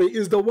the story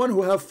is the one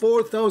who have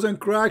 4,000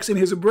 cracks in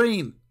his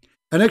brain.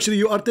 And actually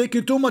you are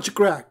taking too much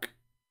crack.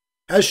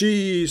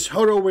 Hashish,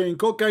 heroin,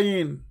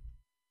 cocaine.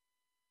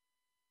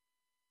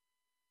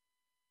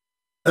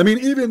 I mean,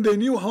 even they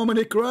knew how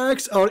many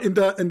cracks are in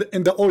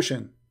the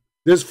ocean.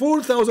 There's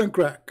 4,000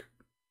 crack.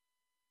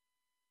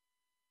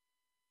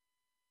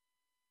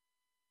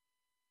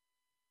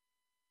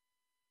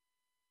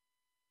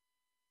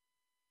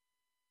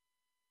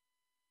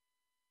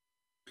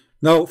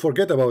 Now,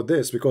 forget about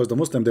this, because the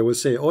Muslim, they will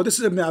say, oh, this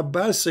is Ibn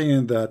Abbas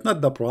saying that,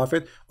 not the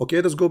Prophet. Okay,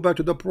 let's go back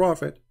to the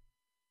Prophet.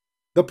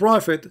 The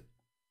Prophet,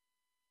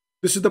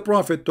 this is the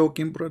Prophet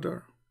talking,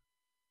 brother.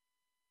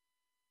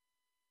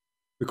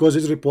 Because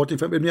he's reporting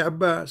from Ibn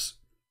Abbas.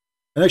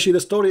 And actually, the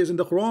story is in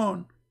the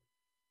Quran.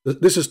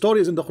 This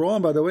story is in the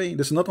Quran, by the way.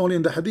 This is not only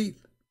in the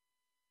Hadith.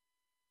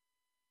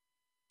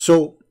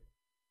 So,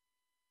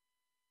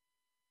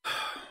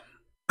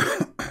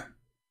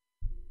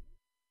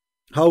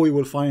 how we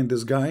will find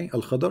this guy,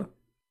 Al-Khadr?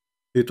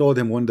 He told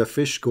him, when the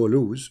fish go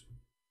loose,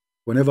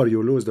 whenever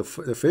you lose the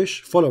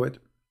fish, follow it.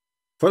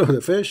 Follow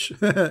the fish.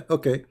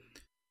 Okay.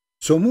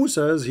 So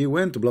Musa, he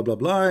went blah, blah,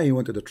 blah. He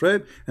went to the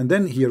trip. And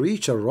then he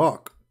reached a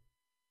rock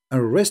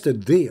and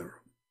rested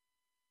there.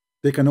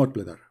 They cannot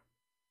play there.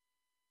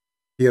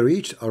 He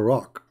reached a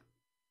rock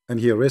and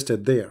he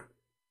rested there.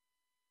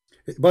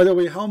 By the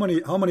way, how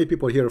many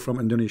people here from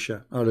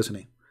Indonesia are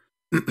listening?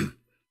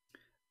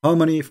 How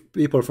many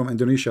people from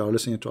Indonesia are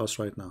listening to us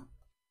right now?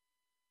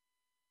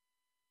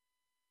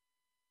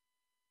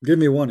 Give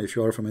me one if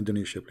you are from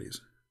Indonesia,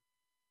 please.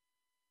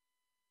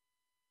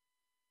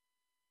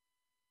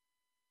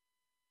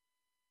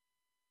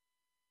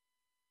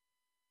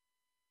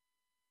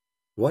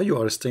 Why you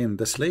are staying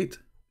this late?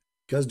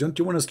 Because don't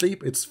you want to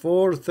sleep? It's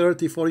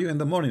 4:30 for you in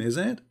the morning,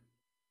 isn't it?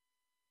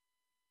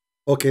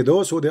 Okay,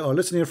 those who they are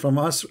listening from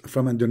us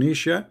from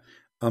Indonesia,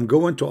 I'm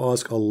going to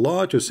ask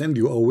Allah to send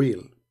you a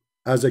wheel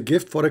as a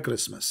gift for a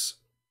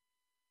Christmas.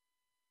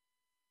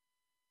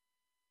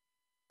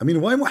 I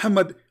mean, why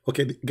Muhammad?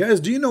 Okay, guys,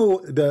 do you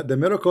know the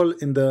miracle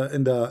in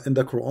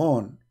the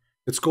Quran?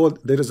 It's called,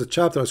 there is a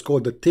chapter, it's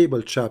called the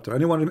table chapter.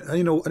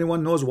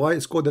 Anyone knows why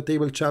it's called the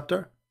table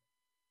chapter?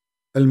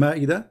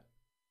 Al-Ma'idah?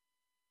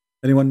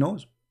 Anyone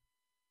knows?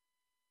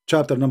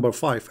 Chapter number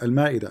 5,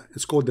 Al-Ma'idah.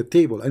 It's called the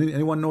table.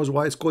 Anyone knows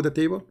why it's called the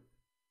table?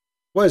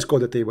 Why it's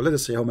called the table? Let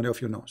us see how many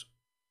of you knows.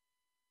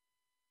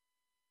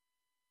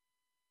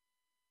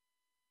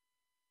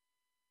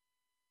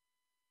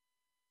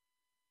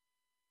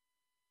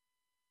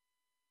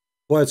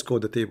 Why it's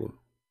called the table?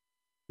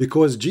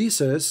 Because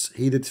Jesus,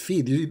 he did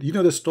feed. You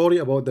know the story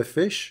about the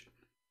fish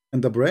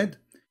and the bread?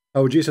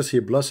 How Jesus, he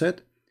blessed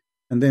it,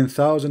 and then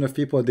thousands of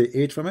people, they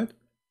ate from it.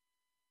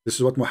 This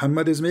is what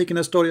Muhammad is making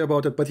a story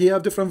about it, but he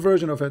have different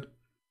version of it.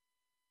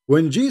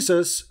 When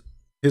Jesus,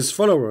 his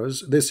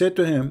followers, they said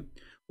to him,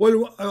 well,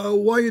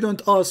 why you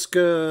don't ask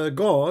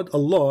God,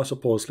 Allah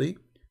supposedly,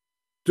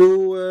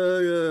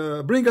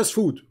 to bring us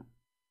food?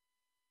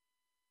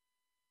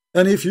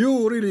 And if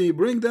you really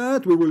bring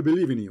that, we will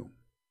believe in you.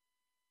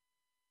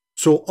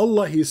 So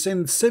Allah, he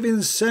sent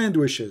 7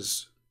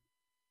 sandwiches.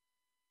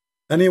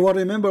 Anyone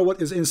remember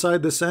what is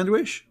inside the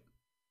sandwich?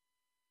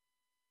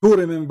 Who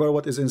remember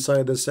what is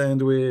inside the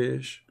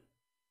sandwich?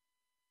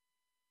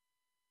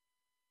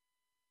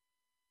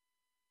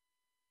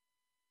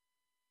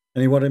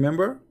 Anyone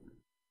remember?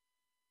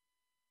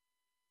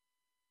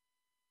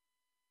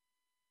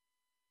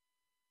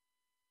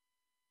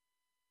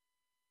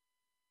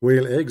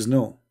 Whale eggs?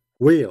 No.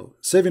 Whale.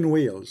 7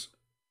 whales.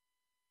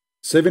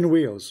 7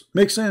 whales.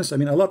 Makes sense. I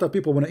mean, a lot of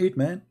people want to eat,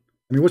 man.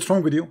 I mean, what's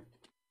wrong with you?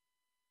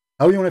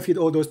 How you want to feed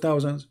all those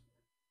thousands?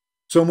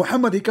 So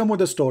Muhammad, he come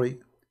with a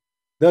story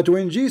that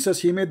when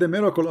Jesus, he made the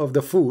miracle of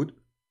the food,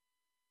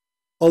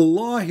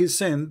 Allah, he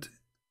sent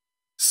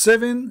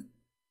 7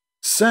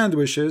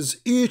 sandwiches,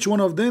 each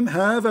one of them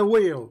have a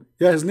whale.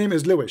 Yeah, his name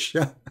is Lewis.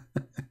 Yeah.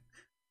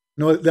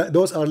 No,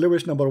 those are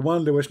Lewis number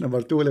 1, Lewis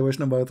number 2, Lewis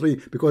number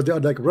 3, because they are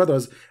like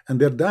brothers, and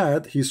their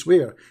dad, he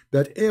swear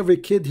that every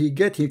kid he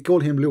get, he call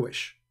him Lewis.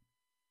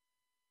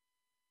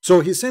 So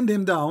he sent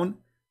him down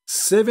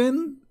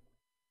 7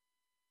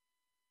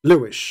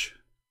 Lewis,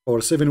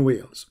 or 7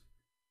 whales.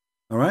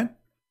 All right.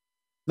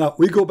 Now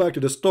we go back to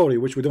the story,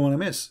 which we don't want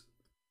to miss.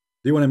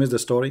 Do you want to miss the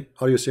story?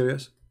 Are you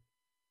serious?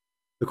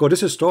 Because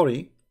this is a story,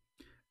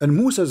 and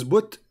Moses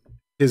put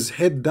his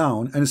head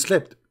down and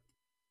slept.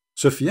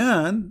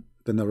 Sufyan,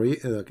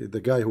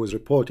 the guy who was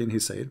reporting, he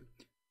said,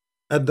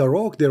 at the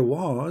rock there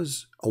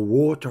was a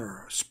water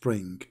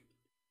spring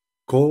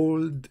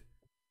called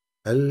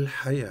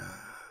Al-Hayat.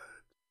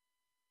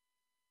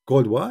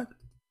 Called what?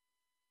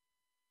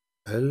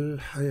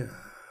 Al-Hayat.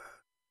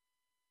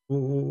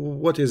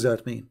 What does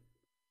that mean?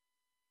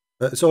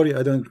 Sorry,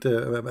 I don't.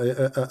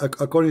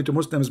 According to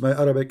Muslims, my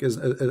Arabic is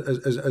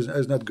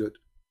not good.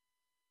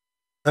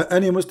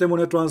 Any Muslim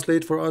want to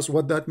translate for us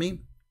what that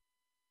means?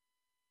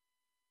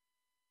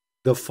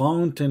 The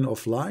fountain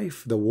of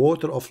life, the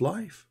water of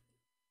life.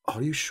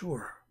 Are you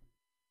sure?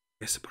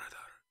 Yes, brother.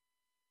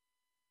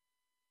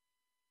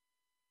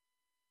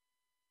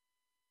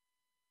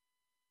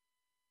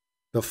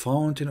 The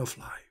fountain of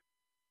life.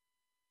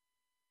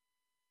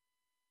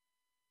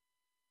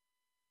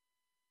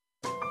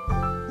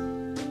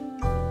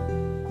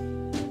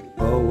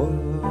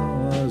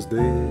 Was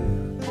there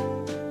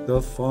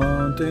the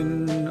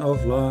fountain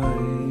of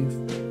life?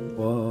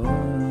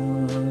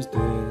 Was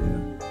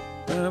there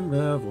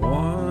the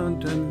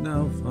fountain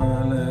of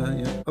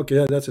life? Okay,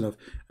 yeah, that's enough.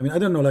 I mean, I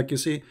don't know, like you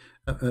see,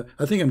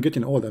 I think I'm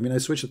getting old. I mean, I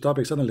switched the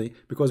topic suddenly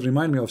because it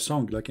reminded me of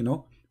song, like, you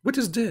know, what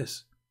is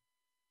this?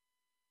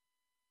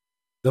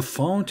 The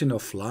fountain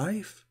of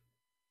life?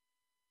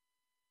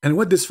 And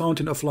what is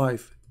fountain of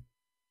life?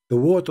 The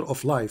water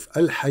of life,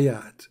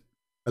 Al-Hayat.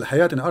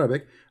 Al-Hayat in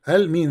Arabic,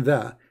 Al mean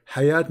the,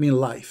 Hayat mean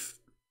life.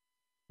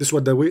 This is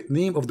what the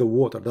name of the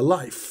water, the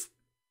life.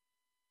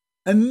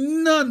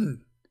 And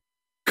none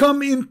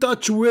come in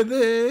touch with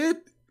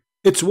it.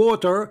 It's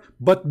water,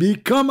 but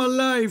become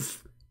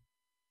alive.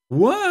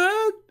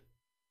 What?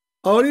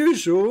 Are you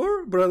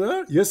sure,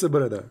 brother? Yes,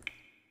 brother.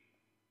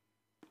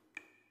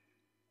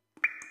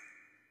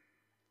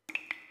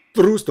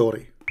 True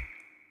story.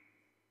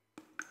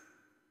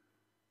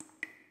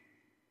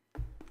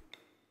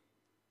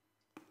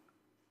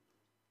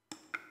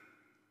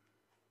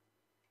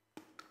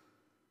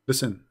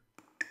 Listen,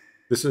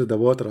 this is the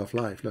water of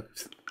life. Look,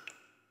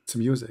 it's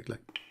music. Like,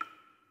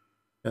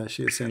 yeah,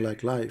 she is saying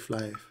like life,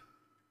 life.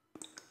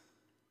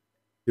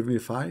 Give me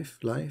 5,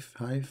 life,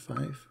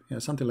 5. Yeah,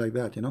 something like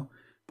that. You know,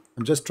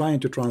 I'm just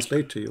trying to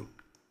translate to you.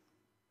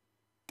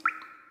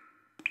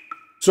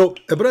 So,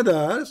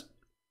 brothers,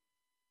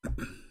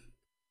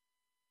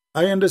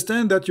 I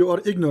understand that you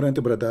are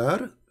ignorant,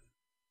 brother,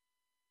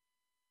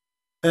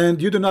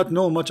 and you do not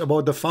know much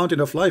about the fountain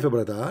of life,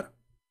 brother.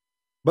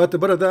 But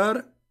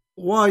brother,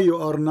 why you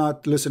are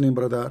not listening,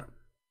 brother?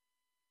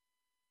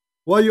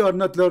 Why you are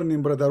not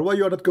learning, brother? Why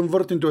you are not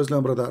converting to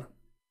Islam, brother?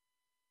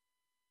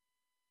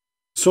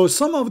 So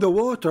some of the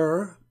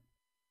water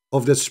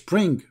of the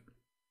spring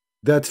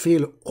that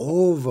fell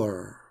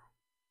over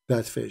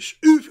that fish,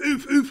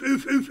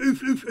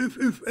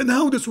 and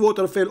how this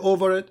water fell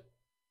over it?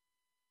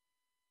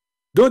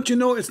 Don't you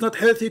know it's not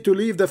healthy to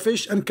leave the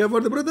fish and cover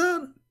the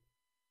brother?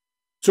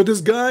 So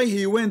this guy,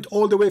 he went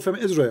all the way from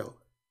Israel,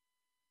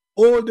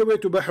 all the way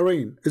to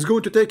Bahrain. It's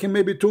going to take him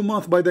maybe 2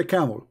 months by the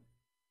camel.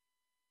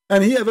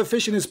 And he have a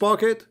fish in his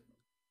pocket?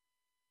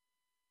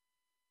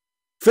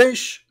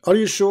 Fish? Are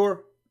you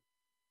sure?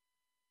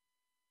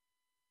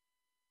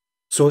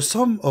 So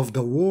some of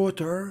the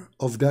water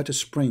of that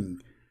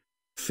spring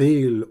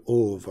fell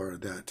over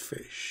that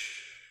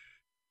fish.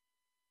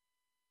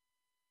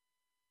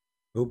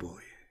 Oh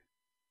boy.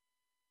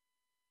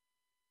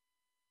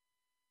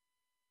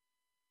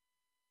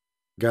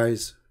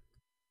 Guys,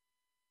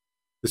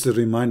 this will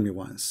remind me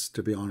once,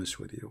 to be honest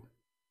with you.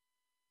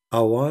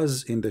 I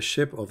was in the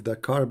ship of the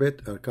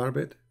Carbet,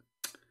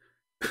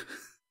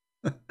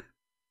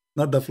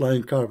 not the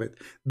flying Carbet,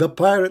 the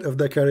Pirate of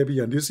the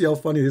Caribbean. Do you see how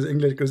funny his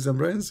English Christian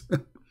friends?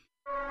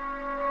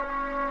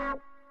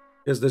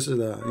 Yes, this is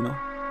the, you know,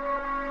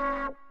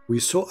 we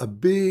saw a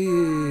big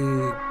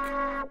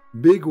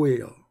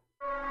whale.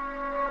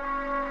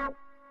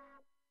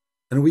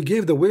 And we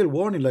gave the whale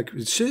warning, like,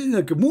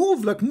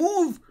 move, like,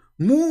 move.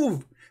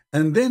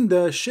 And then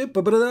the ship,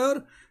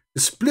 brother,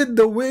 split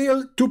the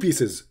whale 2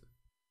 pieces.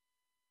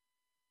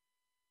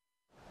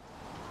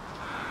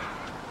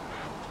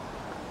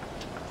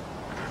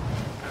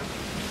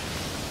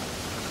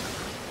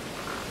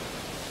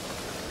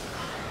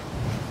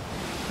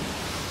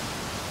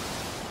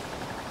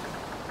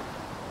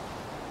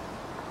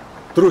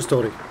 True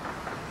story.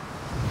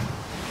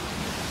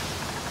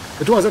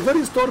 It was a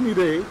very stormy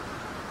day,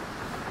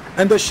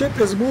 and the ship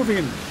is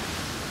moving.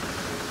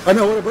 And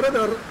our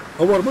brother,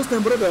 our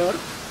Muslim brother,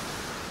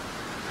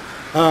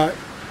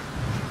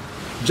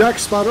 Jack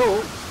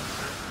Sparrow,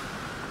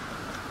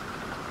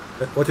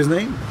 What his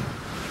name?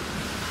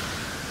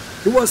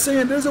 He was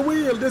saying, there's a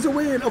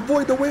whale,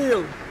 avoid the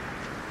whale.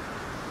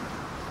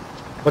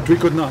 But we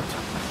could not.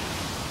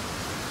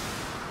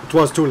 It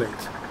was too late.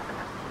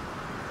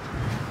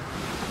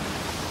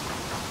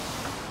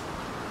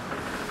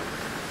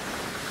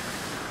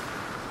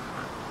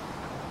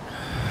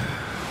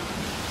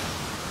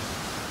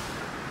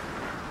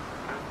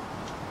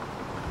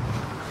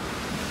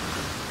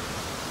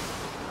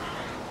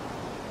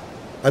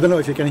 I don't know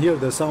if you can hear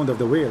the sound of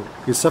the whale.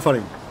 He's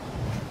suffering.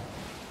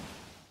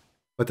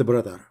 But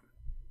brother,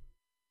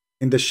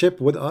 in the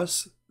ship with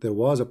us, there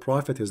was a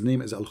prophet. His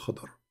name is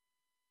Al-Khudr.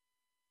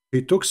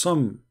 He took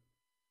some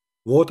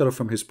water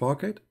from his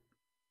pocket.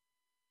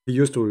 He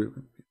used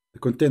to a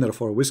container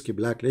for whiskey,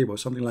 Black Label,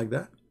 something like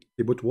that.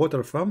 He put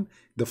water from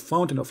the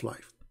fountain of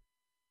life.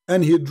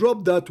 And he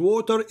dropped that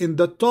water in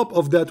the top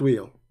of that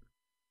whale.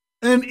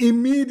 And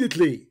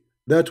immediately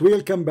that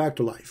whale came back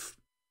to life.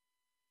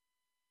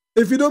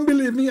 If you don't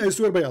believe me, I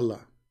swear by Allah.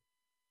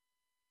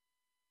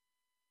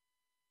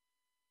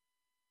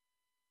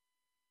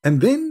 And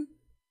then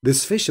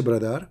this fish,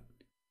 brother,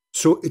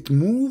 so it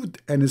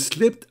moved and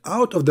slipped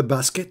out of the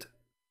basket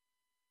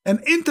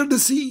and entered the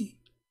sea.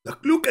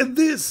 Look at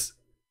this.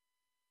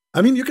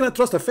 I mean, you cannot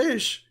trust a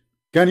fish,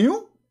 can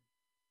you?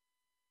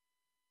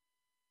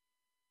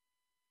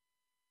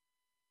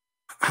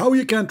 How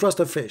you can trust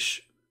a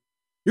fish?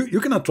 You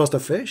cannot trust a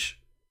fish.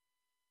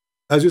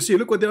 As you see,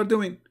 look what they are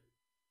doing.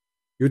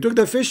 You took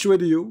the fish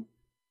with you.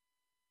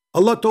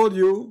 Allah told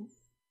you,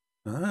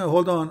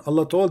 hold on.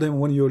 Allah told him,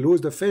 when you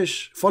lose the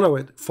fish, follow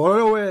it.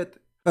 Follow it.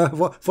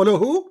 Follow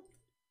who?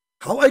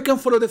 How I can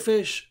follow the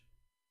fish?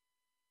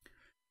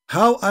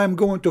 How I'm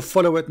going to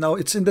follow it now?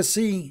 It's in the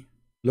sea.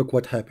 Look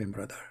what happened,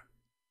 brother.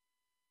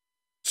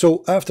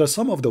 So after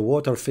some of the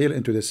water fell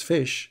into this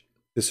fish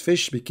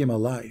became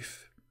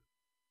alive.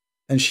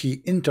 And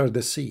she entered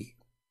the sea.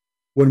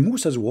 When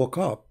Moses woke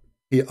up,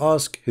 he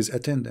asked his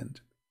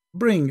attendant,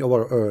 bring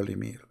our early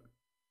meal.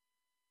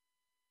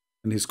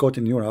 And he's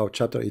quoting Nurah,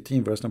 chapter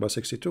 18, verse number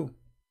 62.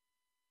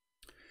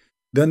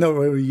 Then the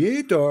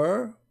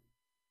narrator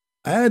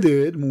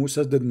added,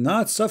 Moses did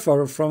not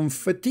suffer from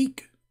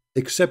fatigue,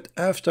 except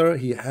after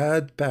he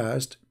had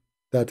passed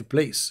that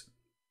place.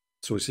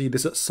 So you see,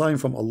 this is a sign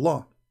from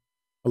Allah.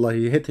 Allah,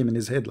 he hit him in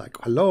his head like,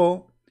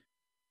 hello.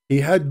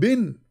 He had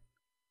been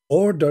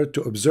ordered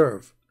to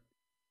observe.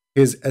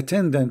 His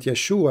attendant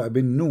Yeshua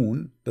bin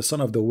Nun, the son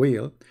of the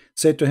whale,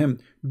 said to him,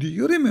 do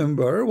you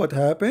remember what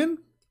happened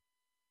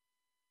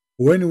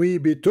when we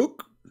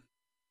betook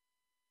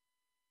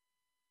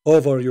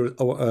over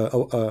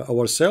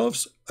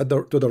ourselves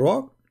to the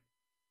rock?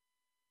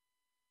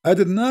 I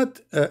did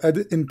not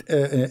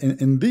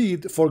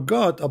indeed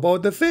forgot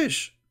about the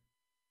fish.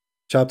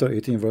 Chapter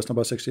 18, verse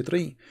number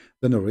 63.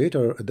 The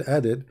narrator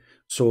added,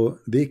 so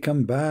they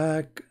come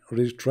back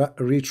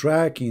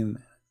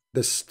retracking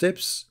the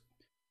steps,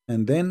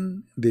 and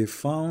then they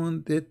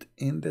found it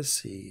in the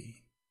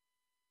sea.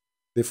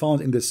 They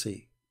found in the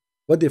sea.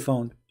 What they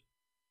found?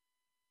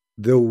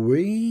 The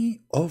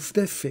way of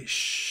the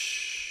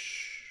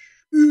fish.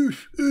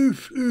 Oof,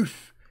 oof,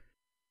 oof.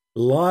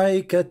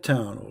 Like a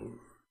tunnel.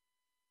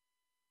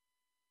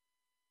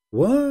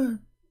 What?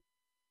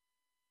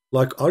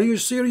 Like, are you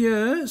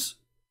serious?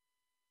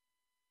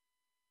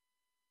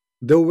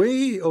 The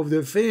way of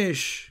the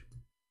fish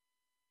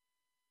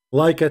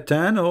like a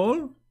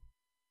tunnel?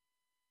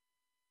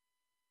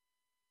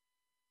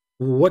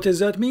 What does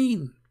that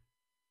mean?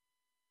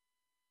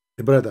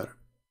 Brother,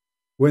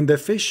 when the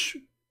fish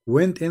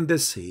went in the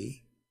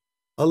sea,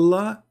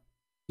 Allah,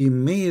 he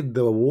made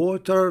the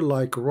water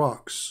like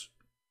rocks.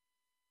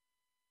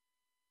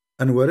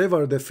 And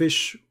wherever the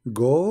fish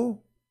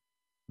go,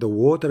 the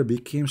water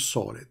became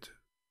solid.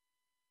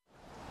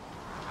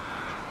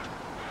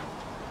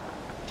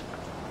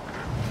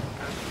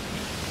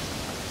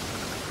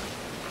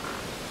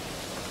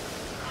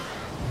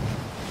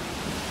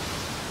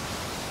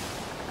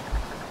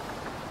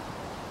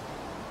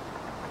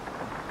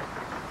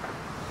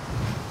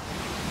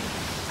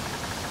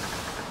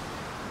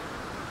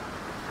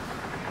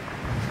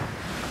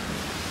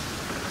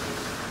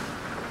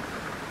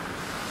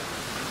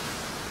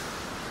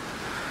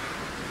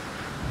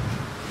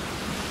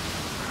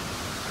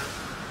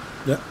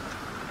 Yeah.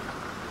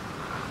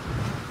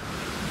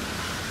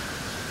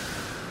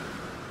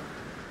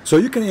 So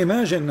you can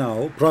imagine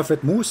now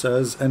Prophet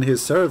Moses and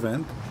his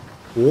servant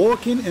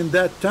walking in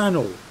that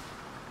tunnel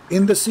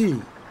in the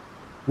sea,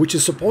 which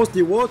is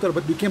supposedly water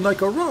but became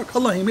like a rock.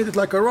 Allah, he made it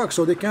like a rock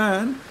so they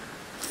can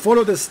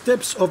follow the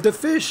steps of the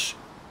fish,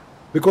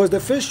 because the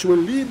fish will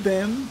lead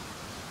them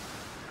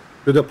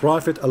to the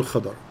Prophet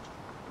Al-Khudr.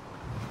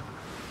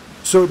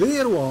 So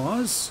there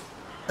was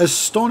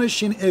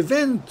astonishing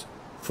event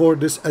for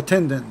this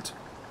attendant,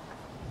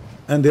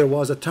 and there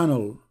was a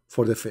tunnel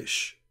for the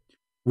fish.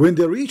 When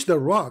they reached the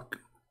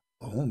rock,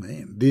 oh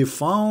man, they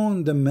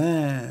found the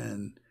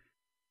man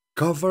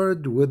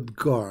covered with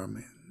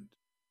garment.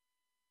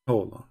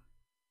 Hold on.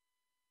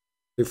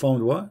 They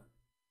found what?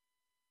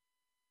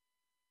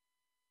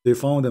 They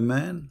found a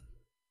man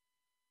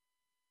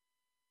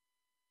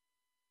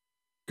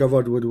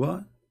Covered with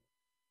what?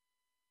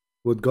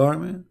 With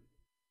garment?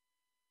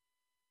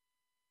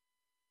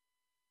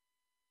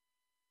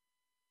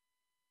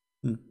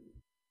 Hmm.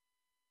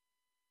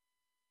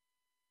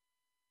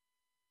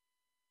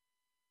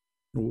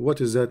 What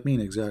does that mean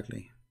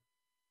exactly?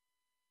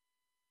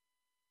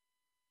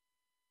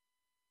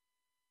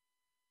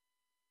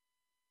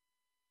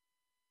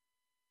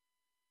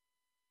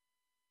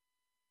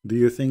 Do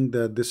you think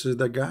that this is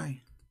the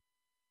guy?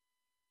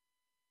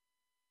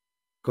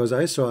 Because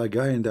I saw a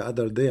guy in the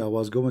other day. I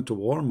was going to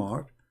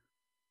Walmart.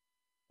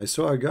 I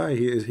saw a guy.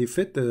 He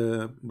fit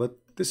the, but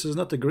this is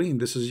not a green.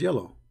 This is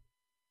yellow.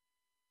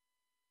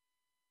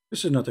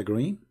 This is not a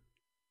green.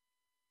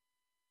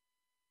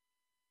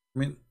 I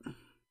mean,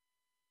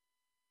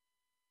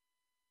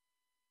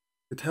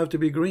 it have to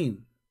be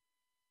green.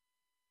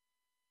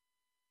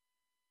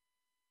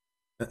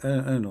 I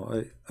don't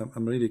know.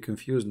 I'm really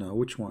confused now.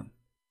 Which one?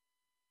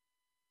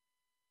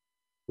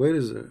 Where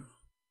is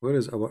where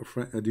is our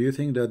friend? Do you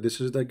think that this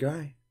is the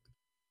guy?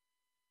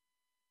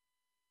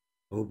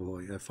 Oh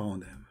boy, I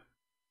found him.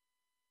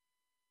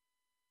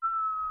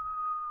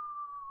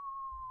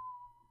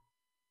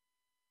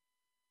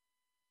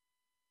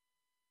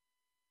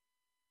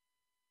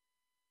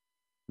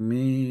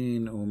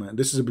 Mean, oh man,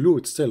 this is blue.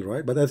 It's still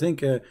right, but I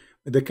think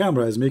the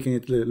camera is making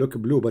it look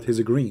blue, but he's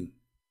a green.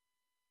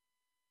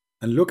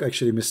 And look,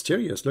 actually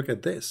mysterious. Look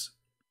at this.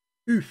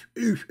 Oof,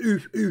 oof,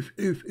 oof, oof,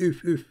 oof,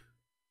 oof, oof.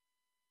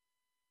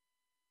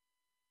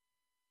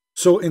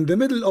 So in the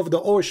middle of the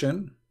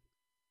ocean,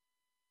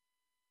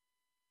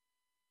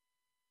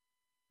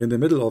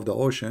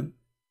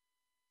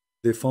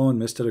 they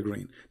found Mr.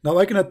 Green. Now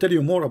I cannot tell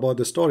you more about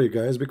the story,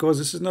 guys, because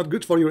this is not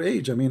good for your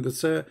age. I mean,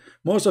 it's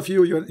most of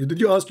you. Did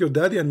you ask your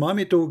daddy and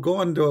mommy to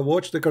go and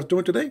watch the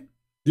cartoon today?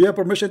 Do you have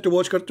permission to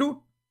watch cartoon?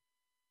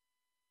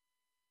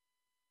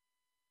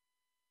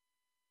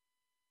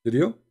 Did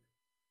you?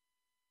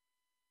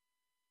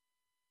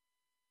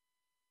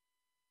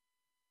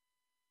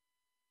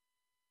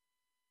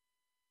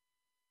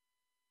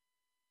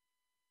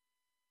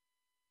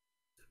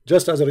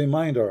 Just as a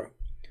reminder,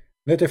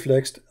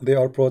 Netflix, they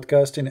are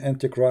broadcasting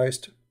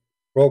Antichrist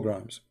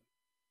programs.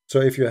 So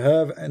if you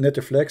have a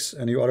Netflix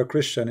and you are a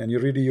Christian and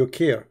you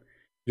care,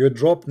 you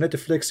drop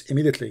Netflix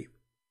immediately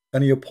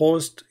and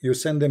you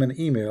send them an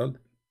email,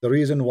 the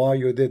reason why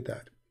you did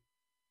that.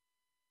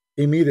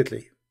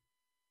 Immediately.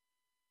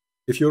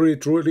 If you're really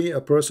truly a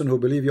person who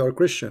believe you are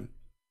Christian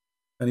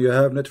and you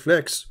have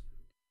Netflix,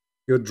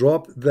 you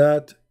drop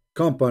that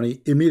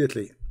company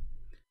immediately.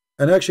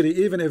 And actually,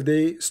 even if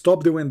they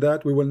stop doing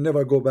that, we will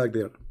never go back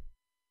there.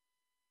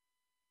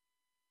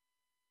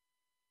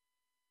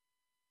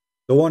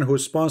 The one who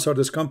sponsored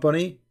this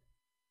company,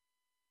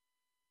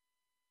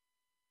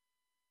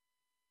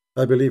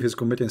 I believe he's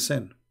committing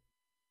sin.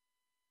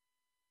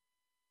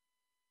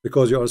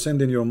 Because you are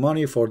sending your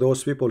money for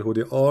those people who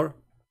they are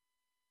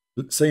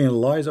saying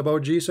lies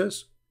about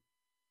Jesus,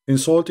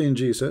 insulting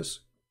Jesus,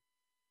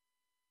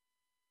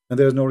 and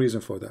there's no reason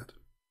for that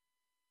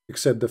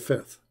except the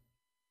fifth.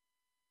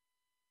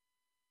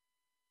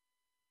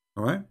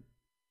 All right,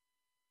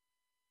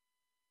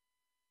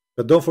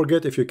 but don't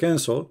forget, if you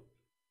cancel,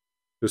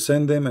 to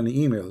send them an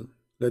email.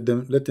 Let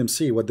them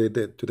see what they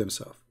did to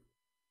themselves.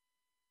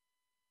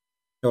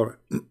 All right.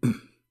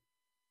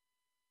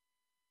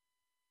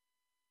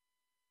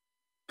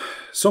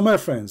 So my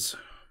friends,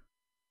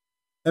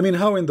 I mean,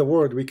 how in the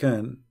world we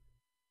can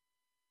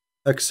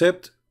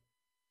accept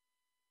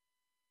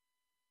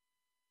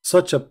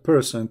such a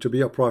person to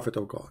be a prophet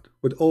of God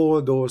with all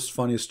those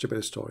funny,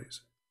 stupid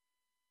stories?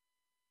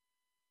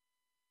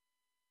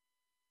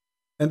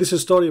 And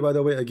this story, by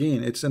the way,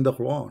 again, it's in the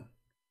Quran.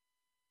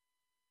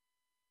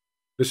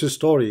 This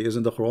story is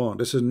in the Quran.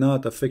 This is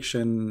not a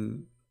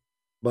fiction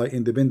by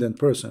independent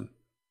person.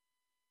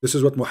 This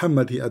is what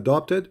Muhammad he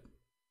adopted.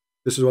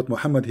 This is what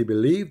Muhammad he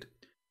believed.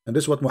 And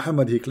this is what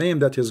Muhammad he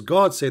claimed that his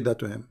God said that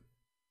to him.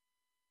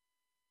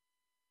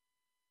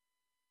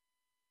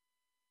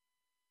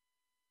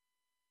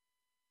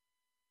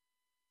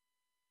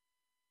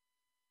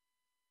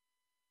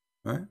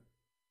 Right?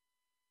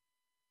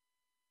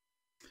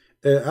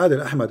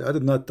 Adil Ahmad, I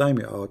did not time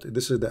you out.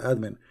 This is the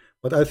admin.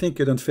 But I think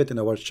you don't fit in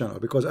our channel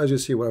because, as you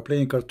see, we're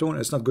playing cartoon.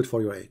 It's not good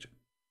for your age.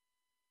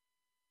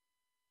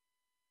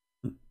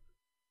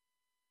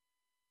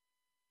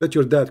 Let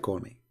your dad call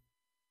me.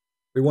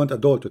 We want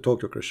adult to talk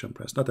to Christian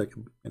Prince, not like,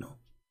 you know.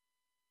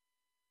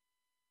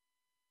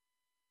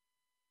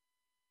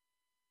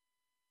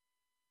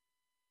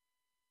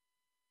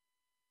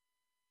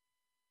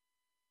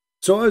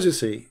 So as you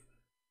see,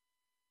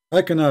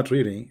 I cannot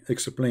really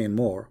explain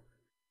more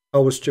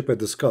how stupid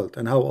this cult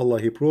and how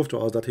Allah he proved to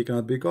us that he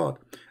cannot be God.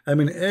 I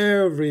mean,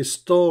 every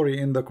story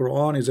in the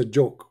Quran is a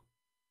joke.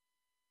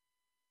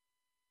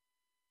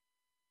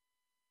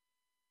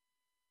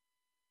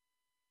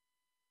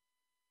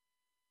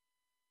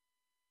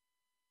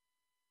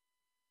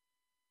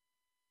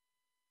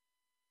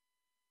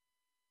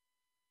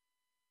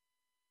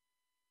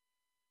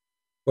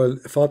 Well,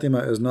 Fatima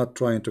is not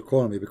trying to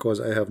call me because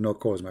I have no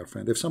cause, my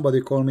friend. If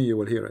somebody call me, you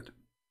will hear it.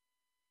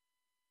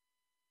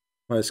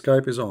 My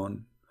Skype is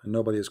on and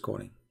nobody is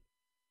calling.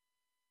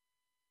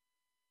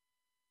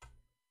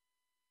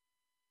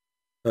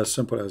 As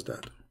simple as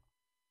that.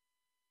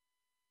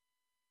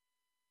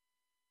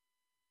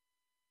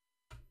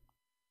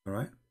 All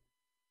right.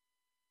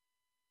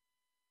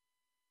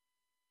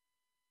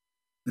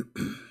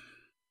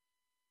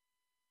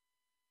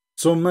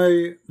 So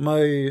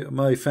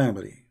my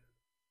family,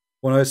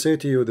 when I say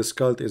to you this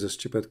cult is a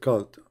stupid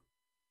cult,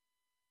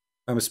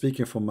 I'm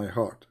speaking from my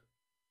heart.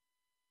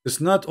 It's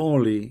not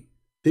only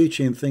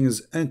teaching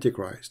things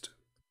Antichrist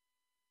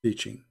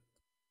teaching.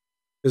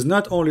 It's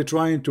not only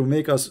trying to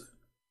make us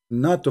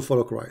not to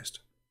follow Christ.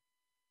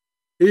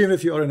 Even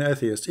if you are an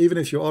atheist, even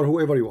if you are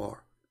whoever you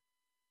are,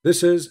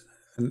 this is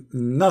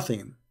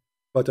nothing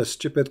but a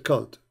stupid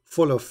cult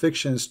full of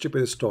fiction,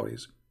 stupid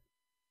stories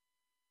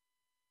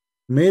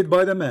made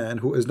by the man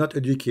who is not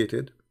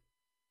educated,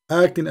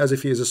 acting as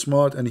if he is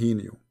smart and he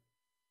knew.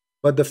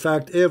 But the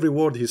fact, every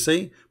word he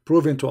say,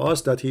 proving to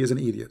us that he is an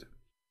idiot.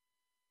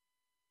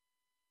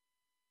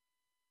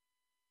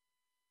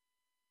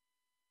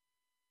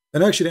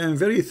 And actually, I'm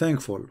very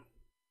thankful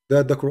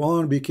that the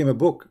Quran became a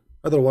book.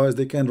 Otherwise,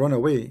 they can run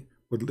away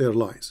with their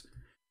lies.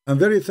 I'm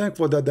very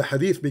thankful that the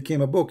Hadith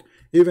became a book,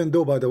 even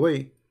though, by the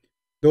way,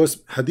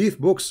 those Hadith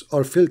books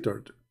are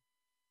filtered.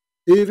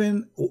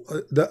 Even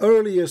the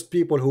earliest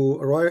people who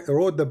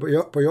wrote the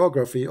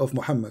biography of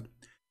Muhammad,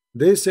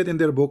 they said in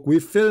their book, we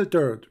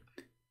filtered.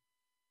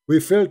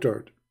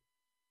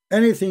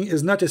 Anything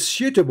is not as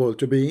suitable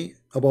to be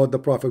about the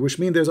Prophet, which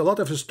means there's a lot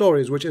of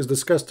stories which is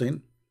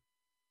disgusting.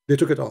 They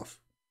took it off.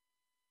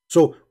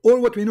 So all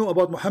what we know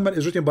about Muhammad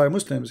is written by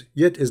Muslims,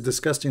 yet is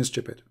disgusting and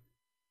stupid.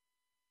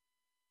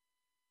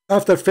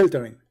 After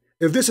filtering.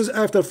 If this is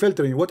after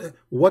filtering,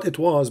 what it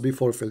was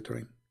before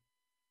filtering?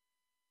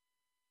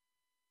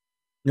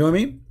 You know what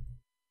I mean?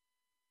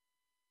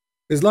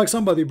 It's like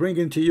somebody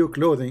bringing to you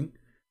clothing,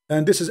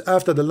 and this is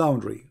after the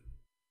laundry.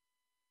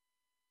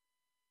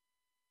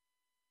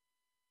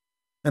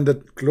 And the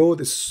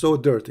cloth is so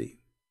dirty.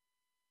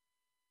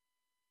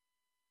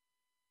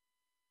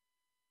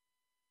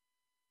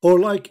 Or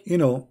like, you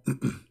know,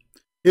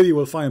 here you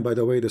will find, by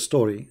the way, the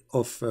story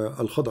of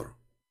Al-Khadr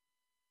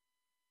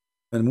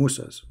and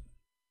Musa's.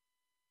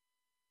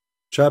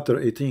 Chapter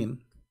 18.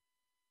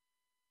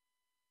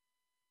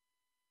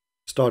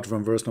 Start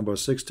from verse number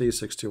 60,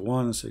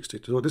 61,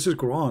 62. So this is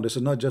Quran. This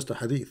is not just a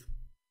hadith.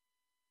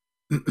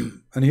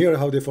 And here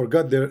how they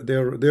forgot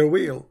their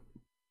will.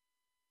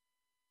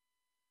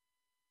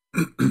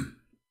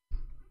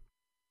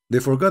 They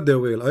forgot their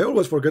will. I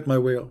always forget my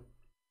will.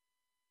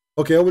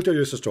 Okay, I will tell you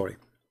this story.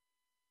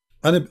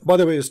 And by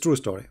the way, it's a true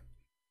story.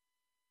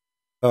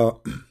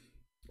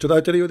 Should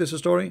I tell you this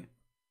story?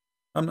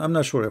 I'm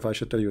not sure if I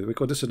should tell you,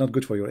 because this is not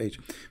good for your age.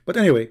 But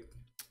anyway,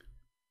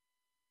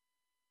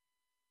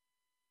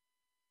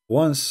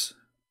 once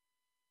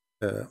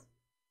I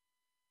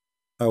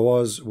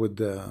was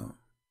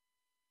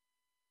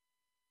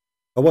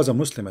a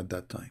Muslim at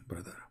that time,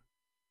 brother.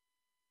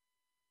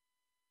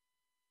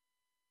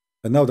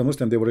 And now the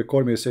Muslim, they will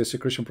record me and say, see,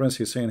 Christian Prince,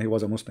 he's saying he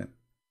was a Muslim.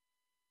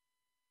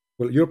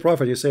 Well, your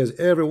prophet, he says,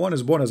 everyone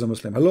is born as a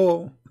Muslim.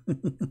 Hello?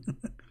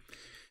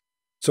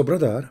 So,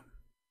 brother,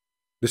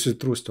 this is a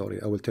true story.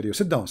 I will tell you.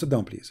 Sit down,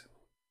 please.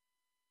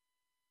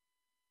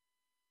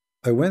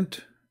 I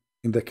went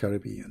in the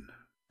Caribbean.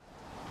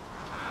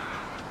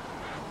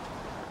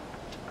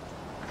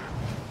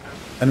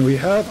 And we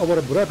have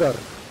our brother,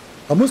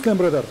 a Muslim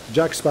brother,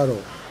 Jack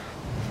Sparrow.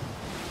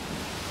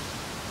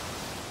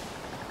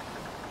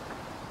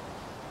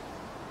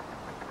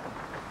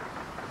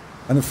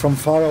 And from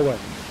far away.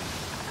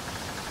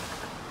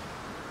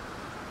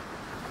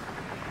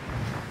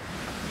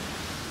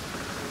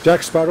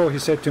 Jack Sparrow, he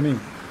said to me,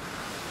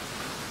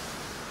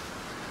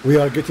 we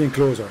are getting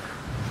closer.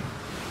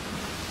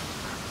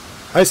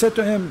 I said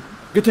to him,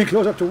 getting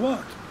closer to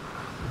what?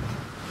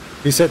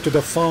 He said, to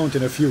the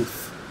fountain of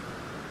youth.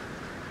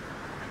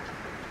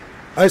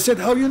 I said,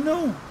 how you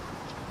know?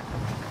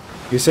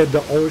 He said,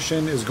 the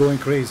ocean is going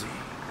crazy.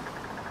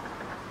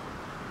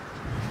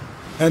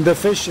 And the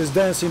fish is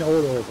dancing all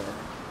over.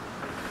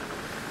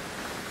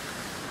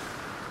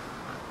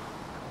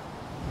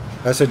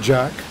 I said,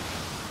 Jack,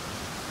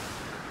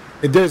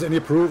 if there is any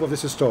proof of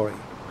this story,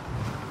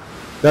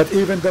 that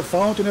even the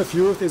fountain of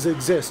youth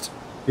exists?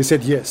 He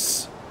said,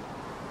 yes.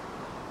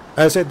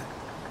 I said,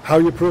 how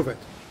you prove it?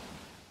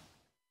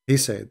 He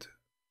said,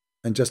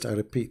 and just I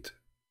repeat,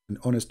 and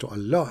honest to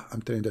Allah,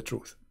 I'm telling the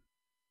truth.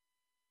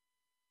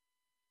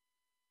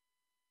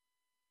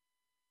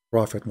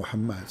 Prophet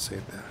Muhammad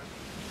said that.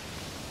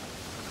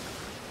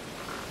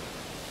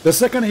 The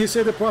second he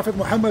said the Prophet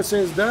Muhammad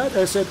says that,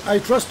 I said, I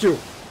trust you.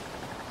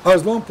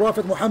 As long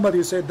Prophet Muhammad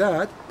he said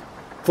that,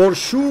 for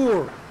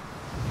sure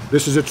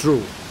this is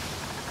true.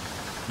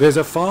 There's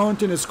a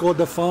fountain, it's called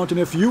the fountain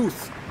of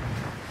youth.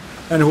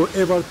 And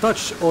whoever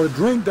touch or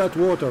drink that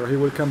water, he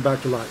will come back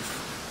to life.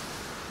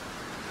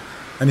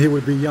 And he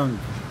will be young.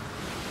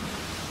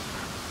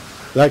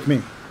 Like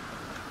me.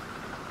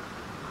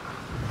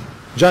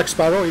 Jack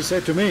Sparrow, he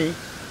said to me,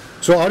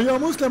 so are you a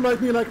Muslim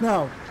like me like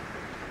now?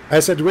 I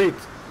said, wait,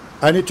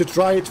 I need to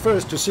try it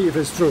first to see if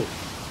it's true.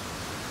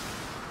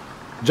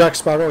 Jack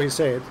Sparrow, he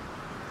said,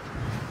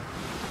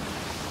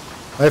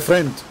 my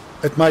friend,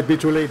 it might be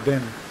too late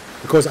then,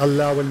 because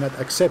Allah will not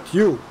accept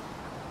you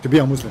to be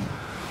a Muslim.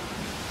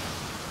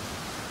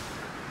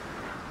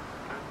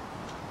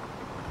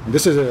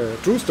 This is a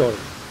true story.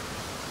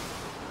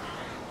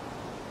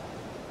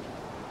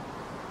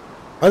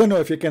 I don't know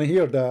if you can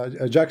hear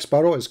the Jack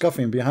Sparrow is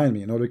coughing behind me,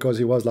 you know, because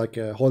he was like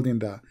holding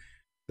the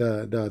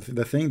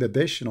thing, the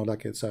dish, you know,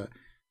 like it's a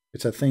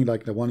thing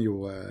like the one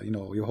you you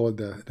know, you hold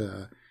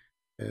the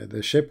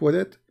ship with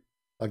it,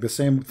 like the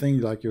same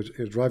thing like you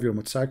drive your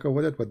motorcycle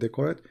with it. What they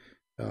call it?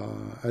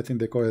 I think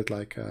they call it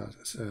like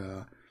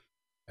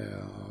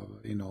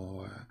you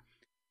know.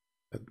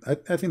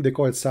 I think they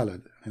call it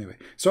salad anyway.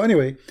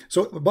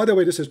 So by the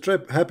way, this is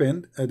trip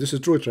happened. This is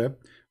true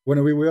trip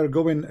when we were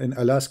going in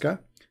Alaska,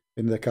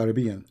 in the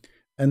Caribbean,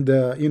 and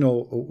you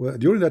know,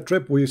 during that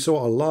trip we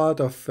saw a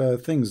lot of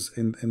things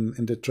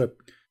in the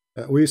trip.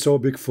 We saw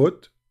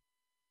Bigfoot.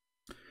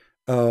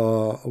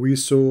 We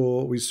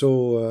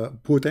saw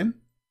Putin.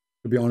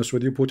 To be honest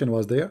with you, Putin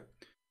was there,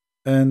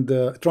 and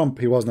Trump,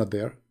 he was not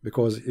there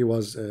because he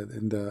was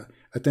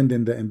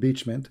attending the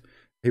impeachment.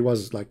 He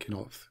was like, you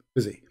know,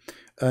 busy.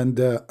 And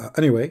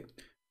anyway,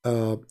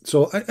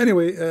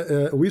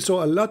 we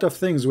saw a lot of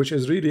things which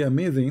is really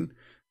amazing,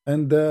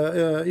 and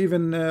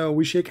even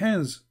we shake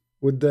hands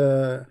with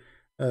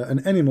an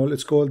animal.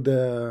 It's called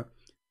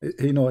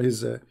you know,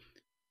 he's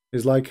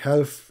like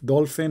half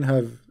dolphin,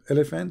 half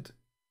elephant.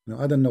 You know,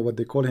 I don't know what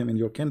they call him in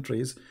your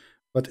countries,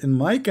 but in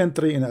my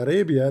country, in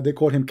Arabia, they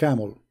call him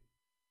camel.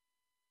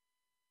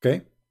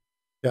 Okay,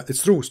 yeah,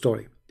 it's true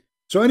story.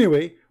 So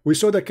anyway, we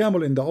saw the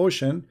camel in the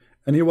ocean,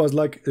 and he was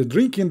like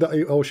drinking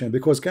the ocean,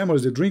 because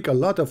camels, they drink a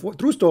lot of water.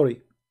 True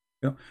story.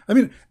 You know, I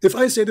mean, if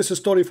I say this is a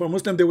story for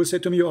Muslim, they will say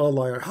to me, you're a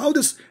liar.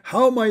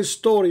 How my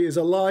story is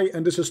a lie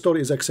and this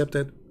story is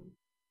accepted?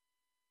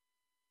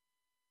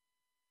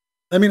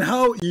 I mean,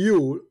 how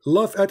you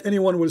laugh at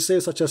anyone will say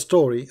such a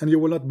story and you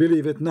will not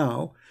believe it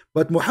now,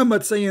 but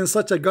Muhammad saying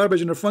such a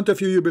garbage in front of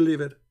you, you believe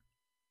it.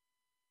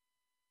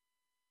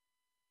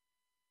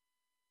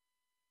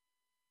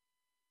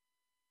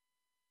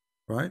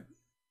 Right?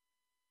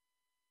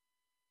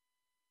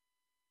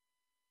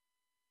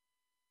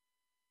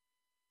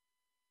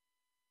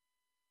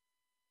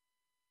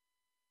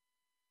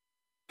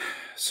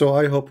 So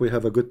I hope we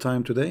have a good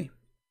time today.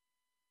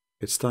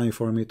 It's time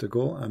for me to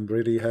go. I'm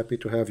really happy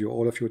to have you,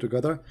 all of you,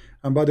 together.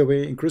 And by the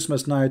way, in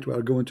Christmas night, we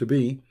are going to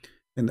be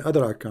in the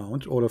other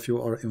account. All of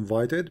you are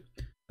invited.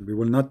 We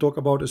will not talk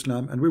about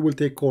Islam, and we will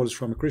take calls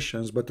from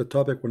Christians, but the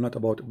topic will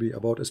not be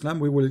about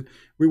Islam. We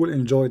will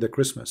enjoy the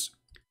Christmas.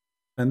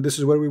 And this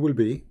is where we will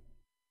be.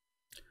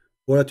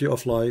 Quality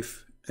of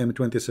Life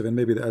M27.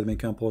 Maybe the admin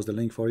can post the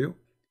link for you.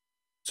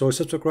 So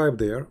subscribe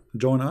there.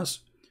 Join us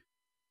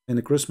in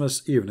the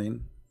Christmas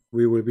evening.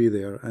 We will be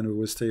there, and we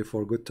will stay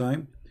for a good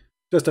time.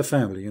 Just a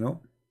family, you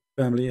know,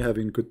 family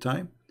having good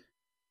time.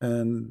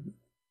 And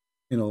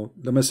you know,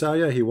 the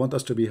Messiah, he wants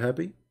us to be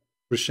happy.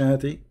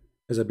 Christianity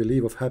is a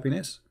belief of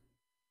happiness,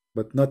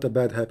 but not a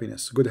bad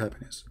happiness, good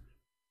happiness.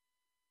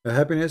 A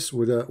happiness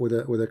with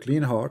a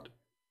clean heart,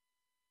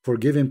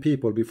 forgiving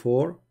people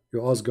before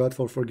you ask God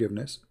for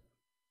forgiveness,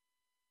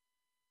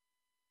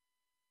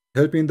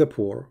 helping the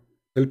poor,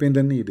 helping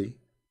the needy.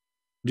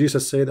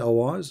 Jesus said, I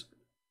was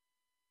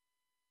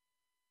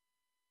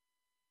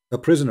a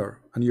prisoner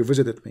and you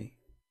visited me.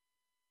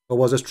 I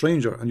was a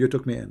stranger and you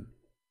took me in.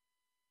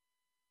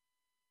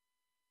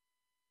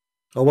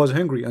 I was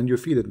hungry and you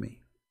feeded me.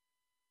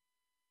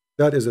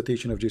 That is the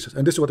teaching of Jesus.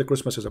 And this is what the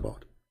Christmas is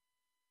about.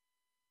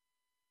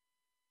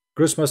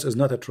 Christmas is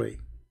not a tree.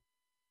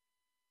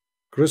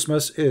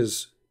 Christmas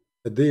is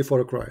a day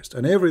for Christ.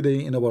 And every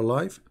day in our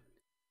life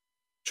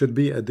should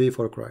be a day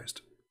for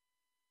Christ.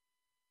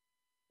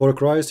 For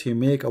Christ, he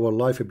make our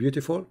life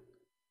beautiful.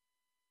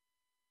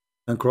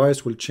 And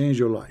Christ will change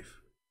your life.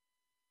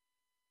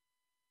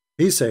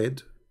 He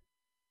said,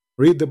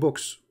 read the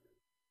books.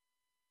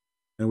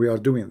 And we are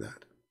doing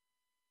that.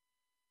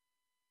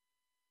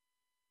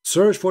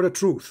 Search for the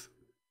truth.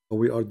 And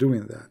we are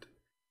doing that.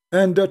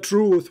 And the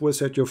truth will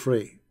set you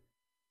free.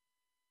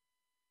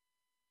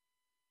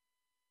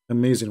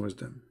 Amazing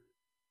wisdom.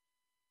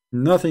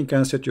 Nothing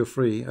can set you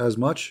free as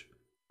much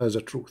as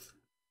the truth.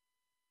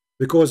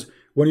 Because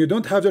when you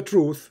don't have the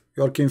truth,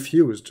 you are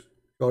confused.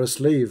 You are a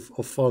slave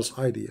of false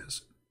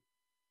ideas,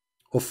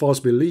 of false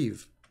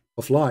belief,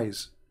 of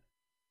lies.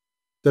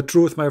 The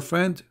truth, my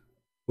friend,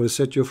 will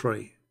set you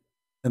free.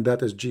 And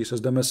that is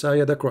Jesus, the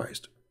Messiah, the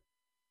Christ.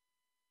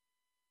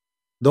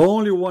 The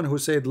only one who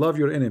said, love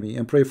your enemy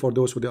and pray for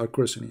those who are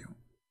cursing you.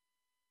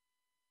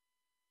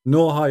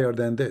 No higher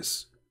than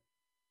this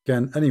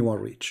can anyone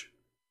reach.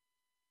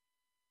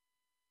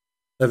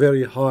 A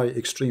very high,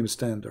 extreme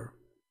standard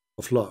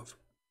of love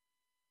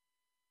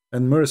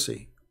and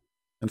mercy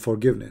and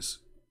forgiveness.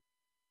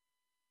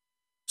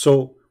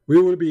 So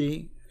we will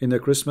be in the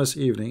Christmas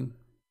evening,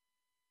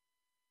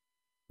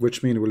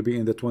 which means we'll be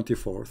in the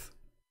 24th.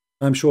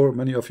 I'm sure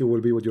many of you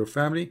will be with your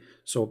family,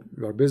 so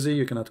you are busy,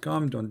 you cannot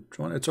come, don't,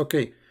 it's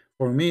okay.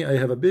 For me, I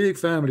have a big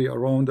family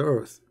around the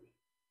earth,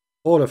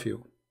 all of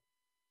you.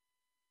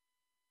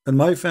 And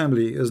my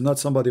family is not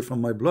somebody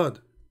from my blood.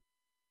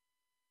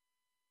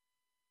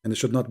 And it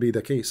should not be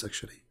the case,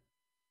 actually.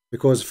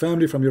 Because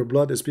family from your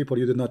blood is people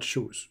you did not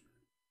choose.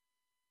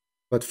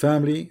 But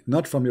family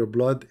not from your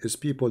blood is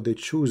people they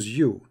choose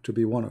you to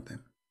be one of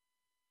them.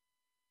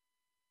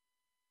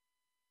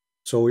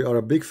 So we are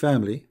a big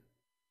family.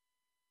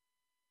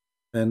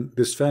 And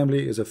this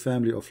family is a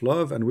family of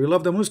love, and we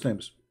love the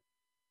Muslims.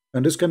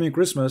 And this coming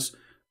Christmas,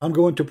 I'm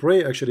going to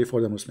pray actually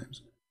for the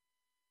Muslims.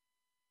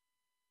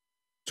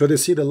 So they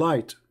see the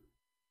light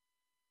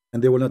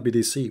and they will not be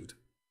deceived.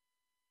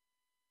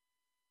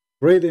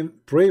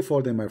 Pray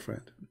for them, my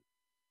friend.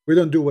 We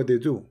don't do what they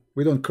do.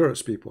 We don't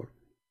curse people.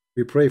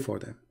 We pray for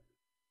them.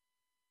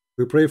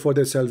 We pray for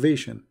their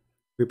salvation.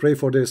 We pray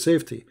for their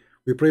safety.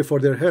 We pray for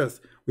their health.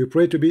 We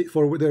pray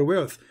for their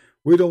wealth.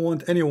 We don't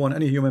want anyone,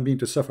 any human being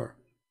to suffer.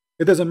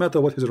 It doesn't matter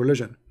what his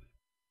religion.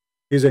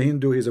 He's a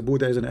Hindu, he's a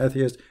Buddha, he's an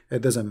atheist.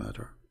 It doesn't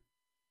matter.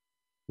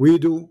 We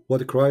do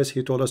what Christ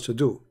he told us to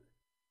do.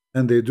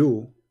 And they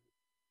do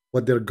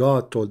what their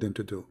God told them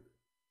to do.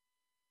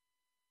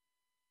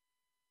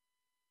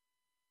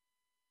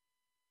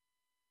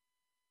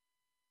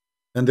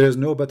 And there is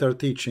no better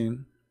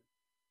teaching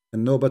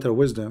and no better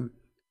wisdom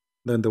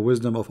than the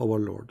wisdom of our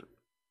Lord.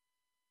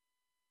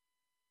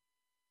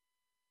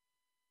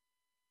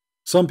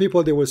 Some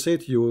people, they will say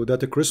to you that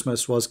the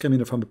Christmas was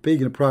coming from a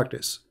pagan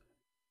practice.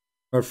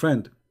 My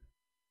friend,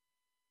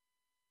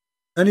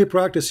 any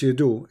practice you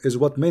do is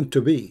what meant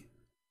to be,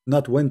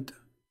 not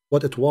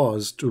what it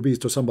was to be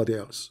to somebody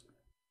else.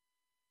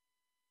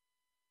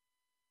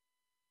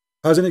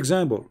 As an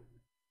example,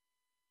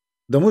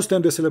 the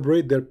Muslims, they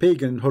celebrate their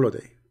pagan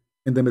holiday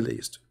in the Middle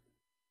East.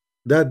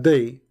 That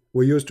day,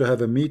 we used to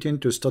have a meeting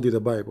to study the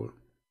Bible.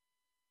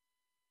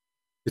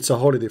 It's a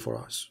holiday for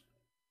us.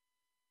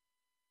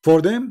 For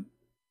them,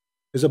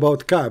 it's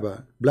about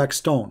Kaaba, black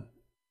stone.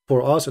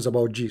 For us, it's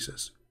about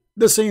Jesus.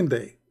 The same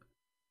day.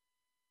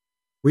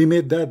 We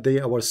made that day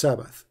our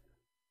Sabbath.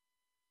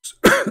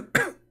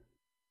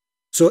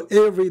 So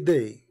every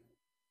day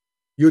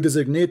you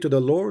designate to the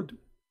Lord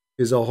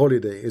is a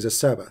holiday, is a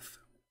Sabbath.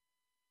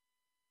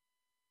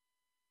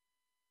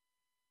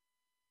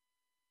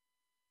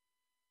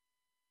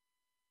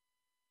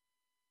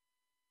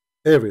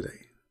 Every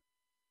day.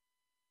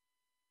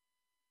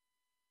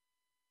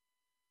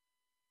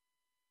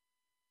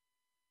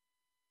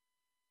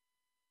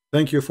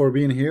 Thank you for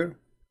being here.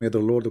 May the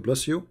Lord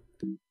bless you.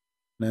 And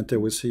until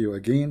we see you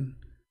again,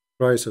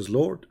 Christ is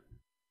Lord,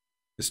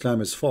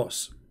 Islam is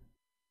false.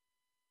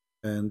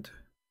 And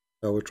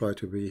I will try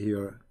to be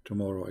here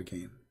tomorrow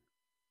again.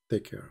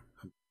 Take care.